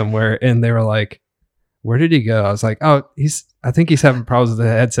corner somewhere. And they were like, where did he go? I was like, oh, I think he's having problems with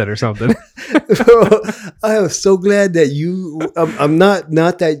the headset or something. I am so glad that you, I'm not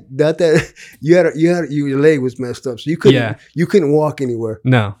that your leg was messed up. So you couldn't walk anywhere.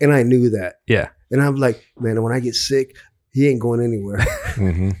 No. And I knew that. Yeah. And I'm like, man, when I get sick, he ain't going anywhere.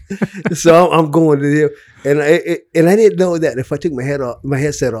 So I'm going to him. And I didn't know that if I took my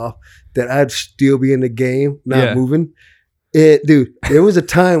headset off, that I'd still be in the game, not moving. Dude, there was a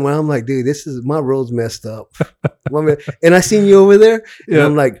time when I'm like, dude, my road's messed up. And I seen you over there, and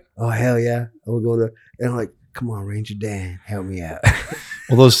I'm like, oh hell yeah, I'm going to. And I'm like, come on, Ranger Dan, help me out.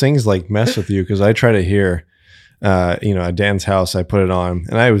 Well, those things like mess with you, because I try to hear, at Dan's house, I put it on,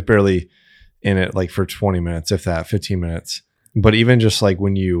 and I was barely in it like for 20 minutes, if that, 15 minutes. But even just like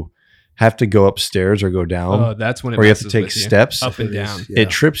when you have to go upstairs or go down, that's when or you have to take steps up and down. It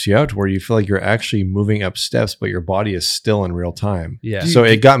trips you out to where you feel like you're actually moving up steps, but your body is still in real time. Yeah. So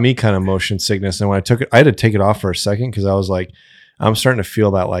it got me kind of motion sickness. And when I took it, I had to take it off for a second, because I was like, I'm starting to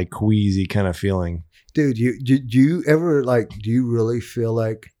feel that like queasy kind of feeling. Dude, do you ever do you really feel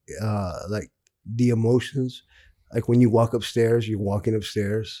like the emotions, like when you walk upstairs, you're walking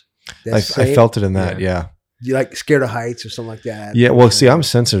upstairs? I felt it in that. Yeah. You like scared of heights or something like that? Yeah. Well, see, I'm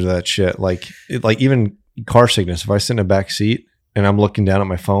sensitive to that shit. Like even car sickness. If I sit in a back seat and I'm looking down at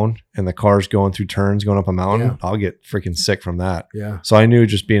my phone and the car's going through turns, going up a mountain, I'll get freaking sick from that. Yeah. So I knew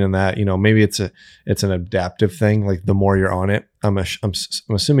just being in that, maybe it's an adaptive thing. Like the more you're on it, I'm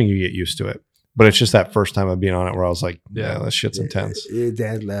assuming you get used to it. But it's just that first time of being on it where I was like, yeah, this shit's intense.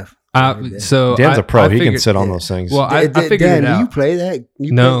 Dad left. So Dan's a pro. He can sit on those things. Well, I figured Dan, it out. do you play that?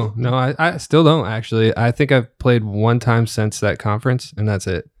 No, I still don't actually. I think I've played one time since that conference, and that's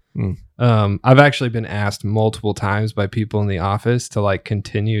it. I've actually been asked multiple times by people in the office to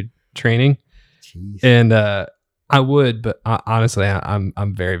continue training. Jeez. And I would, but honestly,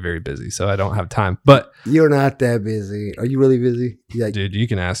 I'm very, very busy, so I don't have time. But you're not that busy. Are you really busy? Dude, you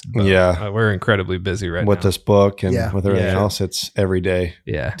can ask. Yeah, we're incredibly busy right now with this book and with everything else. It's every day.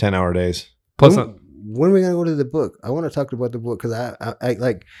 Yeah, 10-hour days. Plus, when are we gonna go to the book? I want to talk about the book, because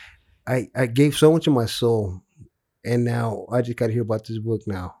I gave so much of my soul, and now I just got to hear about this book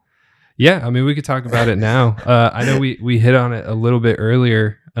now. Yeah, I mean, we could talk about it now. I know we hit on it a little bit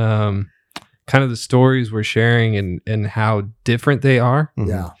earlier. Kind of the stories we're sharing and how different they are.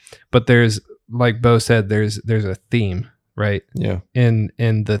 Yeah. But there's, like Bo said, there's a theme, right? Yeah. And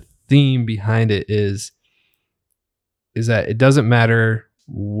the theme behind it is that it doesn't matter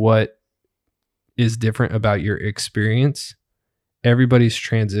what is different about your experience. Everybody's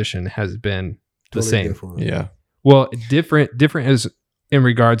transition has been the same. Different. Yeah. Well, different is in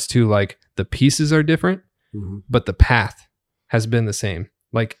regards to the pieces are different, but the path has been the same.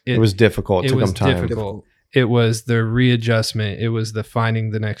 It was difficult. It took them time. Difficult. It was the readjustment. It was the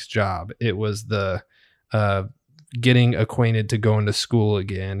finding the next job. It was the getting acquainted to going to school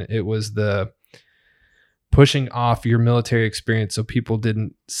again. It was the pushing off your military experience so people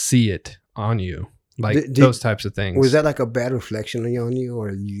didn't see it on you. Those types of things. Was that a bad reflection on you,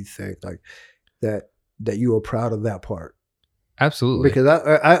 or you think that you were proud of that part? Absolutely. Because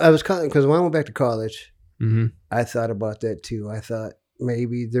I was because when I went back to college, I thought about that too. I thought,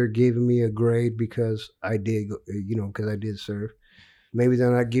 maybe they're giving me a grade because I did, because I did serve. Maybe they're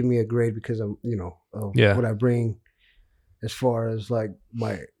not giving me a grade because of what I bring as far as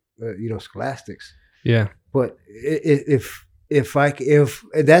my, scholastics. Yeah. But if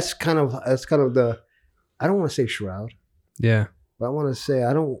that's kind of the, I don't want to say shroud. Yeah. But I want to say,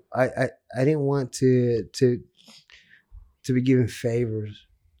 I didn't want to be given favors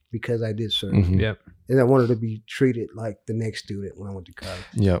because I did serve. Yep. And I wanted to be treated like the next student when I went to college.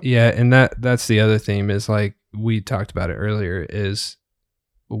 Yeah. Yeah. And that's the other theme is we talked about it earlier, is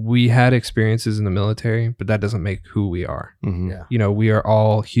we had experiences in the military, but that doesn't make who we are. Yeah. We are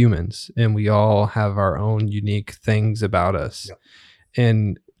all humans and we all have our own unique things about us. Yep.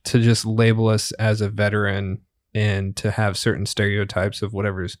 And to just label us as a veteran and to have certain stereotypes of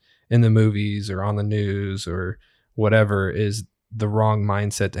whatever's in the movies or on the news or whatever is the wrong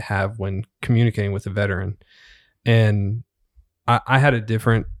mindset to have when communicating with a veteran. And I had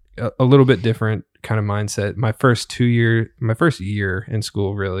a little bit different kind of mindset. My first year in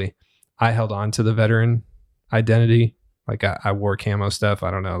school, really, I held on to the veteran identity. Like I wore camo stuff.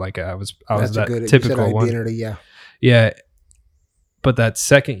 I don't know. Like I was That's that a good typical one. identity, yeah. Yeah. But that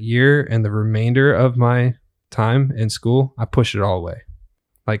second year and the remainder of my time in school, I pushed it all away.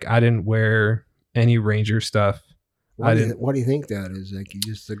 Like I didn't wear any Ranger stuff. What do you think that is? Like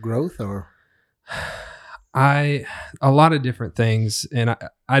just the growth or? A lot of different things. And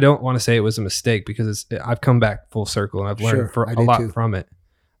I don't want to say it was a mistake because I've come back full circle and I've learned a lot from it.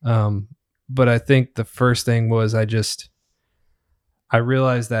 But I think the first thing was I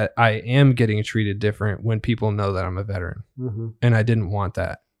realized that I am getting treated different when people know that I'm a veteran. Mm-hmm. And I didn't want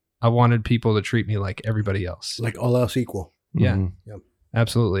that. I wanted people to treat me like everybody else. Like all else equal. Yeah, Yep.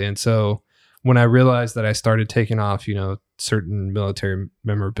 Absolutely. And so when I realized that I started taking off, certain military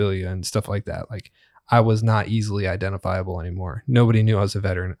memorabilia and stuff like that, like I was not easily identifiable anymore. Nobody knew I was a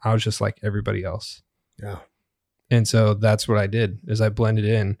veteran. I was just like everybody else. Yeah. And so that's what I did is I blended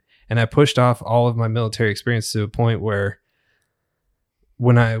in and I pushed off all of my military experience to a point where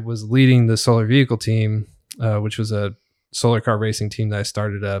when I was leading the solar vehicle team, which was a solar car racing team that I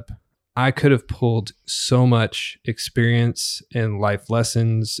started up, I could have pulled so much experience and life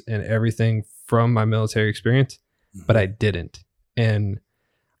lessons and everything from my military experience, but I didn't. And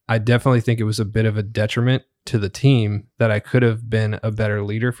I definitely think it was a bit of a detriment to the team that I could have been a better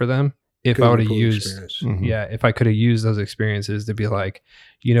leader for them if I would have used, if I could have used those experiences to be like,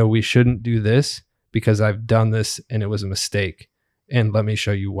 we shouldn't do this because I've done this and it was a mistake. And let me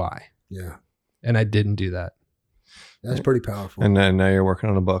show you why. Yeah. And I didn't do that. That's pretty powerful. And then now you're working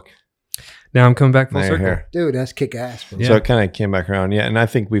on a book. Now I'm coming back full circle. Here. Dude, that's kick ass. Yeah. So it kind of came back around. Yeah. And I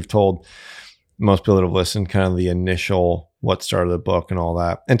think we've told most people that have listened kind of the initial what started the book and all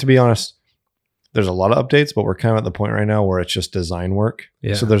that. And to be honest, there's a lot of updates, but we're kind of at the point right now where it's just design work.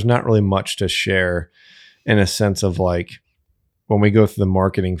 Yeah. So there's not really much to share in a sense of like when we go through the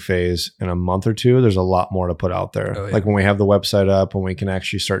marketing phase in a month or two, there's a lot more to put out there. Oh, yeah. Like when we have the website up, when we can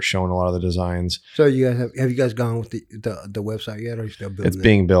actually start showing a lot of the designs. So you guys have you guys gone with the website yet, or are you still building It's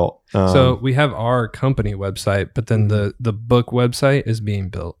being built. So we have our company website, but then the book website is being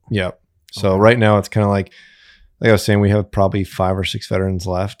built. Yep. So right now it's kind of like I was saying, we have probably 5 or 6 veterans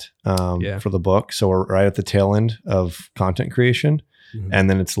left for the book. So we're right at the tail end of content creation. Mm-hmm. And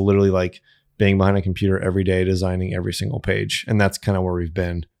then it's literally like being behind a computer every day, designing every single page. And that's kind of where we've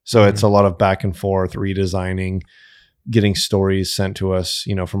been. So it's a lot of back and forth, redesigning, getting stories sent to us,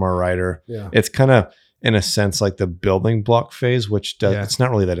 from our writer. Yeah. It's kind of, in a sense, like the building block phase, which it's not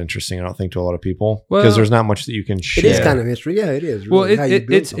really that interesting, I don't think, to a lot of people, because there's not much that you can share. It is kind of history. Yeah, it is. Really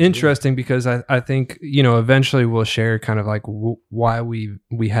it's interesting because I think, eventually we'll share kind of like why we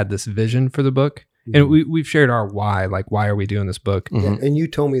had this vision for the book. Mm-hmm. And we've shared our why, like why are we doing this book? Mm-hmm. Yeah, and you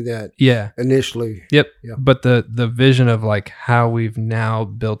told me that initially. Yep. Yeah. But the vision of like how we've now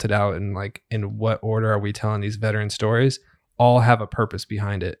built it out and like in what order are we telling these veteran stories all have a purpose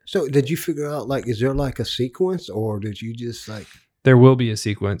behind it. So did you figure out like, is there like a sequence, or did you just like? There will be a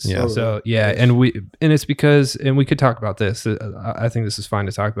sequence. Yeah. So and it's because, and we could talk about this. I think this is fine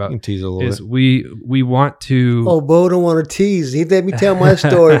to talk about. Tease a little bit. We want to. Oh, Bo don't want to tease. He let me tell my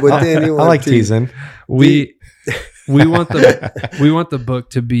story, but then he I like teasing. We want the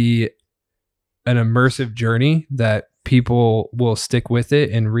book to be an immersive journey that people will stick with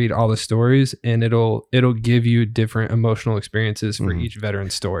it and read all the stories, and it'll give you different emotional experiences for each veteran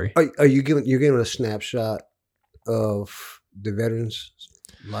story. Are you're giving a snapshot of the veteran's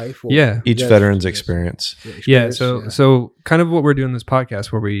life? Or each veteran's experience. So kind of what we're doing in this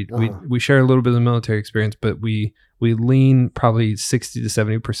podcast, where we share a little bit of the military experience, but we lean probably 60 to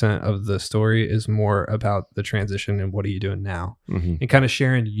 70% of the story is more about the transition and what are you doing now, and kind of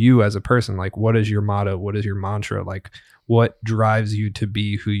sharing you as a person, like what is your motto, what is your mantra, like what drives you to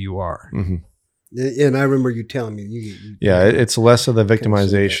be who you are. And I remember you telling me it's less of the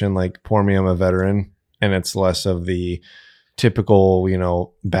victimization, like poor me, I'm a veteran, and it's less of the typical,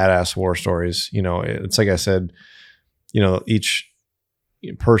 badass war stories. It's like I said, each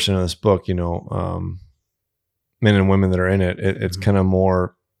person in this book, men and women that are in it, it's kind of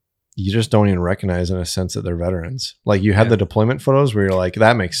more, you just don't even recognize in a sense that they're veterans. Like you have the deployment photos where you're like,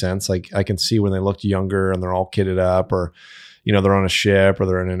 that makes sense. Like I can see when they looked younger and they're all kitted up, or, they're on a ship or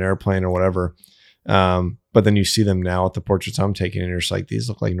they're in an airplane or whatever. But then you see them now at the portraits I'm taking, and you're just like, these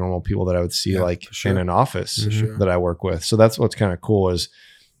look like normal people that I would see in an office that I work with. So that's what's kind of cool, is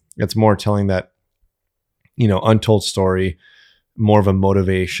it's more telling that, untold story, more of a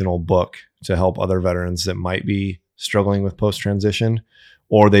motivational book to help other veterans that might be struggling with post-transition,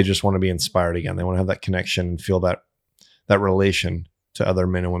 or they just want to be inspired again. They want to have that connection and feel that relation to other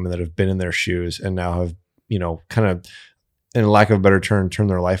men and women that have been in their shoes and now have, kind of in lack of a better term, turn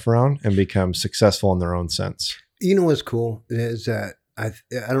their life around and become successful in their own sense. You know what's cool is that I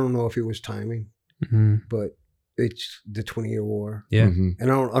don't know if it was timing, but it's the 20-year war. Yeah. Mhm.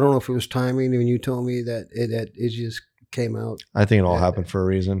 And I don't know if it was timing when you told me that it just came out. I think it all happened for a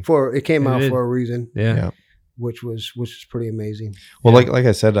reason. It came out did. for a reason, Yeah. Yeah. which was pretty amazing. Well, like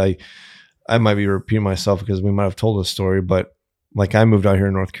I said, I might be repeating myself because we might have told this story, but like I moved out here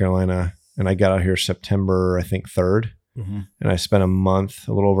in North Carolina and I got out here September, I think 3rd. And I spent a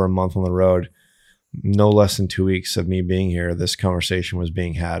little over a month on the road. No less than 2 weeks of me being here, this conversation was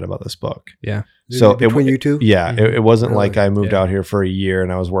being had about this book. Yeah. So between you two, Yeah, it wasn't Really? like I moved Yeah. out here for a year and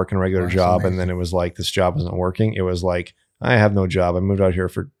I was working a regular That's job amazing. and then it was like this job isn't working. It was like I have no job. I moved out here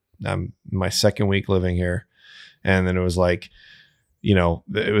for my second week living here, and then it was like, you know,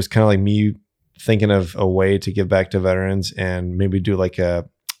 it was kind of like me thinking of a way to give back to veterans and maybe do like a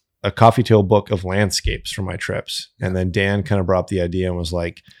coffee table book of landscapes from my trips. And then Dan kind of brought up the idea and was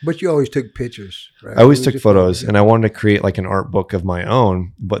like, but you always took pictures, right? I always It was took just photos photos. and I wanted to create like an art book of my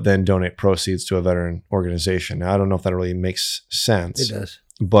own, but then donate proceeds to a veteran organization. Now, I don't know if that really makes sense, It does.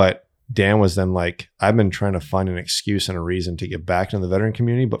 but Dan was then like, I've been trying to find an excuse and a reason to give back to the veteran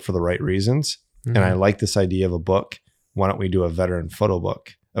community, but for the right reasons. And I like this idea of a book. Why don't we do a veteran photo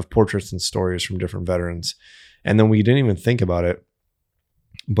book of portraits and stories from different veterans? And then we didn't even think about it,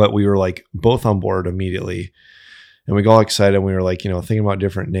 but we were like both on board immediately. And we got all excited. And we were like, you know, thinking about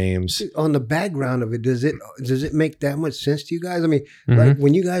different names. On the background of it, does it make that much sense to you guys? I mean, Mhm. like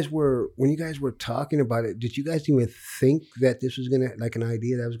when you guys were talking about it, did you guys even think that this was gonna like an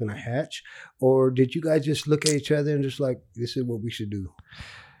idea that was gonna hatch, or did you guys just look at each other and just like, this is what we should do?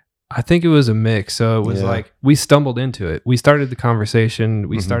 I think it was a mix. So it was Yeah. like we stumbled into it. We started the conversation.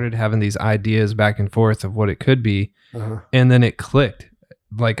 We Mhm. started having these ideas back and forth of what it could be. Uh-huh. And then it clicked.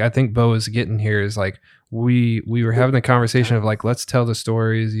 Like I think Bo is getting here is like we were having the conversation of like, let's tell the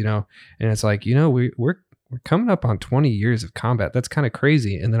stories, you know, and it's like, you know, we're coming up on 20 years of combat. That's kind of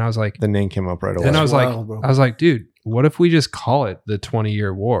crazy. And then I was like, The name came up right away. and I was wild, bro. like, dude, what if we just call it the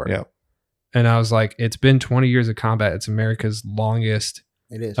 20-year war? Yeah. And I was like, it's been 20 years of combat. It's America's longest.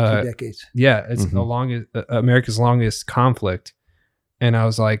 It is 2 Uh, decades. Yeah, it's Mhm. the longest America's longest conflict. And I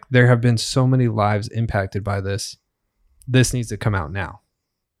was like, there have been so many lives impacted by this. This needs to come out now.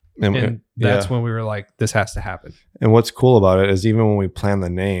 And that's when we were like, this has to happen. And what's cool about it is even when we planned the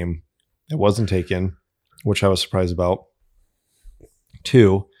name, it wasn't taken, which I was surprised about.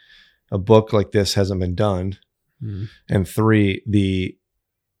 2, a book like this hasn't been done. And 3, the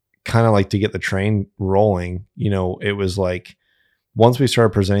kind of like to get the train rolling, you know, it was like once we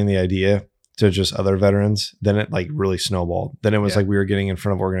started presenting the idea to just other veterans, then it like really snowballed. Then it was Yeah. like we were getting in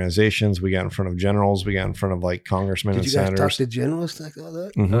front of organizations, we got in front of generals, we got in front of like congressmen Did and you guys talk senators. to generals like all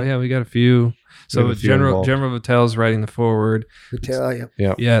that? Mhm. Oh yeah, we got a few. So have a few General involved. General Vattel's writing the forward. To tell you,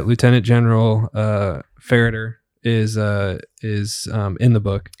 Yeah, Lieutenant General Ferreter is in the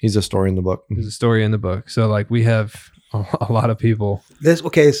book. He's a story in the book. There's a story in the book. So like we have a lot of people. this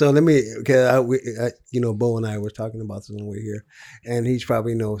okay. So let me, you know, Bo and I were talking about this when we were here, and he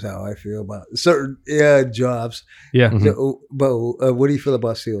probably knows how I feel about certain jobs. Yeah. Mhm. So, Bo, what do you feel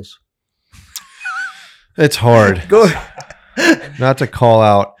about SEALs? It's hard Go. not to call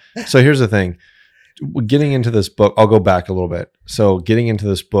out. So here's the thing. Getting into this book, I'll go back a little bit. So getting into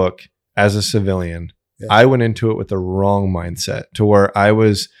this book as a civilian, Yeah. I went into it with the wrong mindset to where I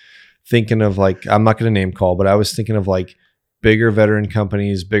was thinking of like, I'm not going to name call, but I was thinking of like bigger veteran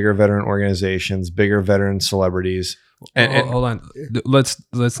companies, bigger veteran organizations, bigger veteran celebrities. And Hold on. Let's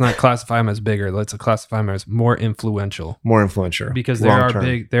not classify them as bigger. Let's classify them as more influential. more influential. Because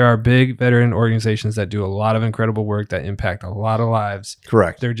long-term. there are big veteran organizations that do a lot of incredible work that impact a lot of lives.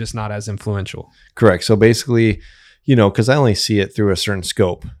 Correct. They're just not as influential. Correct. So basically, you know, because I only see it through a certain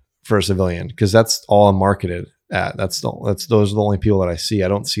scope for a civilian, because that's all I'm marketed at. Those are the only people that I see. I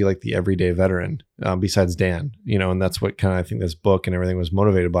don't see like the everyday veteran besides Dan, you know, and that's what kind of I think this book and everything was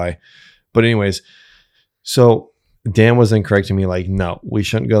motivated by. But anyways, so Dan was then correcting me like, no, we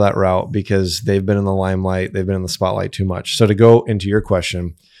shouldn't go that route because they've been in the limelight. They've been in the spotlight too much. So to go into your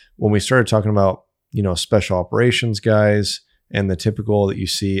question, when we started talking about, you know, special operations guys and the typical that you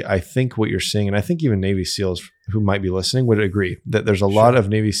see, I think what you're seeing, and I think even Navy SEALs who might be listening would agree that there's a lot of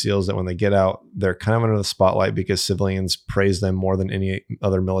Navy SEALs that when they get out, they're kind of under the spotlight because civilians praise them more than any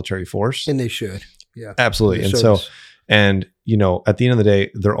other military force. And they should. Yeah. Absolutely. And Service. so, and you know, at the end of the day,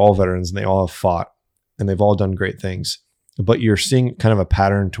 they're all veterans and they all have fought and they've all done great things. But you're seeing kind of a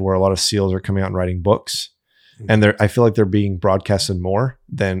pattern to where a lot of SEALs are coming out and writing books. And I feel like they're being broadcasted more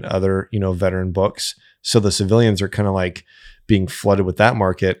than other, you know, veteran books. So the civilians are kind of like being flooded with that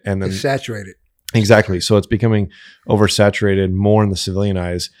market. And then It's saturated. Exactly. So it's becoming oversaturated more in the civilian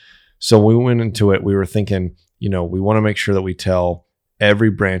eyes. So we went into it, we were thinking, we want to make sure that we tell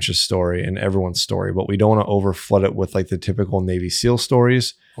every branch's story and everyone's story, but we don't want to overflood it with like the typical Navy SEAL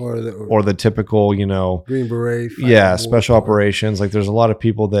stories or the typical, Green Beret. Special operations. Like there's a lot of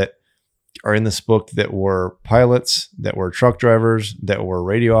people that are in this book that were pilots, that were truck drivers, that were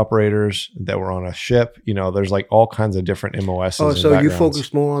radio operators, that were on a ship. There's like all kinds of different MOSs. Oh, so you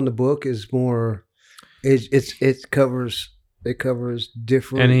focus more on the book is more, it covers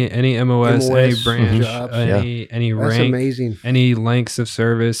different any MOS, any branch, jobs. any That's rank, amazing. any lengths of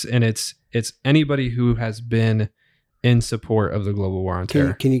service, and it's anybody who has been in support of the global war on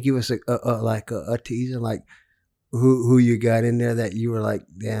terror. Can you give us a teaser, like who you got in there that you were like,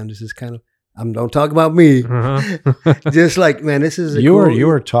 damn, this is kind of, don't talk about me. Uh-huh. Just like, man, this is you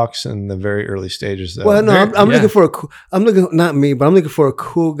were talks in the very early stages though. Well, no, I'm looking for I'm looking for a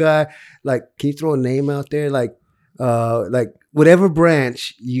cool guy. Like, can you throw a name out there? Like whatever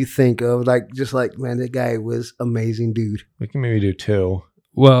branch you think of, like, just like, man, that guy was amazing, dude. We can maybe do 2.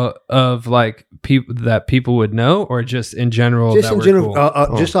 Well, of like people that people would know, or just in general. Just in general,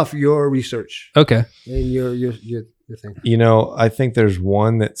 cool? Just off your research. Okay. And your thing. I think there's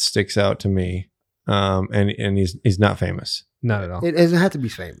one that sticks out to me, and he's not famous. Not at all. It doesn't have to be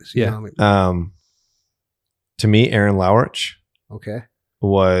famous. You know what I mean? To me, Aaron Lowrich. Okay.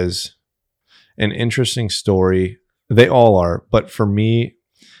 Was an interesting story. They all are, but for me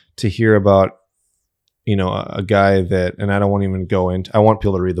to hear about, a guy that, and I don't want to even go into, I want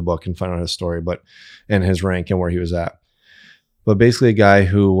people to read the book and find out his story, and his rank and where he was at. But basically a guy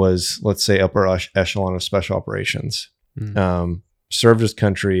who was, let's say, upper echelon of special operations, served his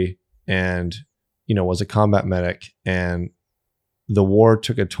country and, was a combat medic, and the war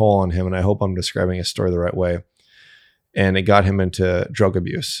took a toll on him. And I hope I'm describing his story the right way. And it got him into drug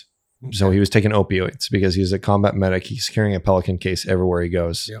abuse. Okay. So he was taking opioids because he's a combat medic. He's carrying a Pelican case everywhere he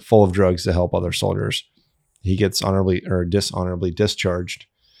goes, full of drugs to help other soldiers. He gets honorably or dishonorably discharged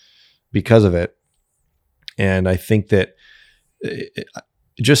because of it. And I think that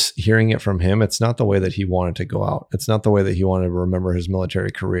just hearing it from him, it's not the way that he wanted to go out. It's not the way that he wanted to remember his military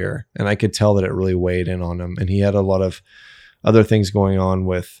career. And I could tell that it really weighed in on him. And he had a lot of other things going on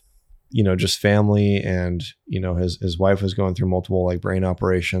with, just family, and, his wife was going through multiple like brain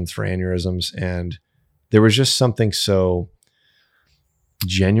operations for aneurysms. And there was just something so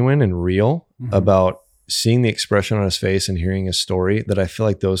genuine and real about seeing the expression on his face and hearing his story that I feel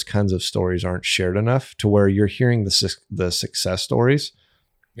like those kinds of stories aren't shared enough to where you're hearing the success stories.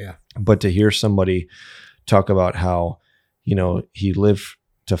 Yeah. But to hear somebody talk about how, he lived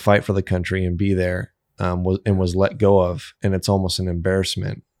to fight for the country and be there, was let go of, and it's almost an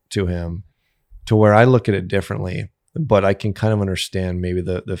embarrassment to him, to where I look at it differently, but I can kind of understand maybe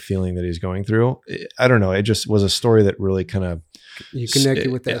the feeling that he's going through. I don't know. It just was a story that really kind of, you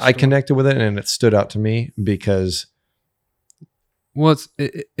connected with that story? I connected with it, and it stood out to me because, well,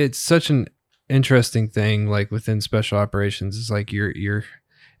 it's such an interesting thing, like within special operations. It's like you're,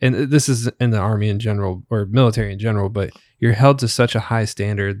 and this is in the Army in general or military in general, but you're held to such a high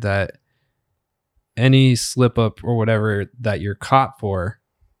standard that any slip up or whatever that you're caught for,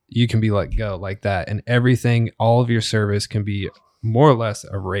 you can be let go like that. And everything, all of your service can be more or less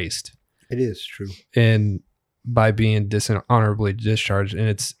erased. It is true. And by being dishonorably discharged. And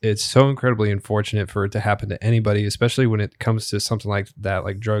it's so incredibly unfortunate for it to happen to anybody, especially when it comes to something like that,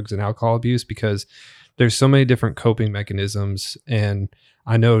 like drugs and alcohol abuse, because there's so many different coping mechanisms. And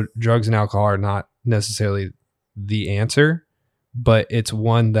I know drugs and alcohol are not necessarily the answer, but it's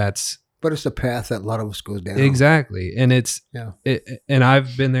one that's, but it's a path that a lot of us goes down. Exactly. And and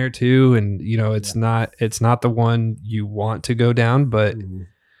I've been there too. And it's not the one you want to go down, but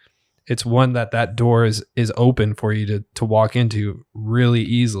it's one that door is open for you to walk into really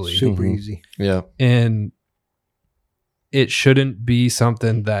easily. Super easy. Yeah. And it shouldn't be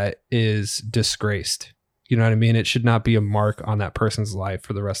something that is disgraced. You know what I mean? It should not be a mark on that person's life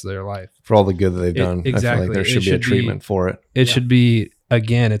for the rest of their life. For all the good that they've done. Exactly. I feel like there should be a treatment for it. It should be,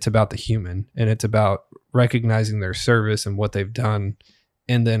 again, it's about the human, and it's about recognizing their service and what they've done.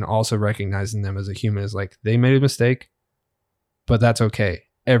 And then also recognizing them as a human is like, they made a mistake, but that's okay.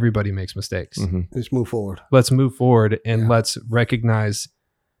 Everybody makes mistakes. Let's move forward. Let's move forward and let's recognize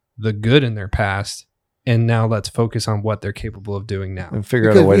the good in their past. And now let's focus on what they're capable of doing now. And figure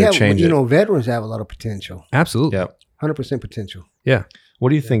out a way to change it. Veterans have a lot of potential. Absolutely. Yeah. 100% potential. Yeah. What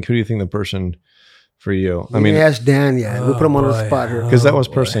do you think? Who do you think the person for you? I mean, ask Dan. Yeah, we'll put him on the spot here because that was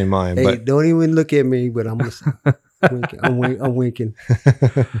personally mine. Hey, but don't even look at me. But I'm I'm winking.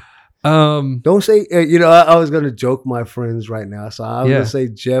 Don't say. I was gonna joke my friends right now, so I'm gonna say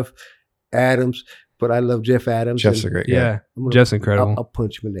Jeff. Adams, but I love Jeff Adams. Jeff's a great guy. Yeah, I'm gonna- Jeff's incredible. I'll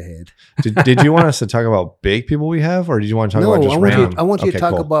punch him in the head. Did you want us to talk about big people we have, or did you want to talk about just random? I want you to Okay,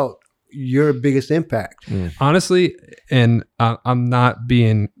 talk cool. about your biggest impact. Honestly, and I'm not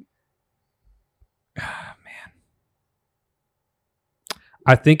being, man.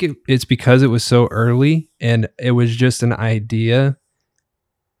 I think it's because it was so early and it was just an idea.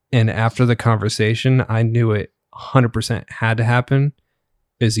 And after the conversation, I knew it 100% had to happen.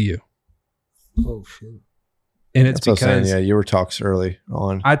 Is you, Oh shit! and it's That's what I'm saying. because Yeah, you were talks early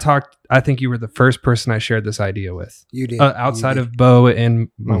on. I think you were the first person I shared this idea with, You did outside You of Bo and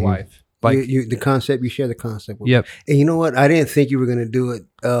my Mhm. wife. did. Like, the concept. You share the concept. With yep. me. And you know what? I didn't think you were going to do it,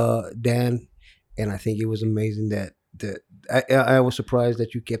 Dan. And I think it was amazing that I was surprised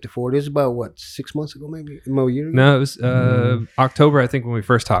that you kept it forward. It was about what 6 months ago, maybe a year ago. No, it was October, I think, when we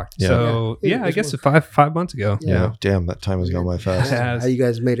first talked. Yeah. So Yeah, yeah, I it's guess more- 5 months ago. Yeah. Damn, that time has gone by fast. Yeah. How you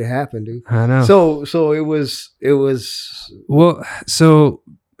guys made it happen, dude? I know. So it was Well, so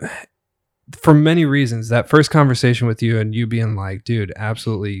for many reasons, that first conversation with you and you being like, dude,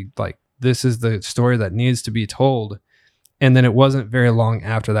 absolutely, like, this is the story that needs to be told. And then it wasn't very long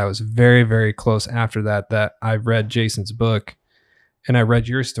after that. It was very, very close after that I read Jason's book and I read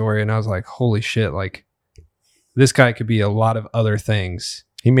your story and I was like, holy shit, like, this guy could be a lot of other things.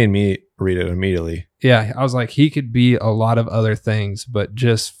 He made me read it immediately. Yeah, I was like, he could be a lot of other things, but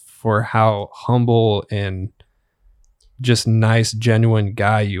just for how humble and just nice, genuine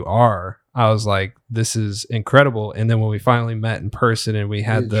guy you are, I was like, this is incredible. And then when we finally met in person and we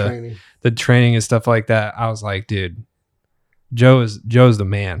had training. the training and stuff like that, I was like, dude, Joe's the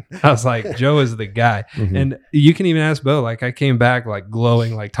man. I was like, Joe is the guy. Mhm. And you can even ask Bo, like, I came back like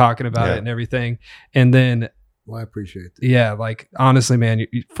glowing, like talking about Yeah. it and everything. And then Well, I appreciate that. yeah, like, honestly, man,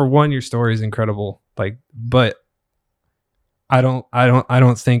 for one, your story is incredible. Like, but I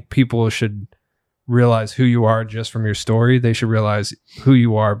don't think people should realize who you are just from your story. They should realize who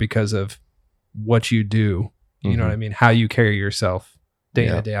you are because of what you do. You know what I mean? How you carry yourself day in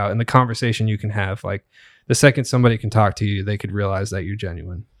Yeah. and day out, and the conversation you can have. Like, the second somebody can talk to you, they could realize that you're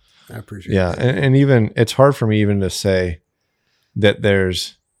genuine. I appreciate Yeah, that. and even it's hard for me even to say that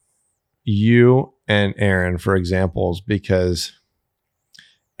there's you and Aaron for examples because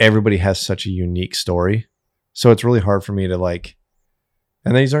everybody has such a unique story. So it's really hard for me to like,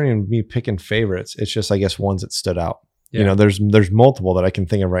 and these aren't even me picking favorites. It's just, I guess, ones that stood out. Yeah. You know, there's multiple that I can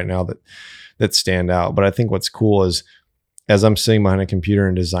think of right now that stand out. But I think what's cool is as I'm sitting behind a computer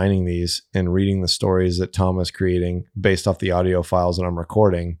and designing these and reading the stories that Tom is creating based off the audio files that I'm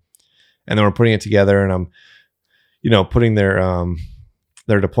recording, and then we're putting it together and I'm, you know, putting their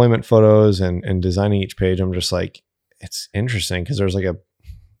deployment photos and designing each page. I'm just like, it's interesting because there's like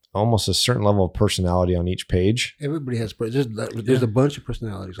almost a certain level of personality on each page. Everybody has. There's a bunch of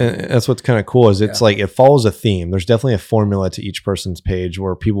personalities. And that's what's kind of cool is it's like it follows a theme. There's definitely a formula to each person's page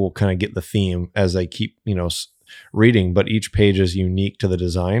where people will kind of get the theme as they keep, you know, reading, but each page is unique to the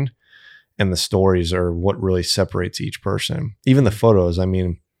design and the stories are what really separates each person. Even the photos, I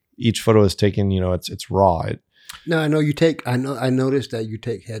mean, each photo is taken, you know, it's raw. No, I know you take. I noticed that you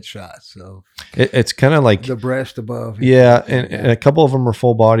take headshots. So It's kind of like the breast above. yeah, and a couple of them are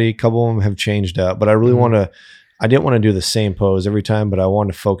full body, a couple of them have changed up, but I really want to. I didn't want to do the same pose every time, but I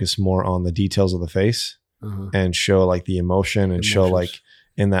wanted to focus more on the details of the face Uh-huh. and show like the emotion and show like Emotions.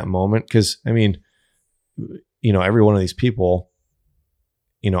 in that moment. Because I mean, you know, every one of these people,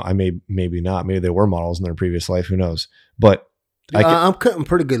 you know, I maybe not, maybe they were models in their previous life, who knows? But I'm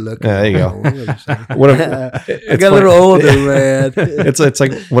pretty good looking. Yeah, there you go. I it's got a little funny. older, man. it's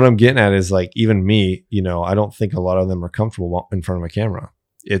like what I'm getting at is like even me, you know, I don't think a lot of them are comfortable in front of a camera.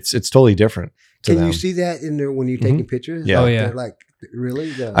 It's totally different to Can them. you see that in there when you're taking pictures? Yeah. Oh, Like, yeah. they're like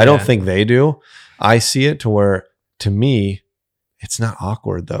really. I don't Yeah. think they do. I see it to where, to me, it's not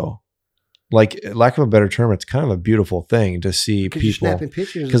awkward though. Like, lack of a better term, it's kind of a beautiful thing to see because you're people. snapping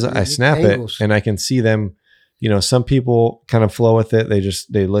pictures. Because I snap angles. it and I can see them. You know, some people kind of flow with it.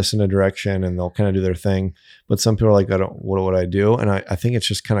 They listen to direction and they'll kind of do their thing. But some people are like, what would I do? And I think it's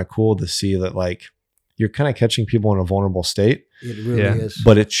just kind of cool to see that like you're kind of catching people in a vulnerable state, It really Yeah. is.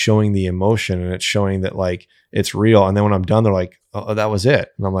 but it's showing the emotion and it's showing that like it's real. And then when I'm done, they're like, oh, that was it.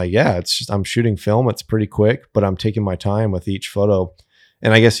 And I'm like, yeah, it's just, I'm shooting film. It's pretty quick, but I'm taking my time with each photo.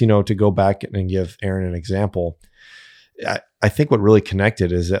 And I guess, you know, to go back and give Aaron an example, I think what really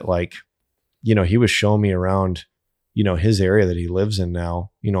connected is that like, you know, he was showing me around, you know, his area that he lives in now,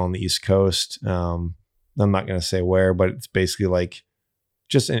 you know, on the East Coast. I'm not going to say where, but it's basically like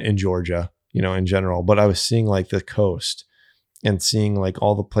just in Georgia, you know, in general. But I was seeing like the coast and seeing like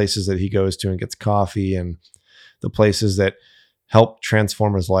all the places that he goes to and gets coffee and the places that helped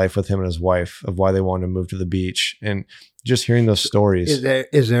transform his life with him and his wife of why they wanted to move to the beach. And just hearing those stories.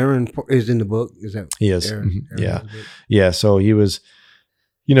 Is Aaron is in the book? Is that he is? Aaron Yeah. Yeah. So he was,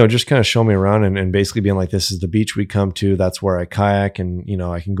 just kind of showing me around and basically being like, this is the beach we come to. That's where I kayak, and,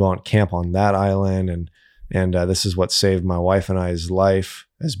 I can go on camp on that island. And this is what saved my wife and I's life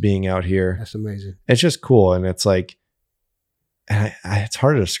as being out here. That's amazing. It's just cool. And it's like, it's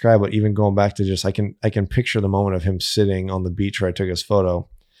hard to describe, but even going back to just, I can picture the moment of him sitting on the beach where I took his photo,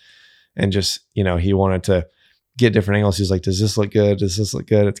 and just, he wanted to get different angles. He's like, does this look good? Does this look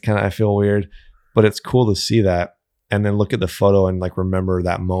good? It's kind of, I feel weird, but it's cool to see that. And then look at the photo and like remember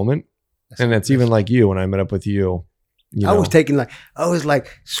that moment. And it's even like you, when I met up with you, I was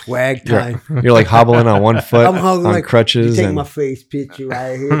like swag time. You're like hobbling on one foot. I'm hobbling on like crutches. You take my face picture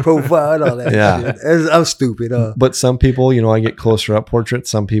right here, profile, and all that. Yeah. Shit. I'm stupid. But some people, I get closer up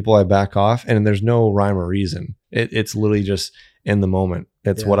portraits. Some people I back off, and there's no rhyme or reason. It's literally just in the moment.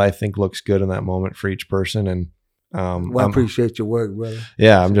 It's what I think looks good in that moment for each person. And I appreciate your work, brother.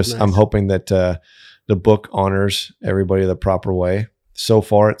 Yeah, I'm hoping that the book honors everybody the proper way. So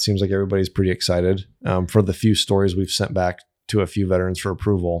far, it seems like everybody's pretty excited for the few stories we've sent back to a few veterans for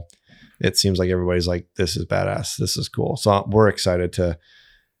approval. It seems like everybody's like, this is badass. This is cool. So we're excited to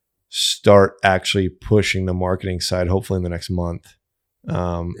start actually pushing the marketing side, hopefully in the next month.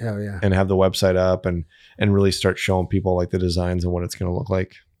 Hell yeah. And have the website up and really start showing people like the designs and what it's going to look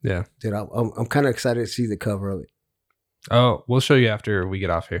like. Yeah. Dude, I'm kind of excited to see the cover of it. Oh, we'll show you after we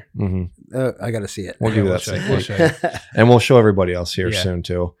get off here. Mm-hmm. I got to see it. We'll give you that. We'll show you. And we'll show everybody else here soon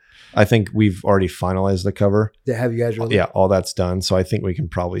too. I think we've already finalized the cover. Yeah, have you guys really? Yeah, all that's done. So I think we can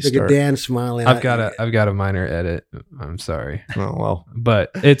probably start. Look at Dan smiling. I've got a minor edit. I'm sorry. Oh, well. But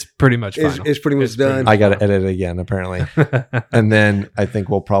it's pretty much final. It's pretty much done. I got to edit it again, apparently. And then I think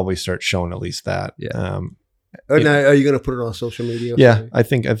we'll probably start showing at least that. Yeah. Now, are you going to put it on social media? Yeah, I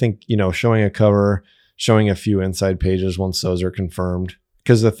think showing a cover, showing a few inside pages once those are confirmed.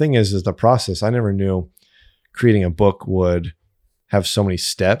 Because the thing is the process. I never knew creating a book would have so many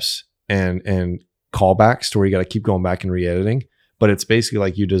steps and callbacks to where you got to keep going back and re-editing. But it's basically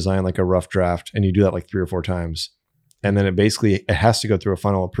like you design like a rough draft and you do that like 3 or 4 times. And then it has to go through a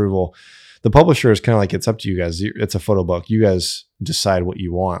final approval. The publisher is kind of like, it's up to you guys. It's a photo book. You guys decide what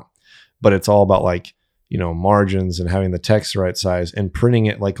you want. But it's all about like, margins and having the text the right size and printing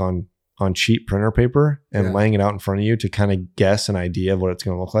it like on cheap printer paper and laying it out in front of you to kind of guess an idea of what it's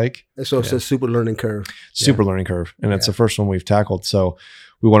going to look like. So it's a super learning curve. Learning curve. And it's the first one we've tackled. So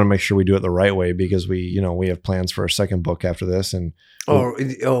we want to make sure we do it the right way because we have plans for a second book after this. And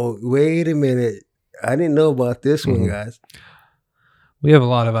wait a minute. I didn't know about this one, guys. We have a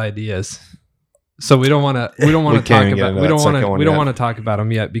lot of ideas. So we don't want to talk about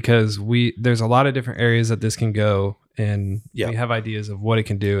them yet because there's a lot of different areas that this can go, and we have ideas of what it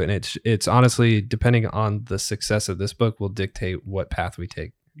can do, and it's honestly depending on the success of this book will dictate what path we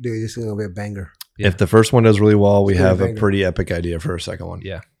take. Dude, this is gonna be a banger. Yeah. If the first one does really well, we have a pretty epic idea for a second one.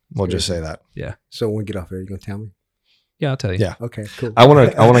 Yeah, we'll just say that. Yeah. So when we get off here, you gonna tell me? Yeah, I'll tell you. Yeah. Okay. Cool. I want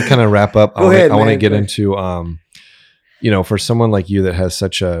to kind of wrap up. I want to get into for someone like you that has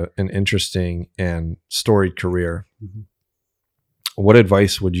such an interesting and storied career, what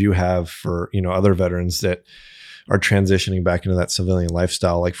advice would you have for, other veterans that are transitioning back into that civilian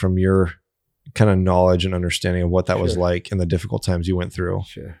lifestyle, like from your kind of knowledge and understanding of what that was like and the difficult times you went through?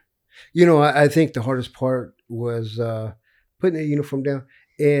 Sure. I think the hardest part was putting the uniform down,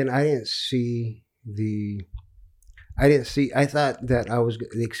 and I thought that I was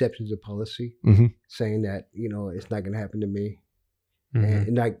the exceptions of policy, saying that, it's not going to happen to me.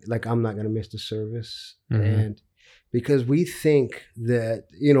 And like I'm not going to miss the service. And because we think that,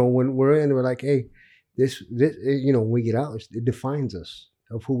 when we're in, we're like, hey, this, when we get out, it defines us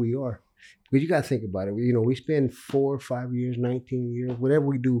of who we are. Because you got to think about it. We spend 4 or 5 years, 19 years, whatever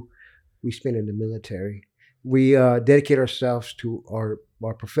we do, we spend in the military. We dedicate ourselves to our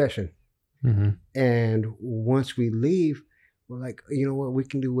profession. And once we leave, we're like, you know what, we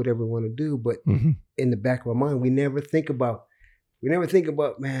can do whatever we want to do. But in the back of our mind, we never think about,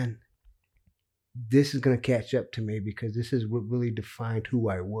 man, this is going to catch up to me because this is what really defined who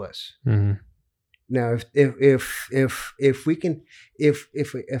I was. Now, if we can, if a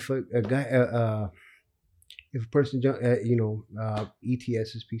guy, if a person,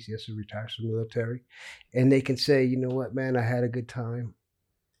 ETSs, PCSs retires from the military, and they can say, you know what, man, I had a good time,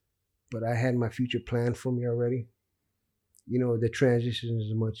 but I had my future planned for me already. The transition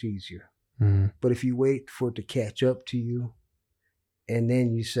is much easier. But if you wait for it to catch up to you, and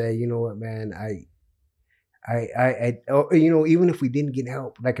then you say, you know what, man, even if we didn't get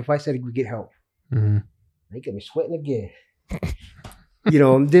help, like if I said we get help, they get me sweating again. You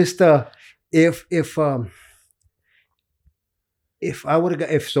know, just if I would have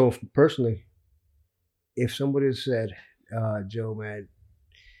got personally, if somebody had said, Joe, man,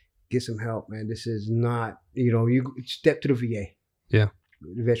 get some help, man. This is not, you step to the VA. Yeah.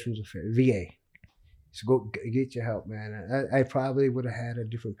 The Veterans Affairs, VA. So go get your help, man. I probably would have had a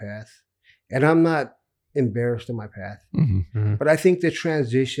different path. And I'm not embarrassed of my path. But I think the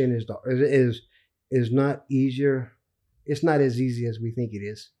transition is not easier. It's not as easy as we think it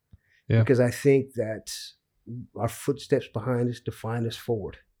is. Yeah. Because I think that our footsteps behind us define us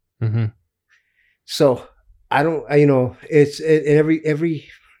forward. So I don't, every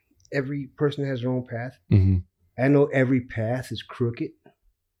person has their own path. I know every path is crooked,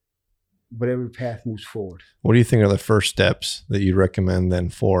 but every path moves forward. What do you think are the first steps that you'd recommend then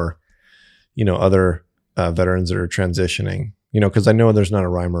for, other veterans that are transitioning? Because I know there's not a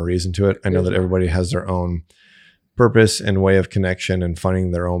rhyme or reason to it. I know that everybody has their own purpose and way of connection and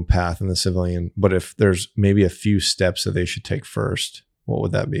finding their own path in the civilian. But if there's maybe a few steps that they should take first, what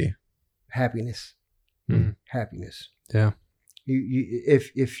would that be? Happiness. Happiness. Yeah.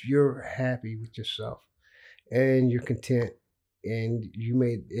 If you're happy with yourself and you're content and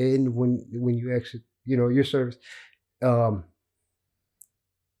when you exit, your service, and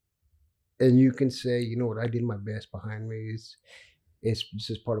you can say, you know what, I did my best behind me. This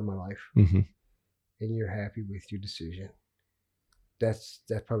is part of my life. And you're happy with your decision. That's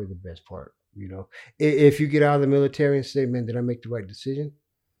probably the best part. If you get out of the military and say, man, did I make the right decision?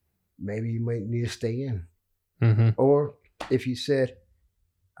 Maybe you might need to stay in. Or if you said,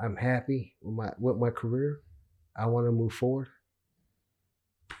 I'm happy with my career, I want to move forward,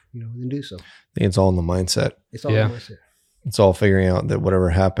 then do so. I think it's all in the mindset. It's all in the mindset. It's all figuring out that whatever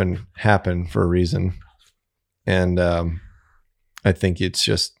happened for a reason. And I think it's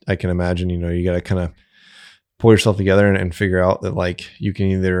just, I can imagine, you got to kind of pull yourself together and figure out that like you can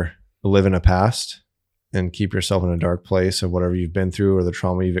either live in a past and keep yourself in a dark place of whatever you've been through or the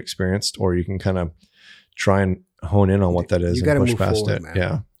trauma you've experienced, or you can kind of try and hone in on what that is and push past it. Man.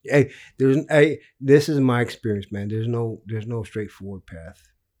 Yeah. Hey, this is my experience, man. There's no straightforward path.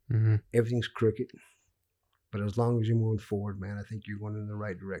 Everything's crooked, but as long as you're moving forward, man, I think you're going in the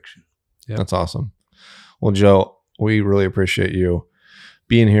right direction. Yeah. That's awesome. Well, Joe, we really appreciate you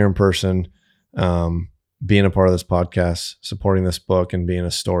being here in person, being a part of this podcast, supporting this book, and being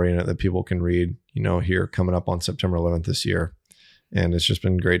a story in it that people can read, here coming up on September 11th this year. And it's just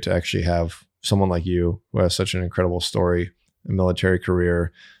been great to actually have someone like you who has such an incredible story, a military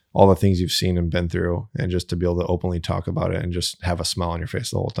career, all the things you've seen and been through, and just to be able to openly talk about it and just have a smile on your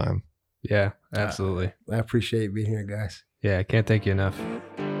face the whole time. Yeah, absolutely. I appreciate being here, guys. Yeah, I can't thank you enough.